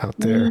out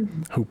there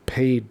who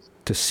paid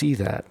to see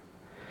that.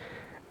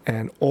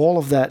 And all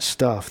of that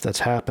stuff that's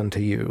happened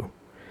to you,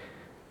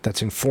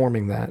 that's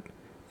informing that,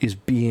 is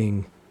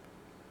being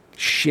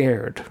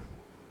shared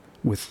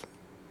with,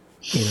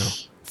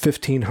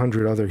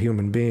 1,500 other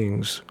human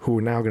beings who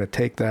are now going to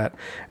take that,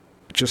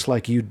 just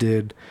like you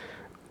did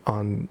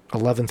on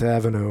 11th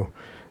Avenue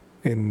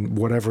in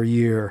whatever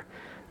year,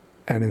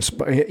 and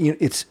inspire.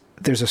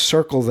 There's a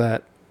circle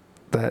that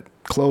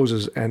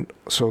closes, and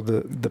so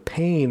the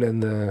pain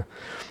and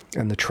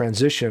the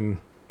transition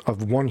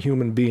of one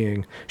human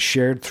being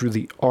shared through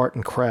the art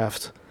and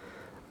craft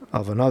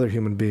of another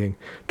human being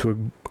to a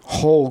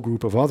whole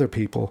group of other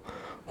people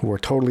who are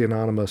totally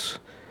anonymous.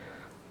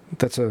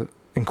 That's an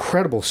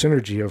incredible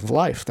synergy of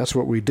life. That's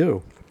what we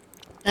do.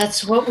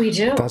 That's what we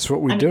do. That's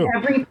what we do.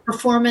 Every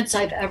performance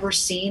I've ever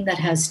seen that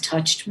has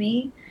touched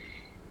me,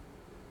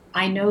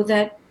 I know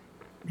that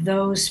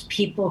those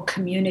people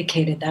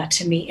communicated that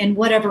to me in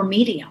whatever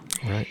medium.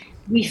 Right.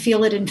 We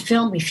feel it in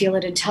film, we feel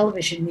it in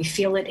television, we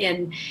feel it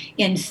in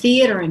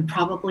theater in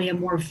probably a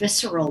more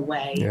visceral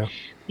way,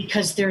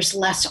 because there's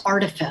less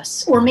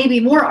artifice, or maybe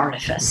more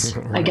artifice.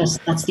 Right. I guess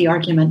that's the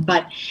argument,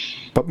 but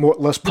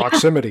less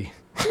proximity.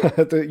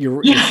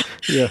 You're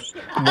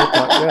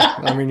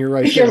I mean, you're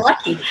right. You're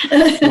lucky.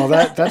 Well,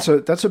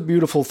 that's a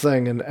beautiful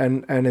thing,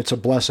 and it's a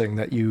blessing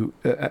that you,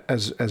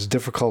 as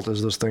difficult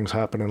as those things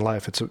happen in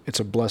life, it's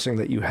a blessing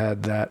that you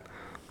had that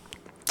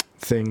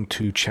thing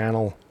to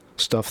channel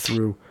stuff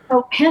through.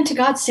 Oh, Hand to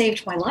God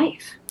saved my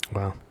life.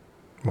 Wow.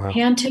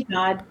 Hand to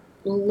God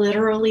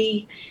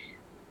literally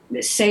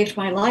saved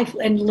my life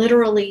and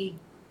literally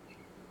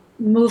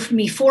moved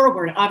me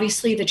forward.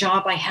 Obviously, the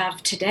job I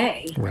have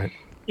today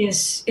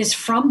is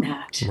from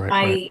that.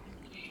 Right.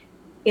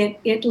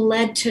 It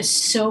led to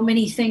so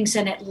many things,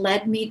 and it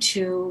led me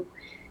to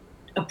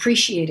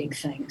appreciating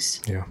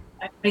things. Yeah.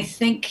 I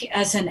think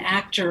as an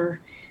actor,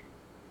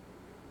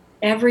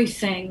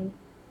 everything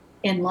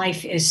in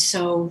life is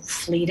so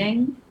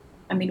fleeting.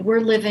 I mean,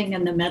 we're living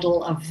in the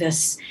middle of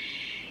this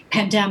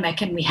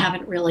pandemic, and we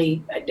haven't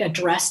really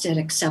addressed it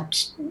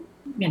except,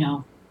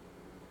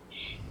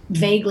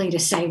 vaguely to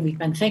say we've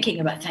been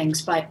thinking about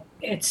things, but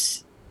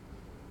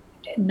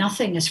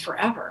nothing is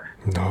forever.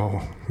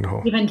 No.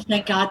 Even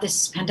thank God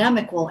this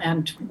pandemic will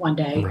end one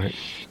day. Right.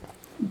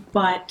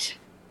 But,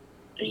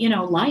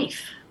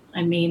 life,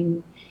 I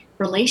mean,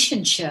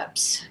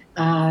 relationships,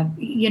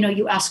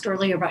 you asked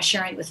earlier about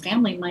sharing it with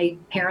family. My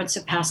parents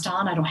have passed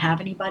on. I don't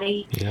have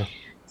anybody. Yeah.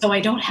 So I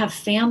don't have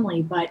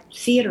family, but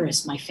theater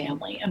is my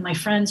family, and my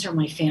friends are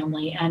my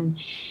family. And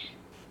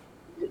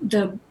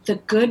the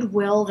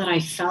goodwill that I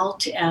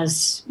felt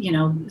as,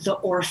 the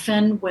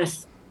orphan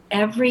with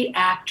every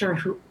actor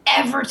who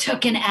ever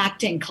took an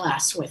acting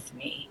class with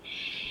me,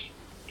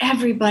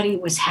 everybody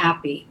was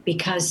happy,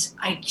 because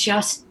I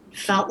just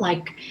felt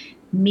like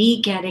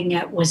me getting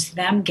it was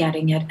them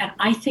getting it. And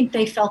I think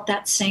they felt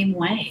that same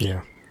way.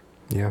 Yeah.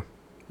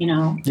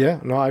 Yeah,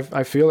 no,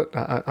 I feel it.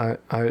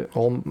 I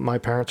all my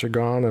parents are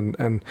gone,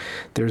 and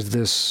there's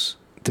this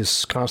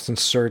constant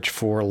search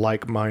for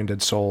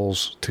like-minded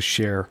souls to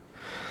share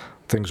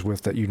things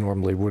with that you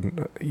normally wouldn't,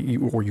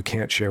 or you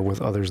can't share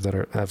with others that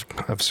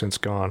have since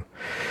gone.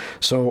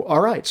 So,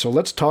 all right. So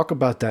let's talk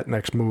about that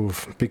next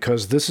move,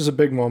 because this is a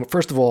big moment.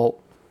 First of all,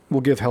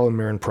 we'll give Helen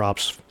Mirren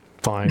props.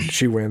 Fine,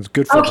 she wins.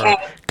 Good for her.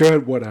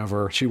 Good,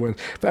 whatever. She wins.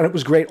 And it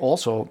was great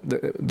also.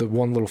 The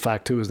one little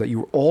fact, too, is that you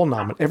were all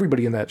nominated.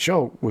 Everybody in that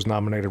show was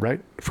nominated, right?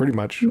 Pretty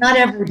much. Not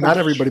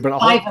everybody.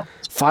 But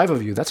five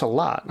of you. That's a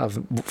lot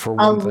for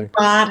one thing.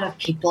 A lot of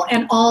people.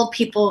 And all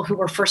people who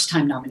were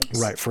first-time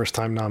nominees. Right,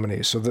 first-time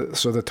nominees. So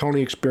the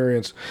Tony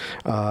experience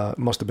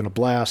must have been a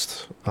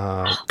blast.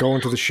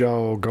 Going to the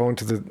show, going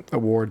to the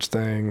awards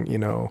thing,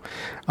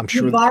 I'm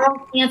sure. You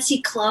borrow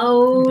fancy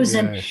clothes,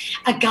 and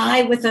a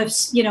guy with a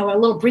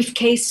little briefcase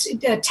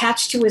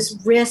attached to his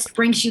wrist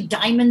brings you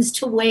diamonds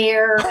to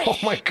wear. Oh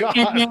my God.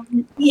 And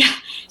then,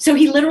 so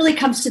he literally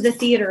comes to the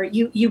theater.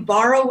 You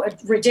borrow a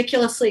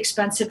ridiculously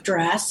expensive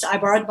dress. I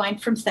borrowed mine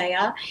from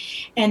Thea,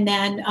 and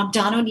then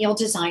Don O'Neill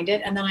designed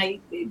it, and then I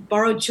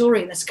borrowed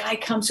jewelry, and this guy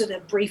comes with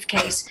a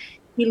briefcase.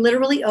 He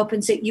literally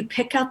opens it. You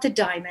pick out the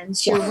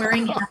diamonds. You're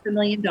wearing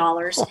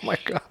 $500,000. Oh my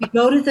God. You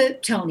go to the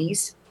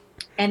Tonys,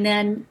 and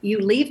then you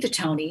leave the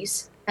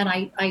Tonys, and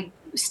I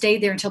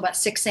stayed there until about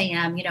 6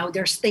 a.m.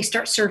 They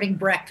start serving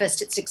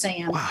breakfast at 6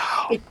 a.m.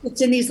 Wow. It's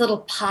in these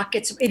little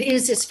pockets. It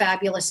is as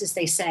fabulous as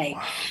they say.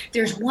 Wow.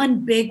 There's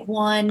one big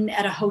one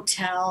at a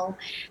hotel.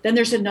 Then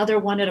there's another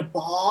one at a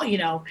ball.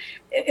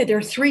 There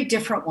are 3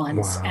 different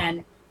ones. Wow.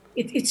 And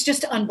it's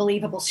just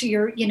unbelievable. So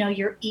you're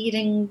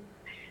eating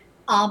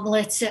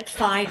omelets at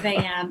 5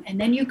 a.m. and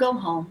then you go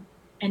home,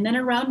 and then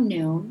around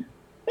noon,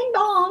 bing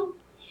bong,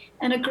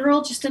 and a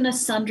girl just in a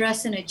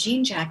sundress and a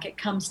jean jacket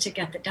comes to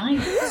get the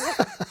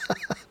diamonds.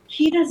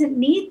 He doesn't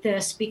need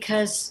this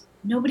because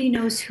nobody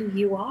knows who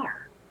you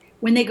are.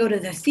 When they go to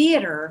the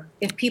theater,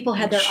 if people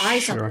had their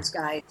eyes on those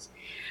guys.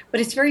 But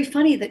it's very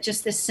funny that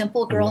just this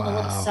simple girl in a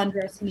little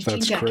sundress and a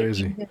jean jacket.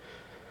 Crazy.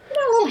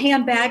 A little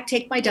handbag,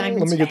 take my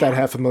diamonds. Let me get that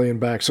 $500,000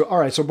 back. So, all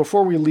right. So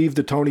before we leave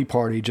the Tony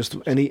party,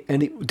 just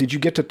did you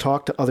get to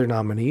talk to other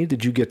nominees?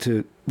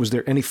 Was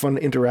there any fun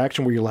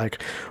interaction where you're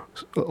like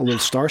a little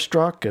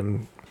starstruck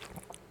and...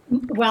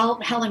 Well,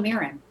 Helen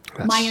Mirren,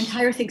 my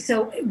entire thing.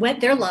 So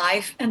they're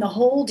live, and the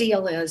whole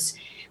deal is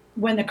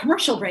when the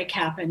commercial break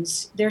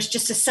happens, there's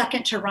just a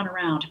second to run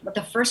around. But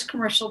the first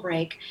commercial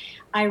break,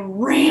 I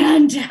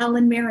ran to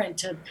Helen Mirren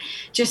to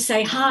just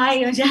say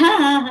hi.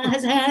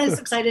 I was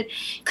excited.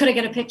 Could I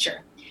get a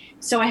picture?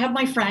 So I have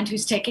my friend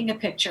who's taking a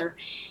picture.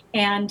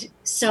 And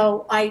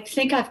so I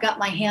think I've got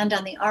my hand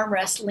on the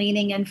armrest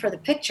leaning in for the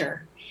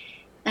picture.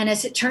 And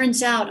as it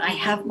turns out, I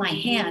have my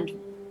hand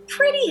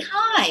pretty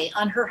high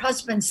on her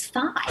husband's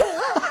thigh.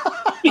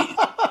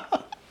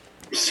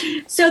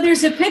 So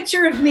there's a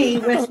picture of me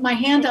with my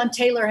hand on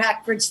Taylor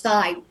Hackford's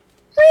thigh,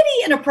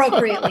 pretty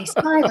inappropriately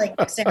smiling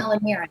next to Helen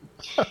Mirren.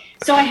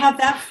 So I have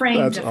that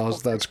framed. That's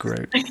awesome. That's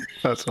great.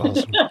 That's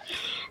awesome.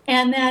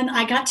 And then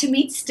I got to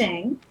meet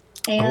Sting.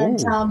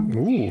 And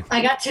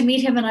I got to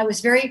meet him, and I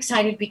was very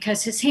excited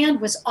because his hand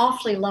was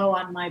awfully low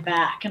on my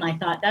back. And I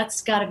thought,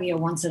 that's got to be a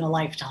once in a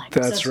lifetime.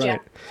 That's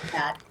right.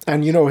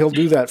 And, he'll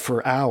do that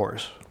for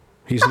hours.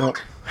 He's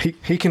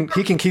he can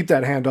keep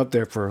that hand up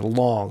there for a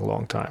long,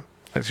 long time.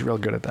 He's real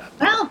good at that.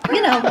 Well,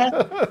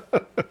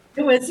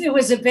 it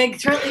was a big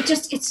thrill.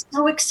 It's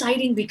so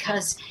exciting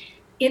because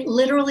it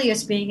literally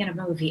is being in a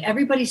movie.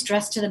 Everybody's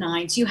dressed to the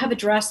nines. You have a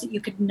dress that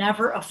you could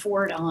never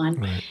afford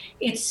on. Right.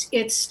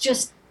 It's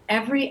just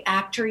every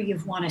actor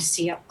you'd want to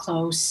see up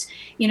close.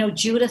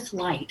 Judith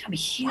Light. I'm a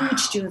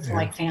huge Judith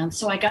Light fan,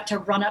 so I got to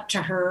run up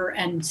to her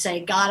and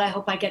say, "God, I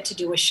hope I get to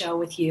do a show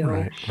with you."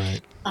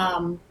 Right.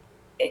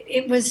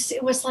 It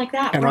was like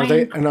that. And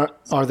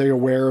are they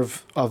aware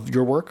of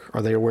your work?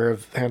 Are they aware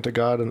of Hand to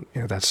God? And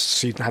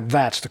that's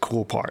the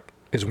cool part,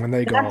 is when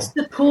they go. That's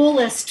the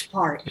coolest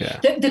part. Yeah.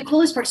 The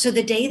coolest part. So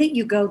the day that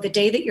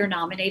you're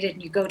nominated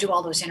and you go do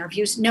all those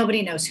interviews,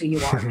 nobody knows who you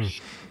are.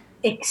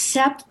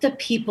 Except the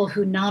people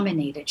who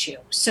nominated you.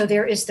 So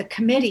there is the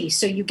committee.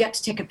 So you get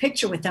to take a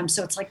picture with them.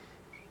 So it's like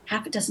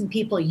half a dozen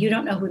people. You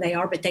don't know who they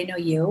are, but they know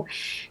you.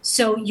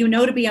 So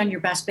to be on your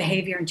best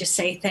behavior and just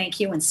say thank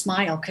you and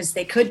smile, because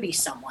they could be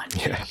someone.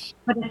 Yeah.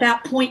 But at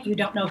that point, you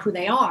don't know who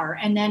they are.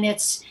 And then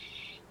it's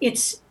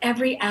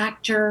every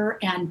actor.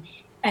 And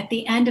at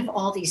the end of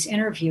all these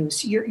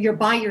interviews, you're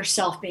by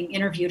yourself being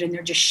interviewed, and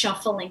they're just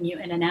shuffling you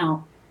in and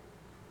out.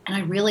 And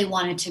I really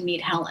wanted to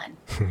meet Helen.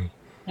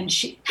 And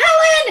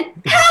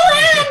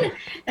Helen!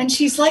 And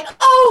she's like,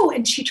 oh,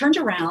 and she turned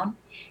around.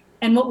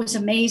 And what was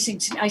amazing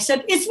to me, I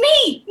said, it's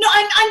me. No,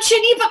 I'm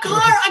Geneva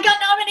Carr. I got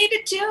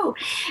nominated too.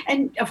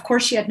 And of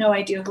course she had no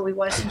idea who he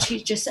was. And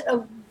she just said,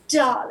 oh,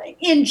 darling,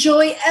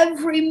 enjoy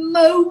every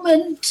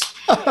moment.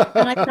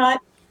 And I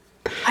thought,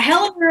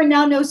 Helen Mirren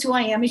now knows who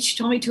I am, and she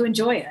told me to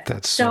enjoy it.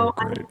 That's so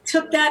great. I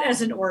took that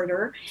as an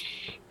order.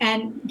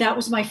 And that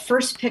was my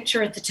first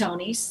picture at the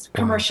Tonys,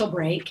 commercial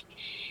break.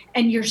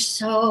 And you're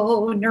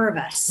so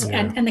nervous.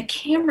 Yeah. And the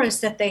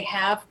cameras that they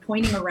have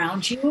pointing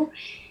around you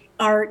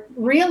are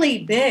really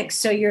big.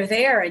 So you're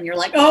there and you're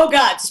like, oh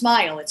God,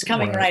 smile. It's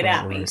coming right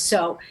at me.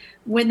 So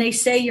when they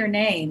say your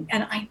name.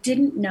 And I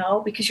didn't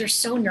know, because you're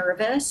so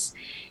nervous.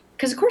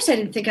 Because, of course, I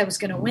didn't think I was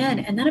going to win.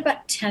 And then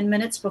about 10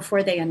 minutes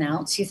before they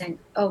announce, you think,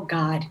 oh,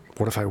 God.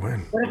 What if I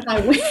win? What if I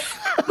win?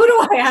 Who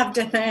do I have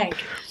to thank?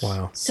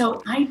 Wow.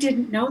 So I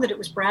didn't know that it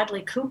was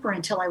Bradley Cooper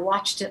until I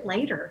watched it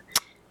later.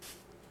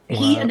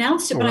 He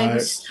announced it, but I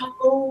was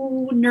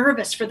so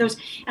nervous for those.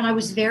 And I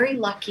was very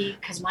lucky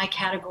because my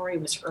category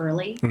was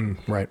early.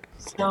 Right.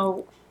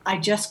 So I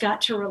just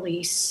got to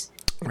release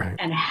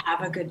and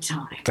have a good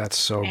time. That's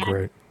so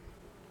great.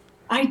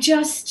 I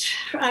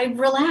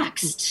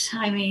relaxed.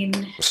 I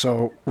mean.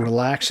 So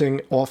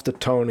relaxing off the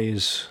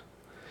Tonys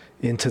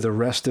into the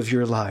rest of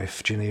your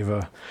life,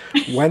 Geneva.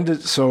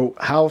 So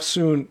how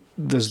soon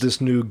does this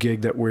new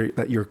gig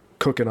that you're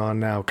cooking on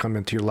now come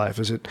into your life?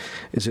 Is it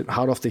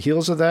hot off the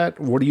heels of that?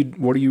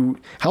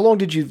 How long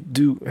did you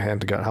do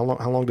Hand to God? How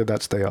long did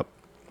that stay up?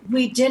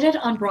 We did it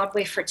on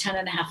Broadway for 10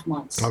 and a half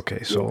months.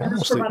 Okay, so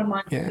almost for about a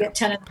month. Yeah.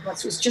 10 and a half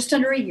months. It was just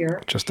under a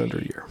year. Just under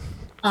a year.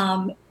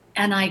 And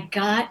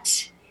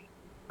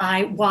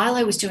while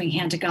I was doing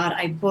Hand to God,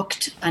 I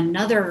booked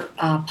another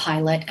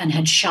pilot and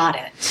had shot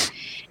it.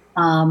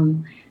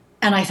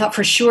 And I thought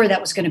for sure that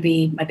was going to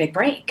be my big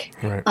break.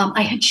 Right.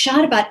 I had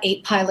shot about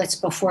 8 pilots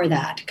before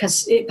that,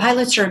 because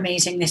pilots are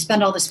amazing. They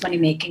spend all this money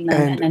making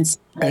them.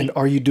 And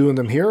are you doing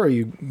them here? Or are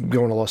you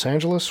going to Los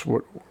Angeles?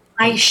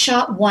 I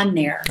shot one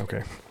there.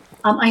 Okay.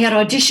 I had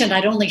auditioned.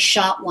 I'd only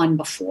shot one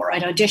before.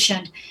 I'd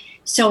auditioned.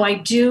 So I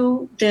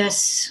do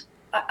this.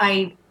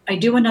 I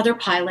do another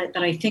pilot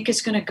that I think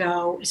is going to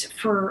go. Is it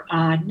for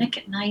Nick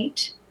at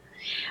Night?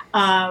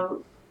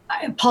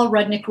 Paul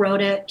Rudnick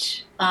wrote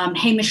it.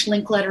 Hamish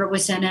Linkletter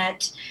was in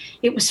it.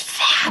 It was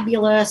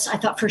fabulous. I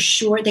thought for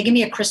sure. They gave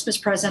me a Christmas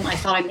present. I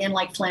thought I'm in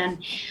like Flynn.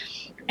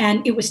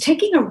 And it was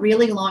taking a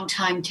really long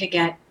time to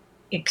get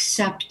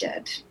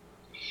accepted.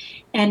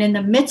 And in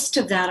the midst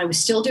of that, I was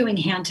still doing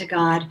Hand to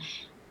God.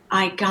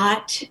 I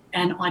got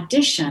an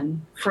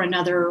audition for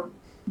another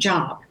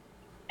job.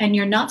 And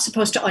you're not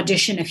supposed to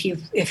audition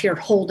if you're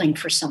holding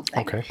for something.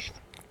 Okay.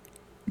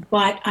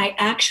 But I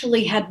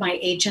actually had my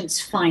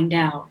agents find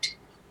out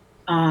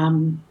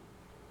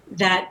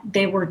that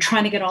they were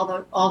trying to get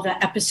all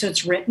the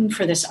episodes written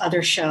for this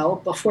other show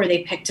before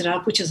they picked it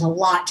up, which is a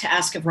lot to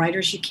ask of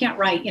writers. You can't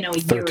write, a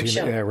year or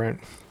so. Yeah, right.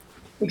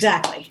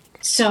 Exactly.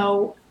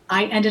 So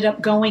I ended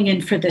up going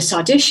in for this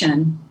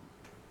audition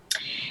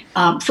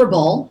for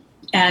Bull,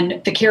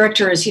 and the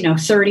character is,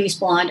 30s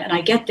blonde, and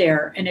I get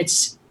there, and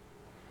it's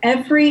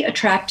every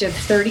attractive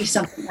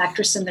 30-something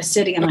actress in the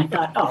city, and I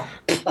thought,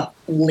 oh,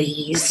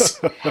 please,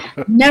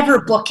 never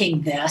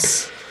booking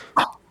this.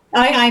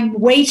 I'm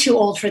way too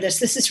old for this.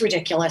 This is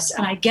ridiculous.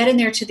 And I get in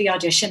there to the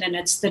audition, and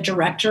it's the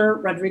director,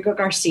 Rodrigo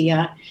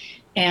Garcia,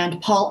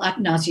 and Paul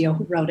Atanasio,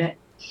 who wrote it.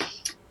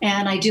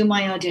 And I do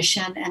my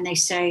audition, and they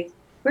say,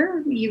 where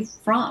are you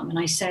from? And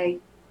I say,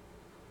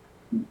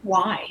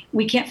 why?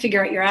 We can't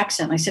figure out your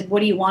accent. I said, what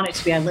do you want it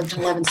to be? I lived in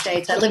 11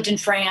 states. I lived in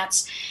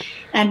France.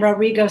 And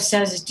Rodrigo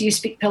says, do you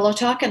speak pillow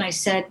talk? And I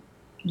said,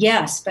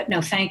 yes, but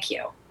no, thank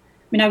you. I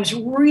mean, I was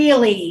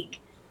really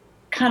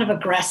kind of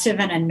aggressive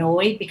and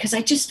annoyed because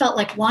I just felt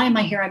like, why am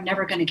I here? I'm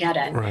never going to get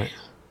it. Right.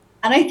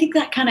 And I think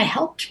that kind of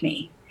helped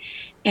me.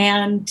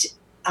 And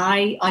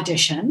I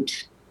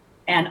auditioned,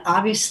 and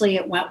obviously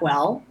it went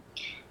well.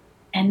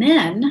 And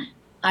then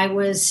I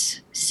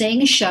was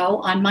seeing a show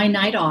on my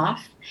night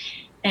off,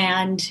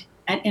 and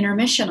at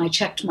intermission, I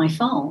checked my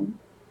phone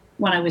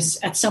when I was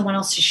at someone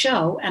else's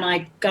show, and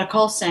I got a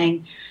call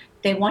saying,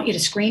 they want you to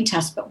screen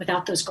test, but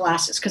without those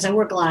glasses, because I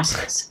wore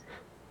glasses.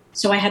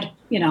 So I had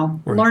to,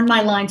 learn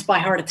my lines by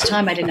heart. At the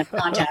time, I didn't have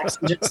contacts,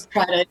 and just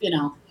try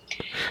to,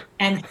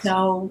 And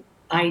so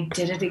I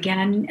did it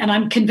again. And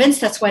I'm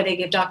convinced that's why they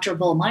gave Dr.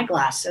 Bull my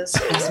glasses,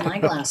 because my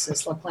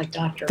glasses look like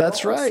Dr.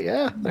 That's Bull's. Right.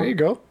 Yeah. There you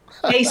go.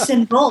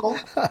 Jason Bull.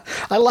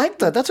 I like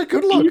that. That's a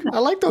good look. I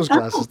like those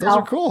glasses. Those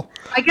are cool.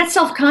 I get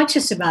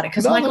self-conscious about it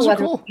because Michael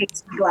Weatherly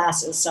hates my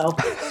glasses. So.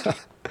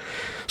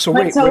 So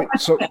wait.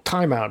 So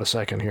time out a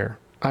second here.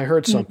 I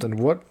heard something.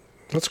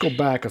 Let's go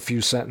back a few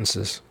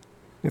sentences.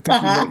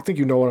 I think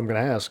you know what I'm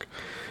going to ask.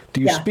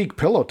 Do you speak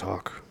pillow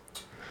talk?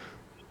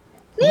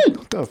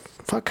 What the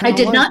fuck kind I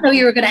did not know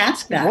you were going to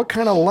ask that. What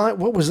kind of line?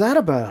 What was that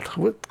about?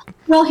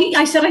 Well,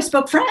 I said I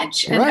spoke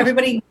French, and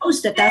everybody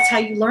knows that that's how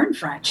you learn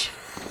French.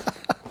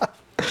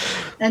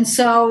 And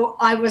so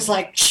I was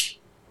like,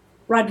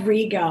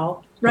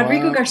 Rodrigo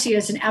Garcia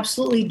is an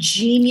absolutely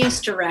genius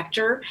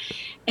director,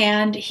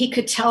 and he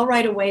could tell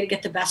right away to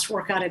get the best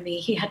work out of me,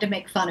 he had to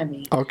make fun of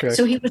me. Okay.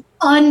 So he was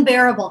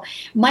unbearable.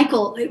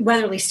 Michael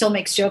Weatherly still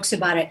makes jokes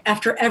about it.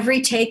 After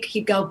every take,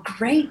 he'd go,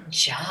 great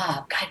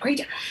job. God, great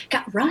job.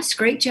 God, Russ,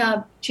 great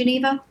job.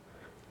 Geneva,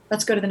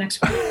 let's go to the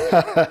next one.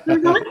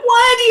 I'm like,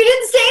 what? You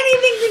didn't say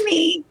anything to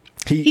me.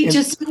 He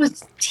just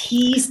was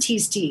tease.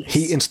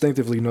 He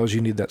instinctively knows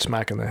you need that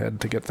smack in the head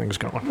to get things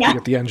going, to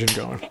get the engine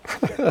going.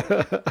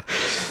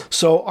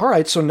 So, all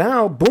right. So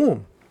now,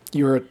 boom,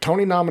 you're a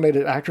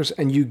Tony-nominated actress,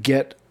 and you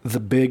get the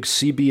big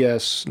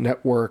CBS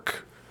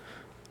network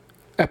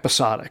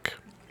episodic.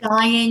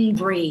 dying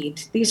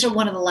breed. These are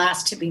one of the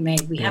last to be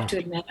made. We have to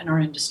admit in our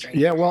industry.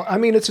 Yeah, well, I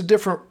mean, it's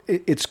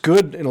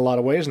good in a lot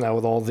of ways now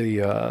with all the,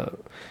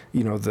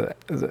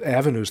 the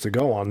avenues to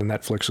go on, the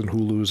Netflix and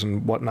Hulu's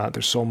and whatnot.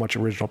 There's so much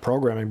original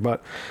programming,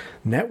 but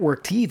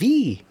network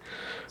TV,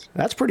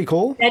 that's pretty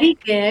cool. Steady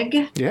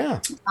gig. Yeah.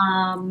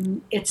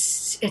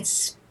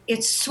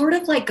 It's sort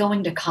of like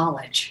going to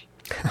college.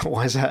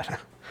 Why is that?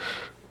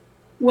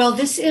 Well,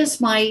 this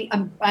is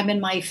I'm in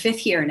my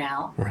 5th year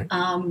now. Right.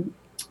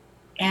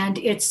 And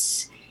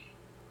it's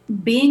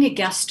being a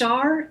guest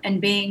star and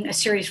being a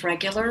series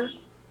regular,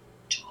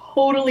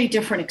 totally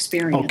different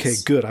experience. Okay,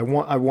 good. I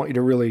want you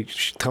to really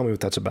tell me what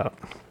that's about.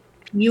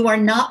 You are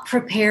not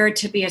prepared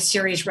to be a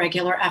series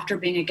regular after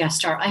being a guest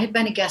star. I had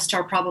been a guest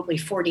star probably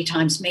 40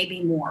 times,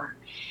 maybe more.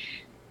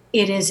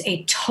 It is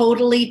a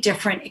totally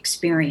different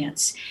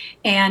experience,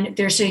 and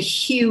there's a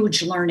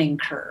huge learning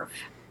curve.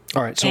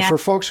 All right. So for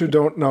folks who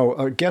don't know,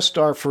 a guest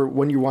star for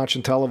when you're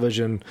watching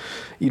television,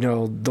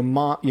 the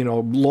mom,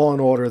 Law and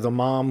Order, the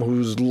mom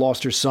who's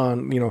lost her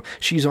son,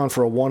 she's on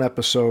for a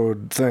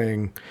 1-episode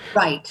thing.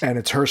 Right. And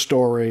it's her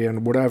story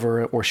and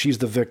whatever, or she's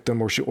the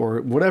victim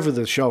or whatever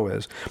the show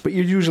is. But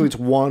usually it's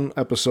 1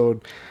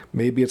 episode.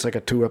 Maybe it's like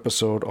a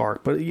 2-episode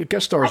arc, but your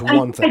guest star is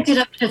one thing. I did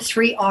up to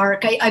 3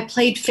 arc. I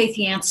played Faith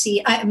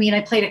Yancey.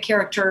 I played a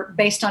character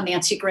based on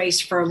Nancy Grace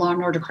for Law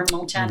and Order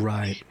Criminal Intent.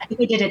 Right. I think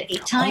I did it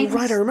 8 times. Oh,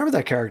 right. I remember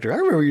that character. I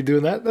remember you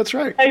doing that. That's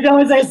right. I know,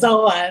 as I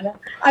saw one.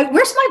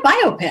 Where's my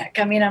biopic?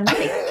 I mean, I'm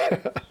ready.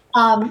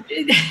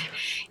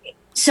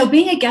 So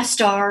being a guest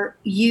star,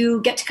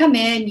 you get to come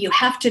in, you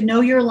have to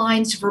know your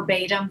lines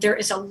verbatim. There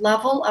is a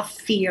level of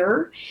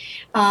fear,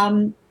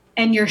 and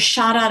you're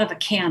shot out of a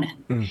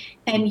cannon.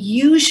 And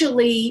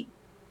usually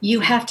you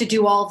have to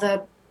do all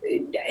the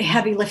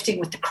heavy lifting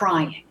with the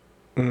crying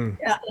in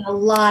a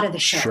lot of the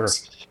shows. Sure.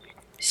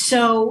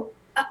 So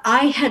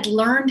I had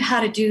learned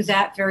how to do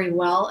that very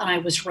well, and I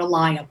was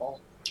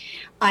reliable.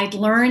 I'd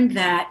learned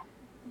that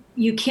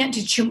you can't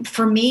do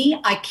for me,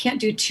 I can't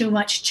do too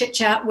much chit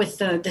chat with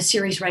the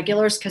series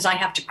regulars because I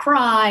have to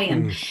cry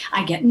and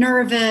I get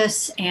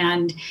nervous,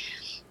 and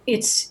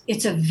it's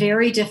a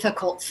very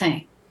difficult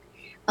thing.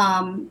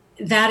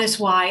 That is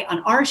why on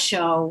our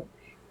show,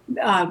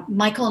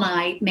 Michael and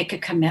I make a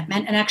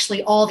commitment, and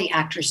actually all the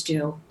actors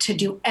do, to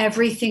do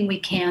everything we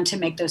can to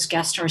make those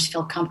guest stars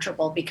feel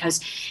comfortable, because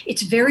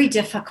it's very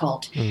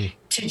difficult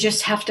to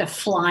just have to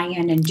fly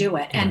in and do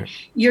it. And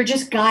you're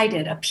just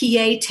guided. A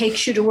PA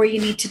takes you to where you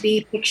need to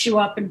be, picks you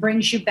up and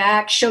brings you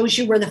back, shows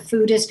you where the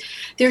food is.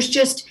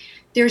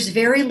 There's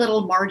very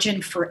little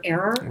margin for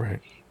error.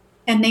 Right.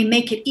 And they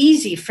make it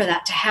easy for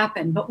that to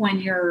happen. But when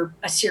you're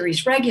a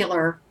series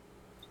regular,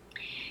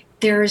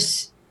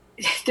 there's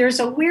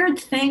a weird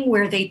thing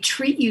where they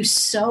treat you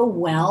so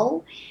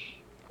well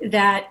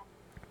that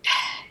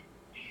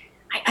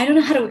I don't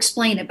know how to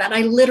explain it, but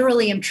I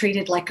literally am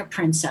treated like a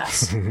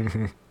princess.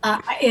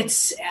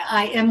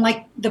 I am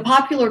like the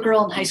popular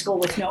girl in high school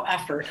with no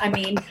effort. I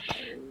mean,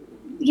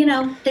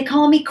 they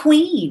call me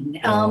queen.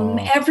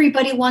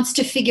 Everybody wants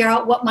to figure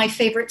out what my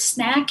favorite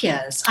snack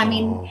is. I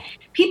mean,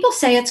 people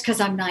say it's because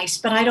I'm nice,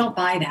 but I don't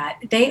buy that.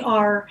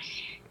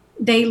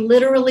 They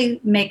literally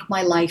make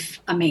my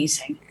life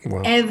amazing.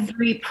 Wow.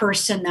 Every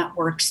person that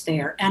works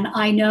there. And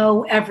I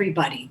know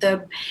everybody,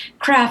 the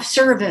craft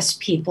service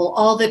people,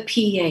 all the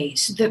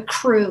PAs, the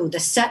crew, the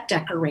set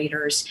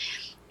decorators.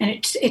 And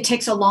it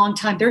takes a long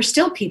time. There are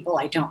still people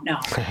I don't know.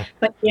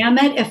 But damn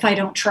it if I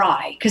don't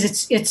try,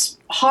 because it's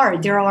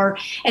hard. At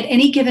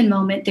any given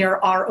moment,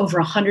 there are over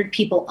 100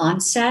 people on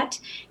set,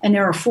 and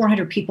there are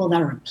 400 people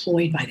that are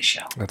employed by the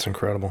show. That's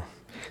incredible.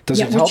 Does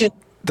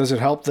it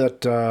help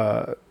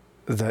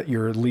that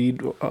your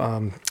lead,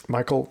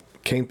 Michael,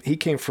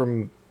 came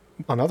from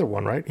another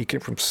one, right? He came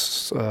from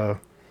CSI.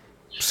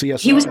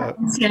 He was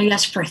on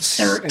CIS for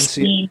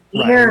 13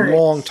 years. Right, a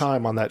long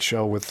time on that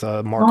show with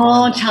Mark.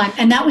 Long time.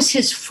 And that was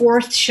his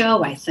 4th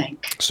show, I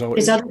think. So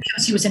his other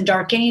shows, he was in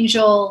Dark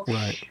Angel.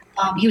 Right.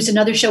 He was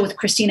another show with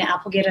Christina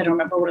Applegate. I don't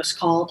remember what it was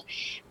called.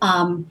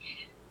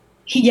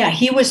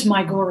 He was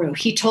my guru.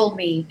 He told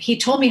me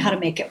how to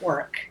make it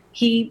work.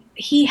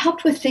 He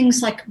helped with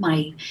things like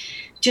my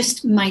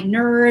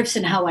nerves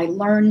and how I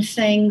learn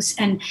things,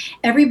 and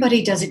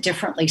everybody does it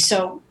differently.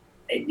 So,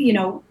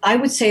 I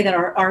would say that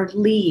our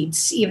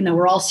leads, even though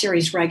we're all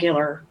series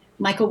regular,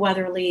 Michael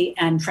Weatherly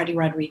and Freddie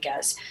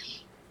Rodriguez,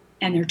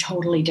 and they're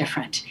totally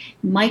different.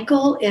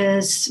 Michael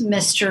is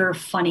Mr.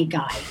 Funny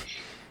Guy.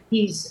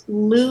 He's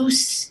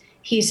loose,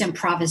 he's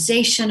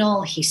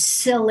improvisational, he's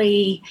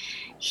silly.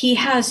 He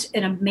has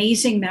an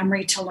amazing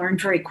memory to learn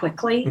very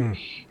quickly.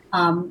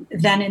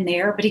 Then and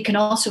there, but he can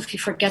also, if he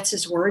forgets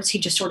his words, he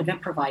just sort of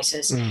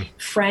improvises.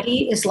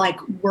 Freddie is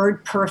like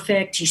word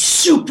perfect. He's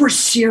super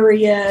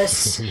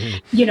serious,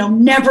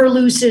 never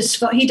loses.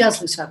 He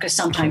does lose focus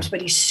sometimes,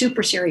 but he's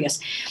super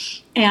serious.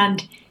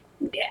 And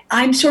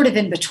I'm sort of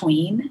in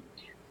between.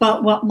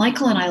 But what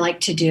Michael and I like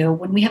to do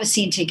when we have a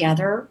scene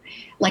together,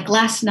 like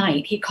last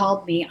night, he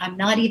called me. I'm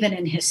not even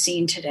in his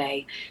scene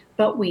today,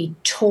 but we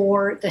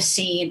tore the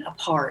scene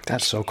apart.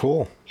 That's so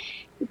cool.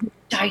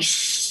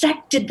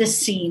 dissected the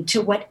scene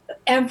to what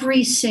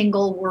every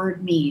single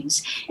word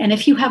means. And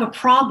if you have a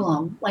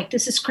problem, like,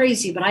 this is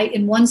crazy, but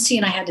in one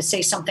scene I had to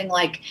say something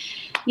like,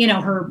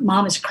 her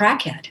mom is a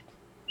crackhead.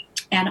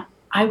 And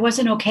I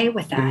wasn't okay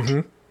with that.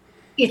 Mm-hmm.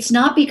 It's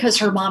not because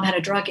her mom had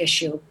a drug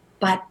issue,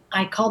 but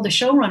I called the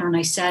showrunner and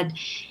I said,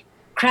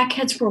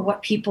 crackheads were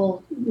what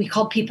we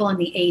called people in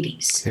the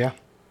 80s. Yeah.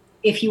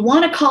 If you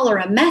want to call her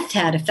a meth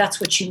head, if that's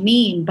what you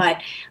mean,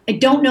 but I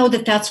don't know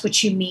that that's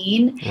what you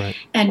mean. Right.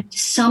 And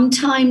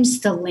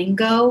sometimes the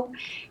lingo,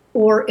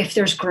 or if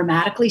there's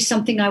grammatically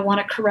something I want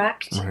to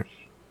correct, right.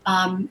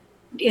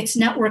 It's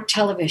network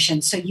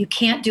television, so you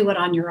can't do it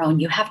on your own.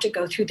 You have to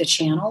go through the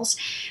channels.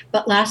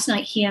 But last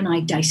night, he and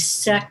I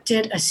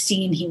dissected a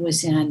scene he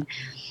was in,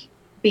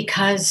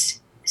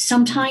 because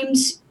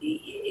sometimes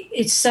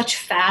it's such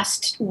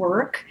fast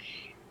work.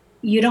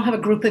 You don't have a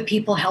group of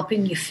people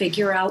helping you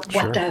figure out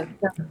what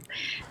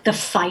the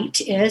fight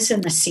is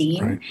in the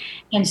scene. Right.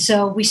 And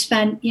so we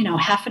spent,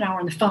 half an hour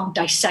on the phone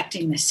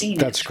dissecting the scene.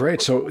 That's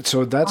great. So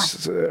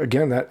that's,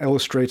 again, that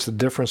illustrates the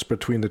difference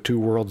between the two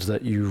worlds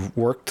that you've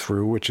worked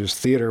through, which is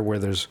theater, where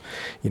there's,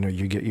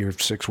 you get your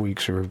 6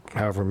 weeks or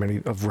however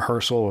many of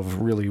rehearsal,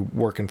 of really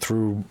working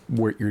through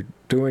what you're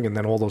doing, and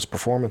then all those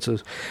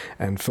performances.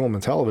 And film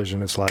and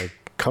television, it's like,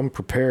 come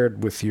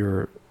prepared with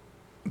your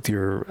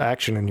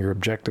action and your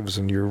objectives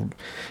and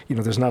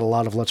there's not a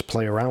lot of let's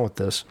play around with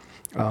this.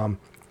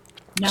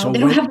 No, they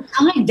don't have the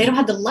time. They don't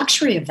have the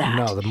luxury of that.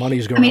 No, the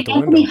money's going out the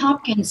window. Anthony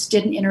Hopkins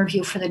did an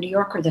interview for The New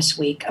Yorker this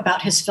week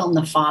about his film,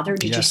 The Father.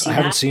 Did you see that? I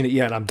haven't seen it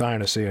yet. I'm dying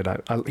to see it.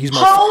 He's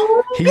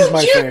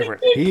my favorite.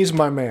 He's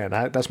my man.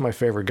 That's my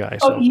favorite guy.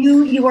 So. Oh,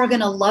 you are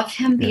going to love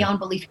him beyond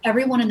belief.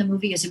 Everyone in the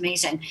movie is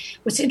amazing.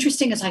 What's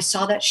interesting is I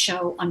saw that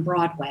show on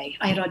Broadway.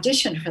 I had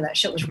auditioned for that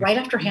show. It was right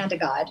after Hand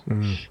of God,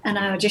 and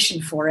I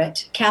auditioned for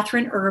it.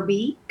 Catherine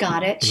Irby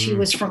got it. She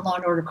was from Law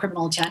 & Order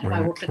Criminal Intent, who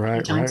I worked with a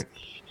few times.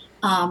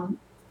 Right.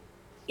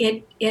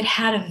 It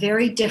had a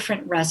very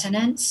different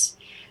resonance.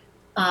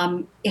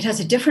 It has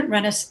a different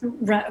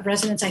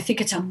resonance. I think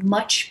it's a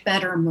much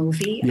better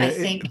movie. Yeah, I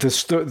think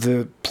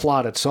the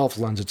plot itself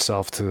lends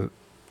itself to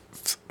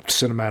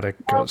cinematic.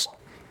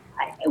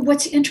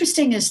 What's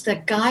interesting is the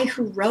guy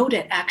who wrote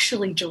it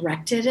actually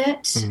directed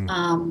it.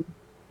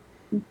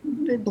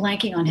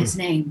 Blanking on his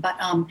name, but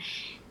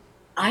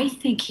I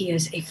think he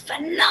is a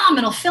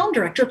phenomenal film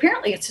director.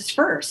 Apparently it's his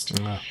first.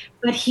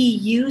 But he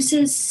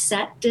uses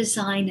set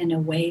design in a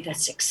way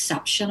that's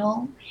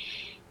exceptional.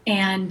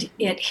 And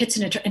it hits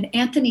and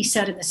Anthony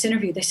said in this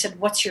interview, they said,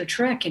 "What's your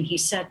trick?" And he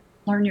said,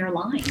 "Learn your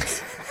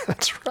lines."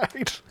 That's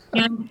right.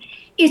 And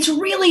it's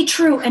really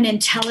true. And in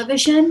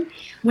television,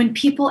 when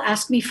people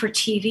ask me for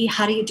TV,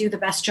 how do you do the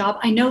best job?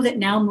 I know that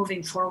now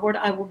moving forward,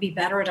 I will be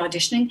better at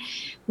auditioning.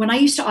 When I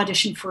used to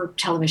audition for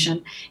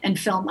television and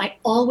film, I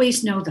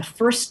always know the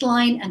first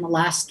line and the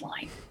last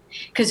line,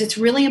 because it's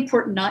really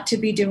important not to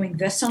be doing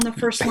this on the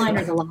first line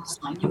or the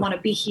last line. You want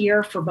to be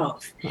here for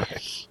both.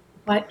 Right.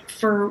 But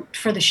for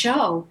the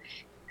show,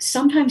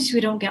 sometimes we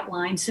don't get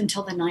lines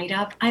until the night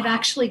of. I've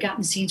actually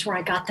gotten scenes where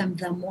I got them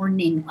the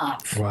morning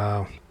of.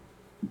 Wow.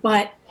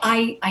 But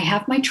I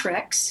have my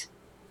tricks,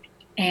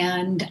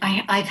 and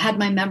I've had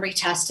my memory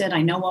tested.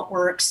 I know what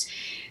works.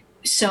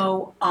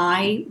 So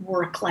I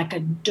work like a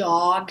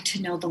dog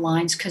to know the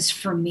lines, because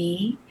for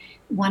me,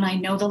 when I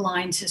know the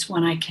lines is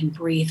when I can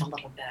breathe a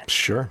little bit.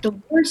 Sure. The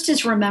worst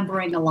is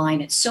remembering a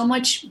line. It's so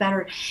much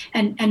better.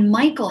 And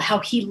Michael, how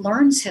he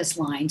learns his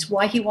lines,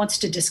 why he wants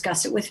to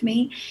discuss it with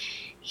me,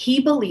 he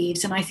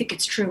believes, and I think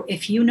it's true,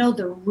 if you know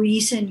the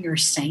reason you're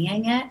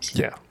saying it.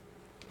 Yeah.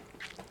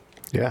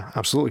 Yeah,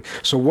 absolutely.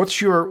 So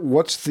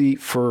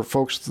for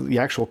folks, the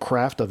actual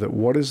craft of it,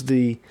 what is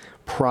the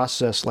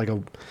process, like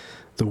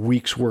the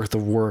week's worth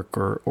of work,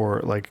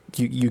 or like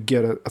you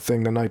get a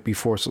thing the night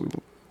before, so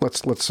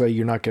let's say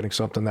you're not getting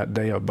something that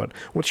day of, but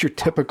what's your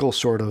typical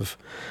sort of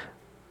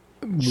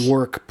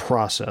work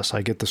process?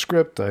 I get the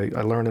script, I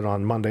learn it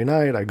on Monday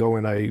night, I go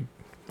in,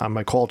 on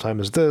my call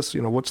time is this,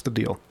 what's the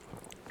deal?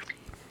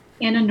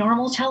 In a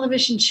normal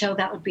television show,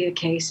 that would be the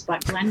case,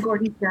 but Glenn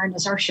Gordon Caron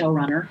is our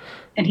showrunner,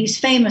 and he's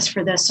famous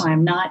for this, so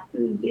I'm not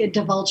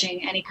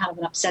divulging any kind of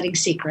an upsetting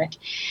secret.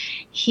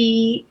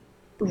 He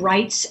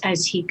writes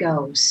as he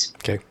goes.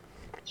 Okay.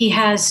 He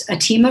has a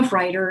team of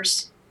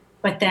writers,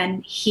 but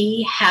then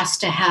he has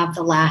to have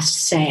the last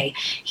say.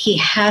 He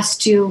has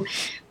to,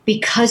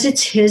 because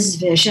it's his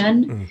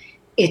vision,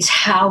 it's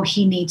how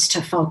he needs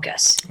to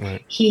focus.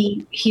 Right.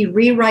 He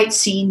rewrites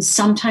scenes,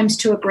 sometimes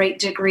to a great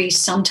degree,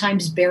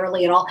 sometimes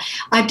barely at all.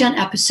 I've done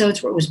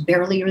episodes where it was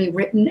barely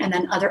rewritten, and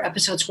then other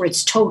episodes where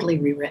it's totally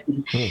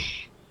rewritten.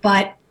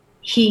 But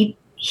he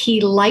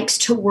likes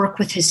to work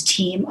with his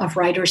team of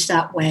writers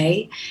that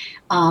way.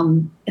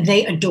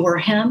 They adore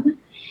him,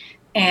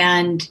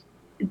 and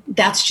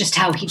that's just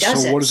how he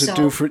does it. So what does it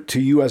do to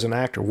you as an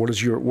actor?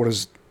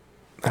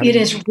 It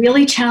is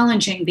really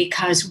challenging,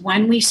 because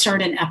when we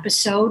start an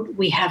episode,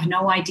 we have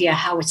no idea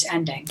how it's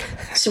ending.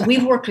 So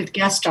we've worked with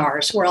guest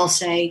stars where I'll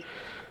say,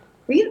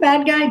 Are you the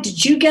bad guy?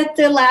 Did you get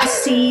the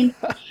last scene?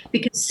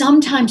 Because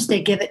sometimes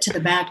they give it to the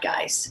bad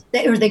guys,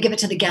 or they give it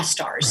to the guest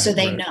stars, so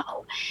they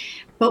know.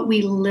 But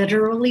we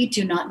literally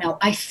do not know.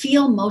 I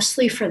feel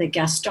mostly for the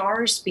guest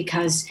stars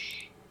because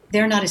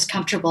they're not as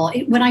comfortable.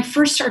 When I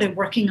first started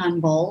working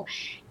on Bull,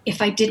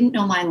 if I didn't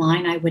know my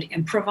line, I would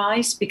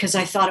improvise because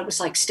I thought it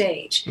was like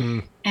stage.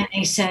 And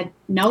they said,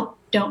 nope,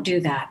 don't do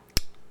that.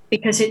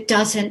 Because it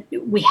doesn't,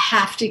 we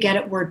have to get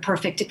it word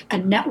perfect. A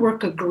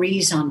network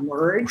agrees on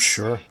words.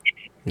 Sure.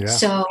 Yeah.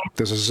 So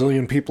there's a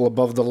zillion people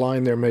above the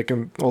line there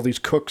making, all these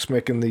cooks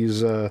making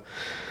these.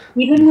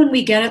 Even when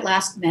we get it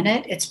last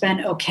minute, it's been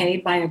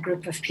okayed by a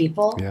group of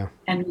people. Yeah.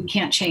 And we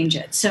can't change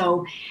it.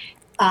 So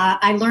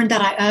I learned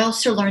that. I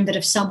also learned that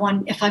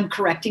if I'm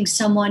correcting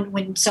someone,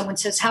 when someone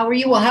says, how are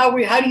you? Well,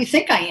 how do you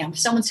think I am? If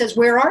someone says,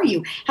 where are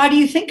you? How do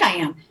you think I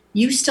am?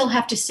 You still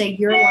have to say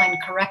your line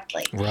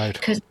correctly. Right.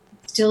 Because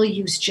still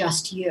use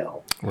just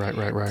you.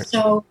 Right.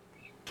 So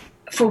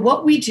for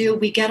what we do,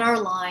 we get our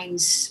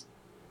lines,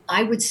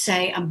 I would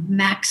say, a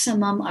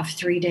maximum of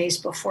 3 days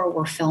before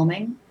we're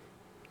filming.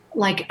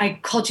 Like I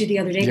called you the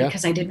other day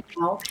because I didn't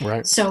know.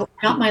 Right. So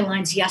I got my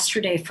lines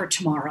yesterday for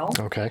tomorrow.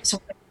 Okay.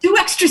 So 2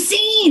 extra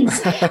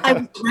scenes. I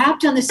was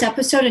wrapped on this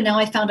episode and now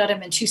I found out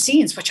I'm in 2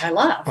 scenes, which I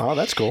love. Oh,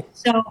 that's cool.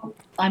 So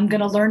I'm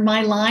going to learn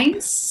my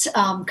lines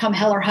come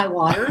hell or high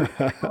water.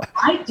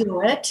 I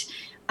do it.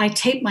 I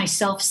tape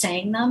myself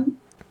saying them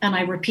and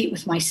I repeat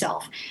with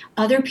myself.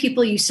 Other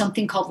people use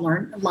something called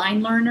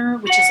Line Learner,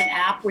 which is an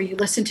app where you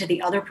listen to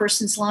the other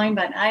person's line,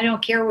 but I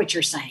don't care what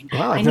you're saying.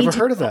 Wow, I've never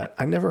heard of that.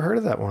 I never heard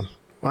of that one.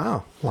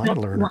 Wow, Line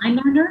Learner. Line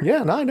Learner?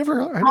 Yeah, no, I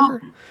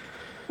never.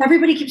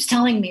 Everybody keeps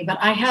telling me, but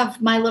I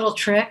have my little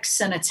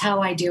tricks and it's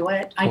how I do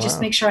it. I just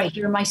make sure I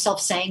hear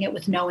myself saying it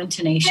with no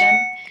intonation.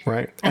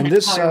 Right. And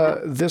this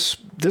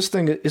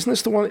thing, isn't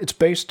this the one, it's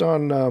based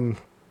on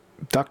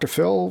Dr.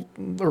 Phil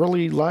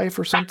early life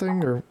or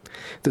something? Or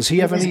does he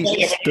have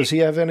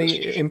any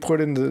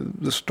input in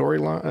the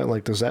storyline?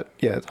 Like, does that,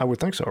 I would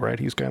think so, right?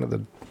 He's kind of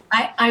the...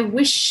 I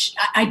wish,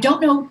 I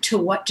don't know to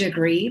what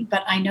degree,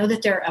 but I know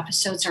that their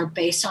episodes are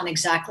based on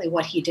exactly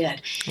what he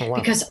did. Oh, wow.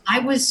 Because I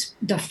was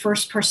the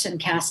first person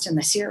cast in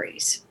the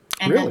series.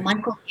 And Really? then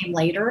Michael came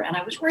later, and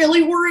I was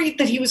really worried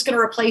that he was going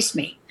to replace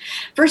me.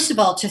 First of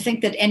all, to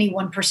think that any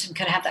one person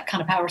could have that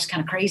kind of power is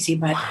kind of crazy,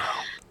 but...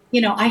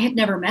 I had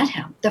never met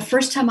him. The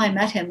first time I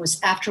met him was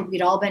after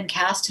we'd all been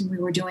cast and we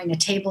were doing a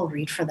table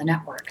read for the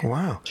network.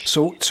 Wow.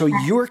 So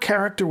your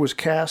character was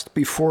cast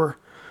before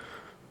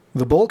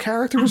the Bull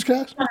character was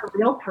cast? I'm not a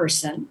real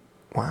person.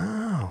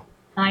 Wow.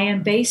 I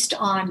am based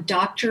on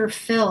Dr.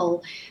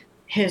 Phil,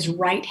 his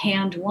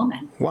right-hand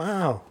woman.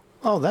 Wow.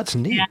 Oh, that's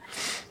neat.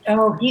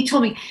 He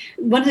told me,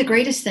 one of the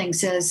greatest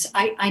things is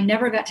I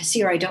never got to see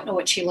her. I don't know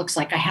what she looks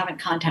like. I haven't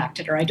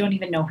contacted her. I don't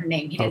even know her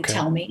name. He didn't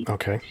tell me.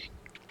 Okay.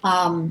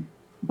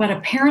 But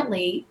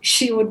apparently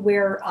she would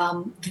wear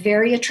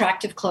very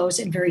attractive clothes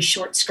and very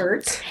short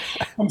skirts.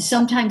 And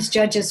sometimes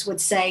judges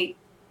would say,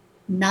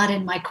 not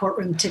in my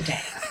courtroom today.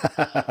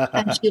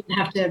 And she would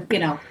have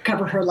to,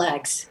 cover her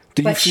legs.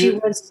 But she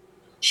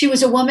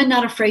was a woman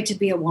not afraid to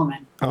be a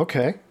woman.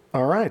 Okay.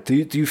 All right. Do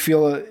you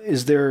feel,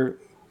 is there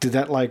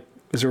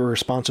a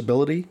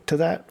responsibility to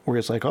that? Where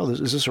it's like,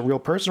 is this a real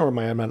person or am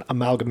I an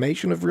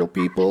amalgamation of real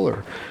people?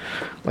 Or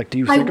like, do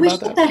you think about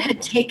that? I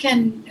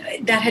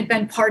wish that had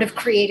been part of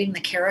creating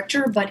the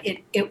character, but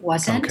it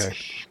wasn't. Okay.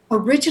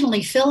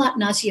 Originally, Paul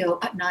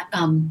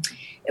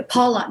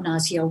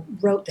Attanasio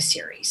wrote the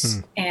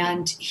series,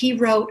 and he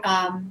wrote,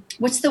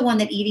 what's the one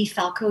that Edie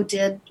Falco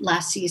did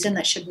last season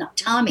that should not,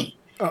 Tommy.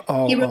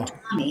 He wrote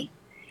Tommy.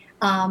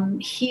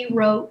 He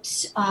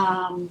wrote,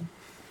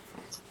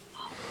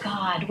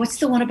 God, what's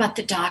the one about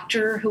the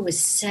doctor who was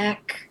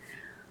sick?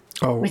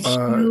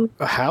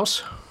 A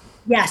House?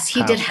 Yes,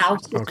 he did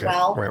House as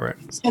well. Right.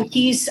 So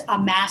he's a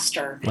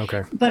master.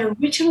 Okay. But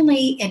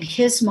originally, in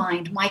his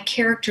mind, my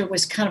character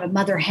was kind of a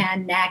mother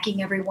hen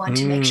nagging everyone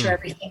to make sure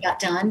everything got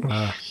done.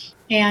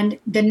 And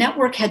the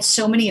network had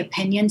so many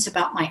opinions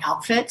about my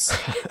outfits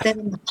that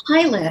in the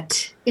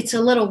pilot, it's a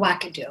little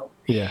wackadoo.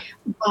 Yeah.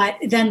 But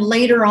then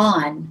later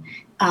on,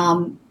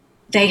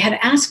 they had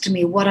asked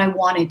me what I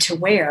wanted to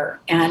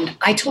wear. And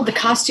I told the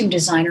costume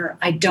designer,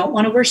 I don't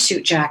want to wear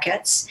suit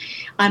jackets.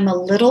 I'm a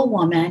little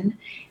woman.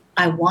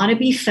 I want to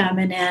be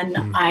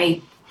feminine.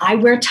 I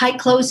wear tight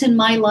clothes in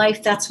my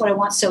life. That's what I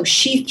want. So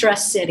she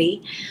dressed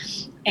city.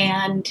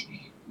 And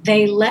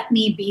they let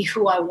me be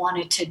who I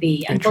wanted to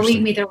be. And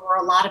believe me, there were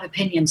a lot of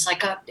opinions.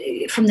 Like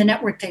from the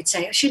network, they'd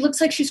say, she looks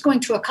like she's going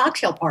to a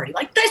cocktail party.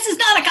 Like, this is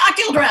not a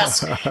cocktail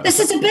dress.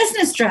 This is a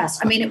business dress.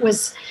 I mean, it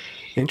was...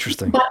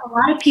 Interesting. But a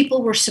lot of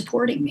people were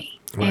supporting me.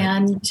 Right.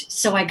 And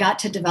so I got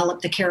to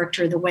develop the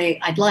character the way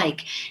I'd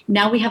like.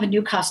 Now we have a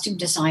new costume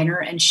designer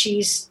and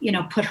she's,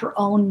 put her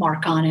own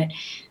mark on it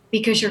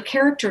because your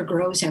character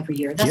grows every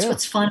year. That's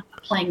what's fun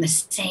about playing the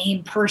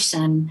same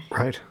person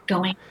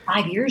going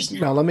 5 years now.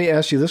 Now, let me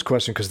ask you this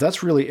question because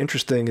that's really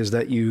interesting is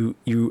that you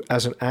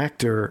as an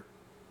actor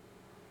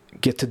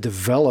get to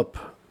develop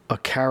a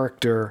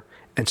character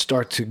and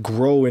start to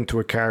grow into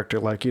a character.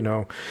 Like, you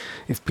know,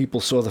 if people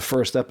saw the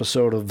first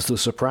episode of The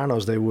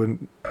Sopranos,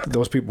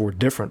 those people were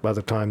different by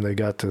the time they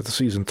got to the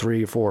season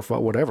 3, 4, 5,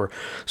 whatever.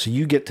 So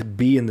you get to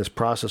be in this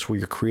process where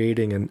you're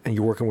creating and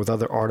you're working with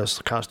other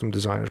artists, costume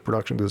designers,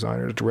 production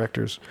designers,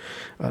 directors,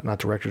 not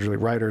directors, really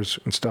writers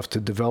and stuff to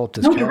develop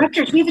this character.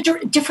 Directors. We have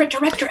a different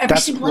director every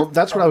single episode.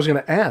 That's what I was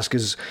going to ask,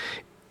 is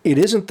it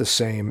isn't the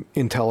same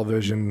in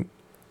television.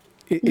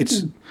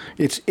 It's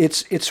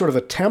sort of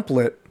a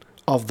template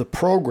of the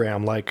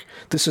program, like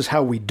this is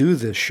how we do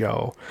this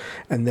show,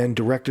 and then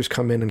directors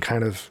come in and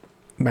kind of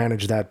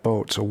manage that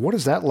boat. So what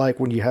is that like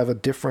when you have a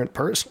different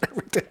person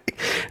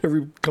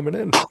every coming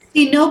in?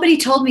 See, nobody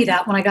told me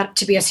that when I got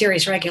to be a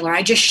series regular.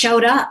 I just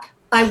showed up.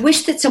 I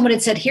wish that someone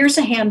had said, here's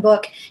a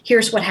handbook,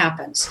 here's what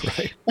happens.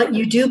 Right. But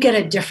you do get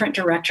a different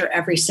director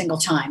every single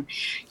time.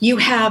 You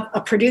have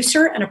a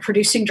producer and a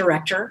producing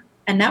director,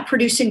 and that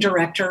producing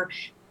director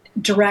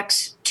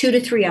directs 2 to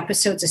 3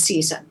 episodes a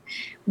season.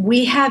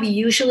 We have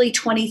usually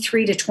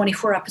 23 to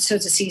 24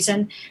 episodes a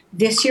season.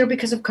 This year,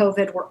 because of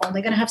COVID, we're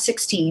only going to have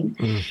 16.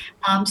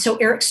 So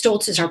Eric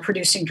Stoltz is our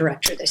producing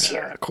director this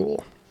year.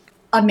 Cool.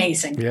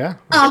 Amazing. Yeah.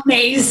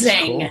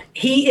 Amazing. Cool.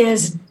 He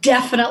is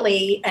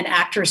definitely an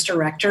actor's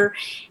director,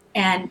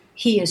 and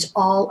he is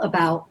all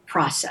about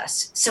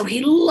process. So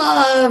he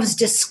loves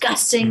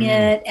discussing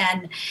it.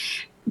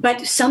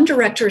 But some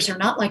directors are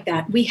not like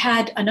that. We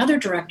had another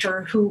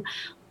director who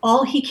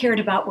all he cared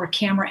about were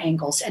camera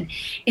angles. And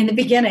in the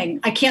beginning,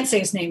 I can't say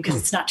his name because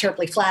it's not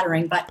terribly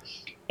flattering, but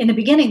in the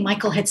beginning,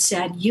 Michael had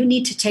said, you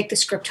need to take the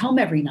script home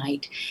every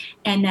night.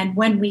 And then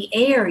when we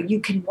air, you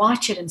can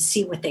watch it and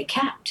see what they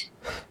kept.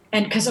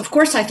 And because, of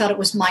course, I thought it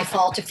was my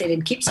fault if they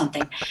didn't keep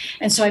something.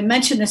 And so I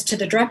mentioned this to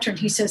the director, and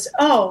he says,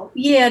 oh,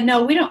 yeah,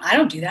 no, I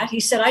don't do that.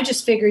 He said, I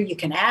just figure you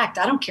can act.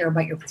 I don't care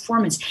about your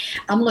performance.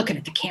 I'm looking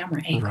at the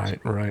camera angle.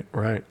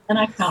 Right. And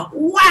I thought,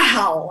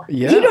 wow,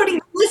 you don't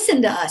even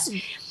listen to us.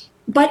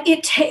 But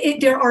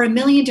there are a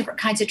million different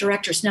kinds of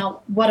directors.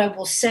 Now, what I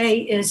will say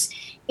is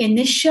in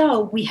this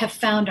show, we have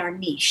found our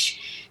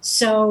niche.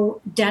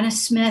 So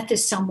Dennis Smith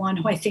is someone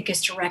who I think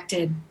has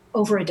directed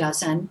over a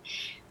dozen.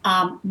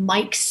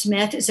 Mike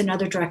Smith is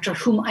another director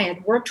whom I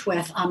had worked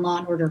with on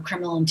Law & Order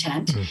Criminal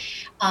Intent.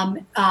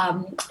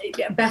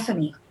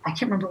 Bethany, I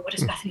can't remember what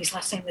is Bethany's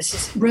last name. This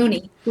is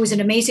Rooney, who is an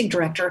amazing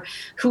director,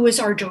 who was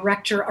our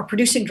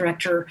producing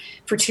director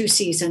for 2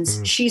 seasons.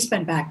 She's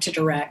been back to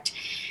direct.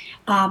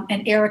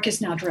 And Eric is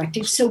now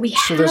directing. So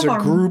there's a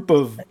group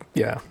of,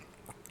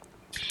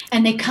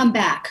 and they come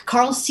back.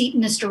 Carl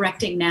Seaton is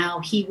directing now.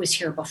 He was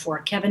here before.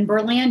 Kevin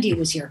Berlanti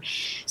was here.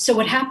 So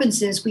what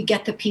happens is we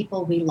get the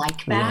people we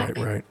like back.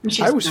 Right.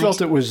 I always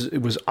felt it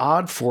was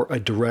odd for a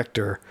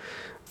director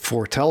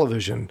for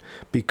television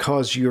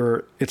because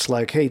it's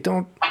like, hey,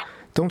 don't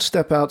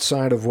step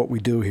outside of what we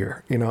do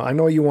here. You know, I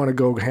know you want to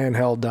go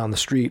handheld down the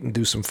street and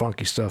do some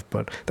funky stuff,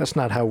 but that's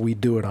not how we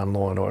do it on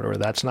Law & Order.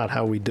 That's not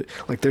how we do.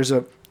 Like there's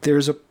a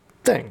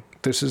thing.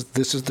 This is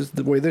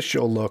the way this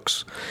show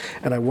looks,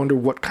 and I wonder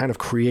what kind of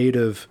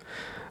creative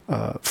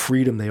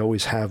freedom they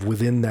always have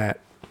within that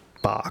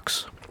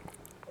box.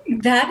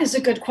 That is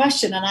a good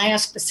question, and I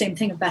asked the same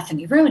thing of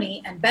Bethany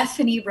Rooney, and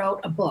Bethany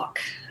wrote a book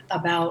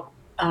about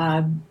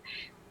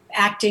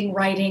acting,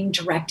 writing,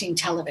 directing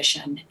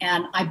television,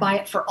 and I buy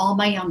it for all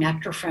my young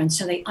actor friends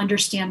so they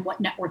understand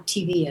what network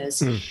TV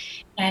is.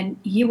 And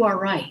you are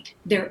right.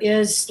 There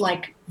is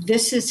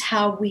this is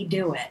how we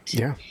do it.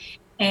 Yeah.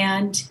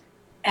 And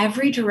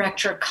every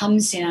director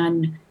comes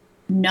in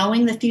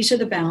knowing that these are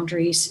the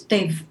boundaries.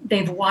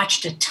 They've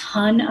watched a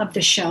ton of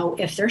the show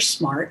if they're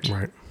smart.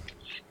 Right.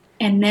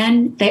 And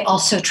then they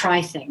also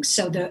try things.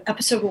 So the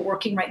episode we're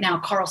working right now,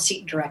 Carl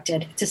Seaton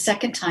directed. It's a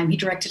second time. He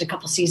directed a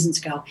couple seasons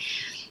ago.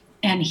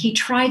 And he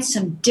tried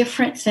some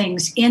different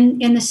things. In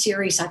the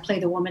series, I play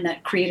the woman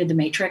that created The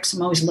Matrix.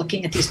 I'm always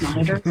looking at these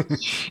monitors.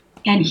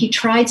 And he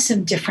tried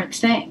some different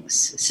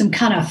things, some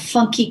kind of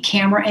funky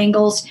camera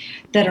angles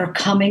that are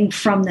coming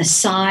from the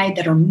side,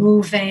 that are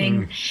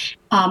moving.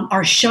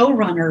 Our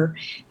showrunner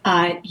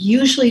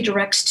usually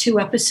directs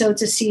 2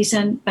 episodes a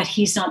season, but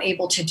he's not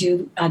able to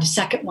do the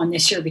second one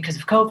this year because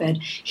of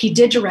COVID. He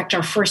did direct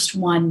our first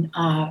one,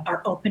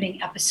 our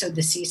opening episode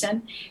this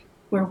season,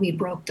 where we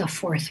broke the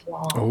 4th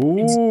wall.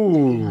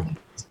 Oh,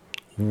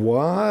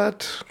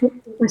 what?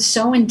 It was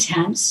so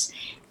intense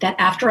that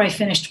after I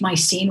finished my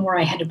scene where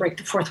I had to break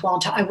the 4th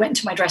wall, I went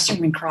into my dressing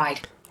room and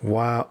cried.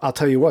 Wow. I'll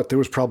tell you what, there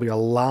was probably a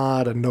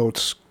lot of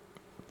notes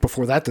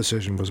before that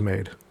decision was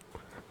made.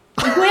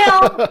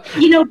 Well,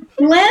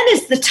 Glenn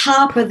is the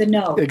top of the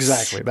notes.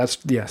 Exactly.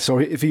 So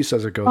if he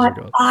says it goes, it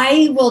goes.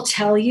 I will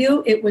tell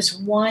you, it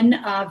was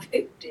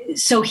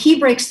so he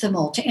breaks the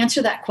mold. To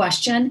answer that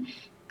question,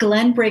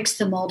 Glenn breaks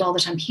the mold all the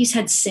time. He's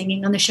had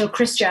singing on the show.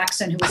 Chris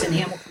Jackson, who was in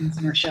Hamilton's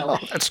in our show,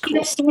 that's cool. He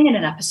had singing in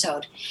an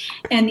episode.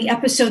 And the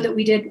episode that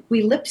we did,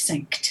 we lip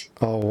synced.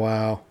 Oh,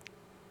 wow.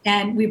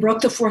 And we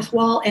broke the 4th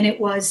wall. And it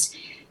was,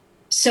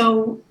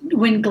 so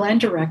when Glenn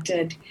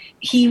directed,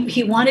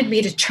 he wanted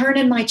me to turn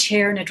in my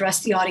chair and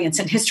address the audience.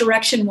 And his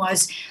direction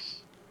was,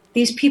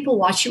 these people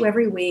watch you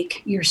every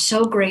week. You're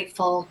so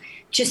grateful.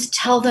 just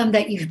tell them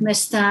that you've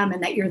missed them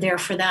and that you're there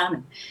for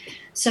them.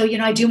 So,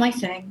 I do my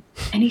thing.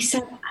 And he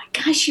said,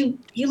 gosh, you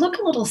look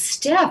a little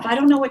stiff. I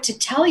don't know what to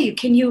tell you.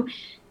 Can you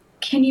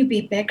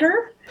be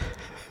bigger?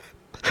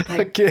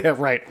 Like, yeah,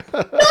 right.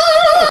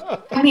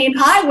 I mean,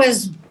 I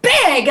was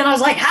big, and I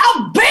was like,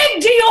 how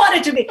big do you want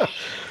it to be?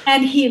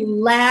 And he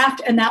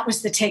laughed, and that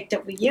was the take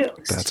that we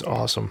used. That's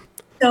awesome.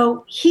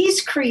 So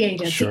he's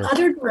creative. Sure. The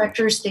other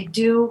directors,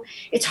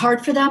 it's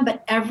hard for them,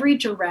 but every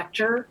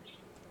director,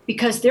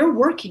 because they're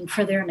working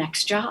for their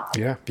next job.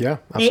 Yeah,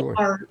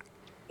 absolutely.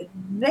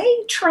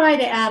 They try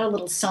to add a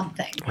little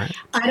something. Right.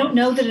 I don't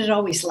know that it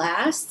always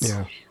lasts.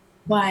 Yeah.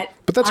 But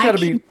that's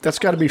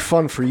got to be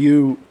fun for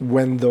you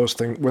when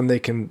they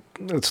can.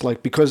 It's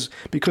like because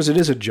it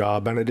is a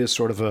job and it is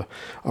sort of a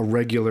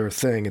regular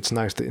thing. It's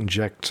nice to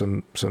inject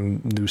some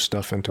new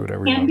stuff into it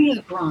every day. It can be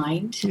a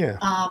grind. Yeah.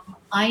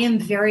 I am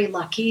very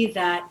lucky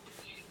that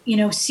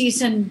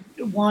season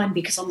 1,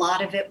 because a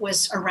lot of it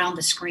was around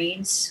the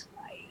screens.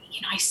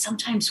 I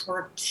sometimes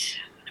worked.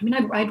 I mean,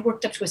 I'd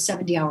worked up to a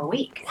 70-hour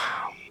week.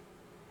 Wow.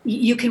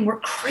 You can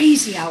work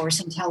crazy hours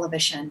in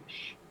television.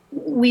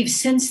 We've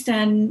since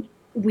then,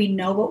 we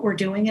know what we're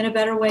doing in a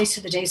better way,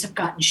 so the days have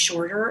gotten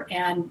shorter,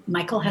 and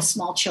Michael has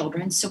small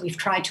children, so we've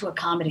tried to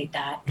accommodate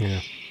that. Yeah.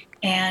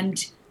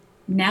 And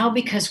now,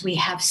 because we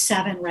have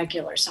 7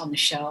 regulars on the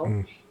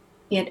show,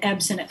 it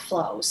ebbs and it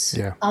flows.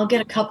 Yeah. I'll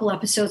get a couple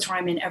episodes where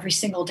I'm in every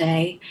single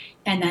day,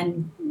 and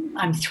then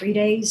I'm 3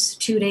 days,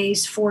 2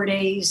 days, 4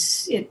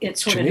 days. It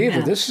sort of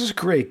depends. This is a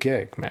great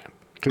gig, man.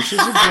 This is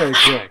a great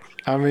gig.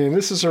 I mean,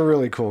 this is a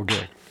really cool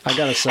gig, I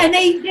gotta say. And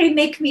they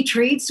make me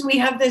treats. We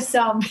have this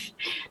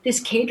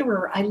this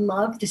caterer. I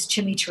love this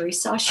chimichurri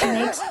sauce she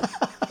makes.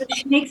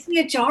 She makes me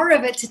a jar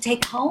of it to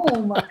take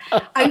home.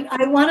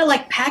 I want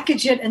to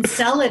package it and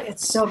sell it.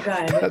 It's so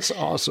good. That's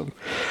awesome.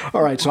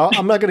 All right, so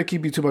I'm not going to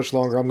keep you too much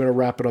longer. I'm going to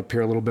wrap it up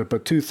here a little bit.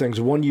 But 2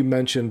 things. One, you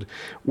mentioned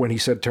when he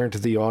said turn to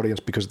the audience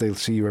because they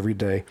see you every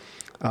day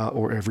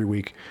or every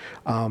week.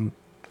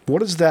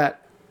 What is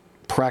that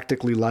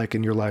practically like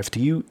in your life?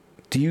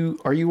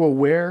 Are you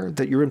aware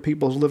that you're in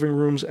people's living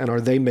rooms, and are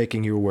they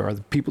making you aware?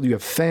 Do you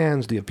have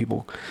fans? Do you have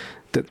people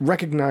that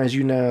recognize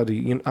you now?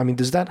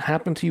 Does that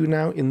happen to you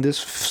now in this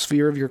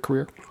sphere of your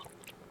career?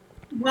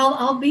 Well,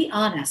 I'll be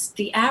honest.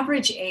 The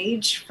average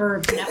age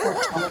for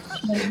network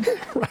television.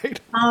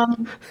 Right.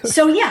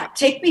 So yeah,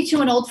 take me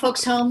to an old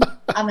folks' home.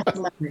 I'm a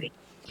celebrity.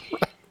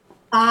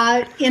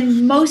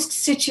 In most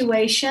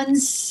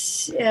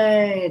situations,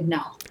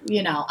 no.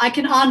 I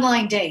can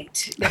online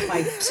date if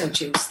I so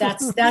choose.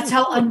 That's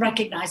how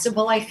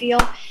unrecognizable I feel.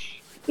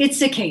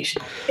 It's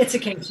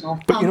occasional.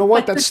 But you know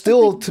what? That's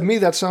still, to me,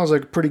 that sounds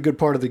like a pretty good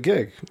part of the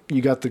gig.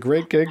 You got the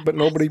great gig, but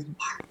nobody.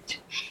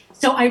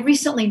 So I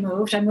recently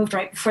moved. I moved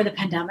right before the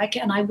pandemic,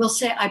 and I will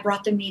say I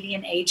brought the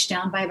median age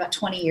down by about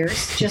 20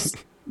 years, just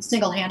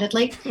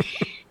single-handedly.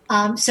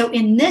 So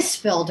in this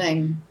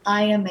building,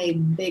 I am a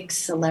big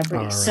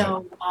celebrity. Right.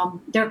 So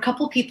there are a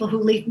couple people who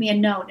leave me a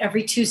note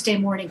every Tuesday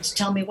morning to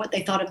tell me what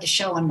they thought of the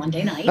show on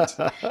Monday night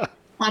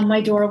on my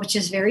door, which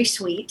is very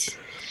sweet.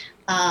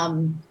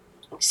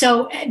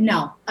 So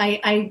no,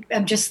 I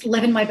am just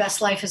living my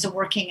best life as a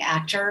working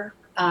actor,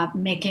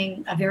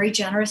 making a very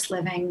generous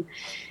living.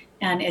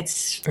 And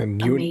it's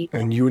you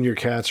and your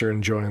cats are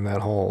enjoying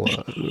that whole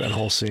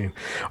scene.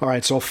 All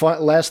right, so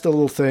last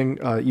little thing,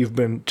 you've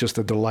been just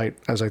a delight,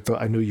 as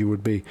I knew you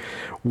would be.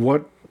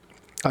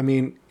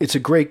 It's a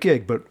great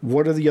gig, but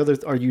what are the other?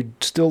 Are you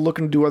still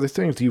looking to do other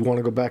things? Do you want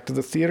to go back to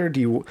the theater?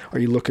 Are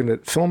you looking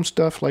at film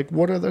stuff?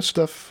 What other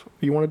stuff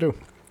you want to do?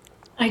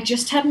 I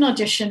just had an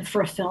audition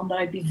for a film that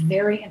I'd be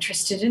very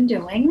interested in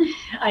doing.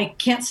 I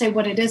can't say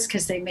what it is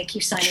because they make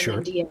you sign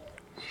an NDA,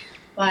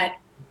 but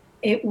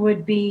it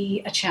would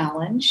be a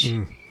challenge.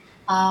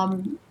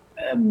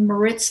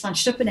 Moritz von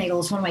Stuppenagel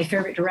is one of my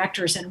favorite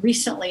directors, and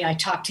recently I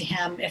talked to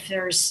him if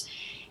there's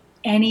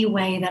any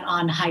way that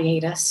on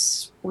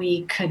hiatus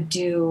we could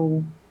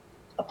do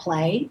a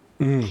play.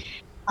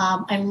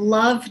 I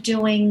love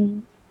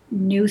doing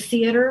new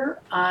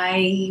theater.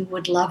 I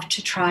would love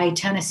to try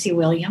Tennessee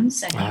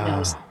Williams, and he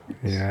knows.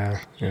 Yeah.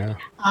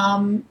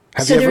 Have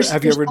So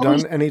you ever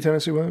done any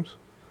Tennessee Williams?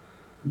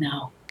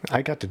 No.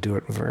 I got to do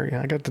it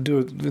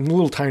in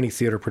little tiny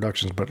theater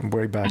productions, but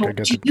way back.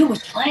 Did you do a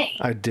play?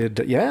 I did.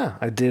 Yeah,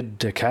 I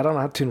did Cat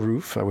on a Tin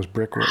Roof. I was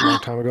Brick a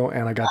long time ago,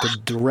 and I got to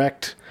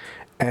direct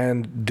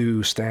and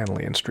do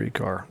Stanley in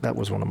Streetcar. That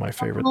was one of my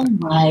favorite. Oh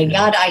my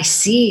God, I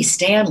see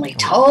Stanley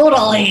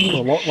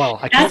totally. Well,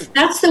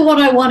 that's the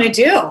one I want to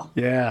do.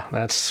 Yeah,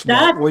 that's the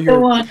one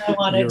I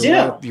want to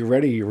do. You're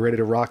ready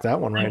to rock that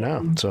one right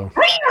now. So.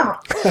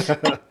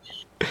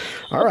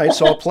 All right,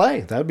 so I'll play.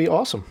 That'd be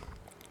awesome.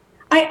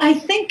 I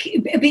think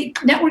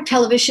network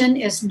television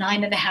is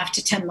 9.5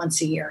 to 10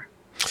 months a year.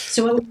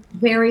 So it was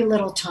very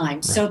little time.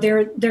 Right. So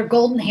they're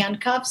golden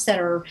handcuffs that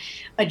are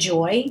a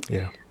joy.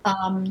 Yeah.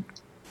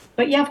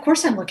 But yeah, of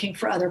course I'm looking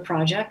for other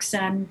projects,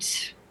 and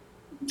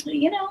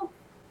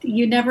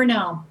You never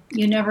know.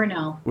 You never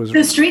know.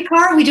 The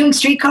streetcar? Are we doing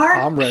streetcar?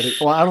 I'm ready.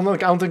 Well, I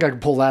don't think I can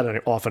pull that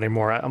off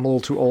anymore. I'm a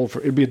little too old for.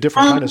 It'd be a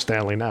different kind of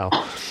Stanley now.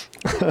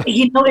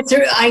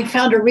 I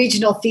found a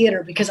regional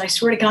theater because I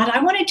swear to God,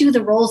 I want to do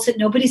the roles that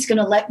nobody's going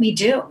to let me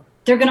do.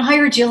 They're going to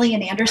hire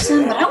Gillian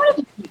Anderson, but I want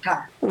to do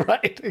streetcar.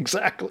 Right,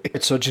 exactly.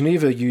 So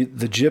Geneva,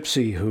 the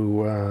gypsy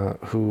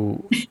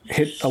who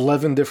hit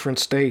 11 different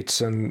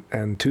states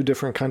and 2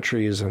 different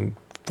countries and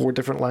 4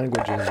 different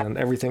languages and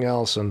everything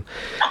else, and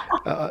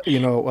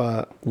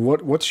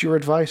what's your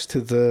advice to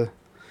the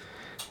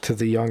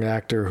young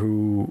actor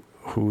who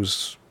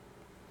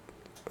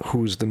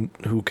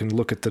can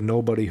look at the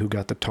nobody who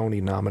got the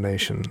Tony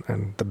nomination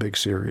and the big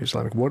series?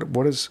 Like, what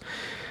do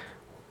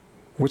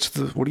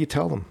you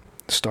tell them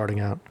starting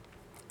out?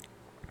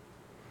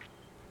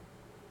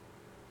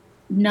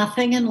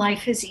 Nothing in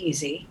life is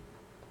easy.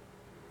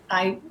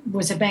 I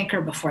was a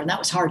banker before, and that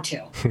was hard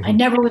too. I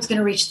never was going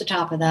to reach the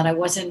top of that. I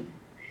wasn't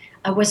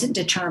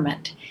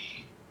determined.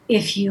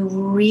 If you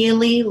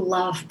really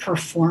love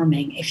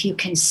performing, if you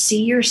can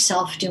see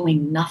yourself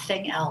doing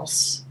nothing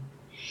else,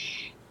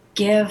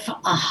 give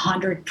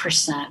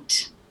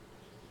 100%.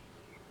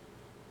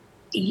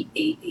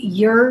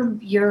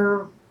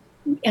 Your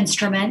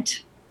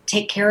instrument,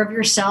 take care of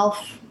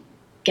yourself,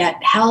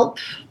 get help,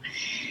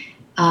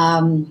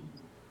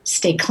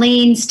 stay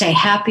clean, stay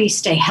happy,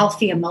 stay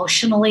healthy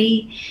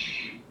emotionally,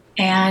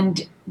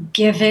 and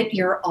give it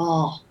your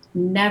all.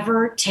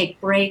 Never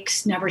take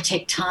breaks, never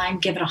take time,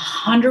 give it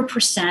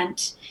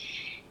 100%,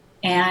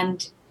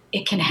 and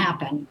it can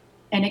happen.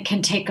 And it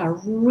can take a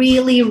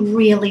really,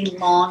 really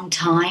long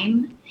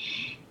time.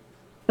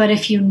 But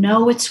if you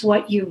know it's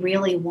what you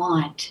really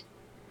want,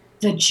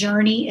 the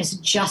journey is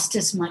just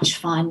as much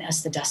fun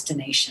as the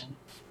destination.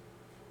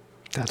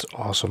 That's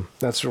awesome.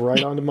 That's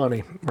right on the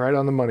money. Right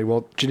on the money.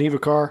 Well, Geneva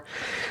Karr,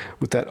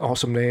 with that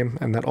awesome name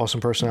and that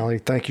awesome personality,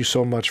 thank you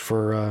so much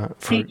for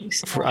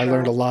I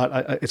learned a lot.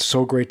 It's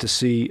so great to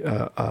see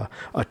a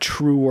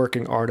true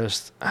working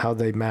artist, how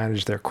they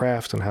manage their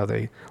craft and how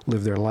they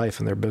live their life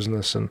and their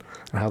business and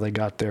how they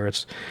got there.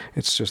 It's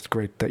just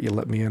great that you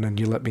let me in, and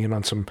you let me in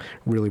on some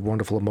really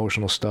wonderful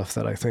emotional stuff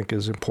that I think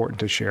is important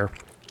to share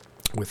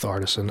with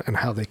artists and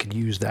how they can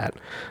use that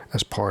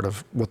as part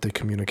of what they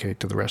communicate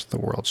to the rest of the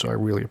world. So I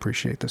really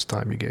appreciate this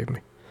time you gave me.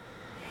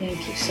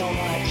 Thank you so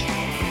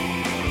much.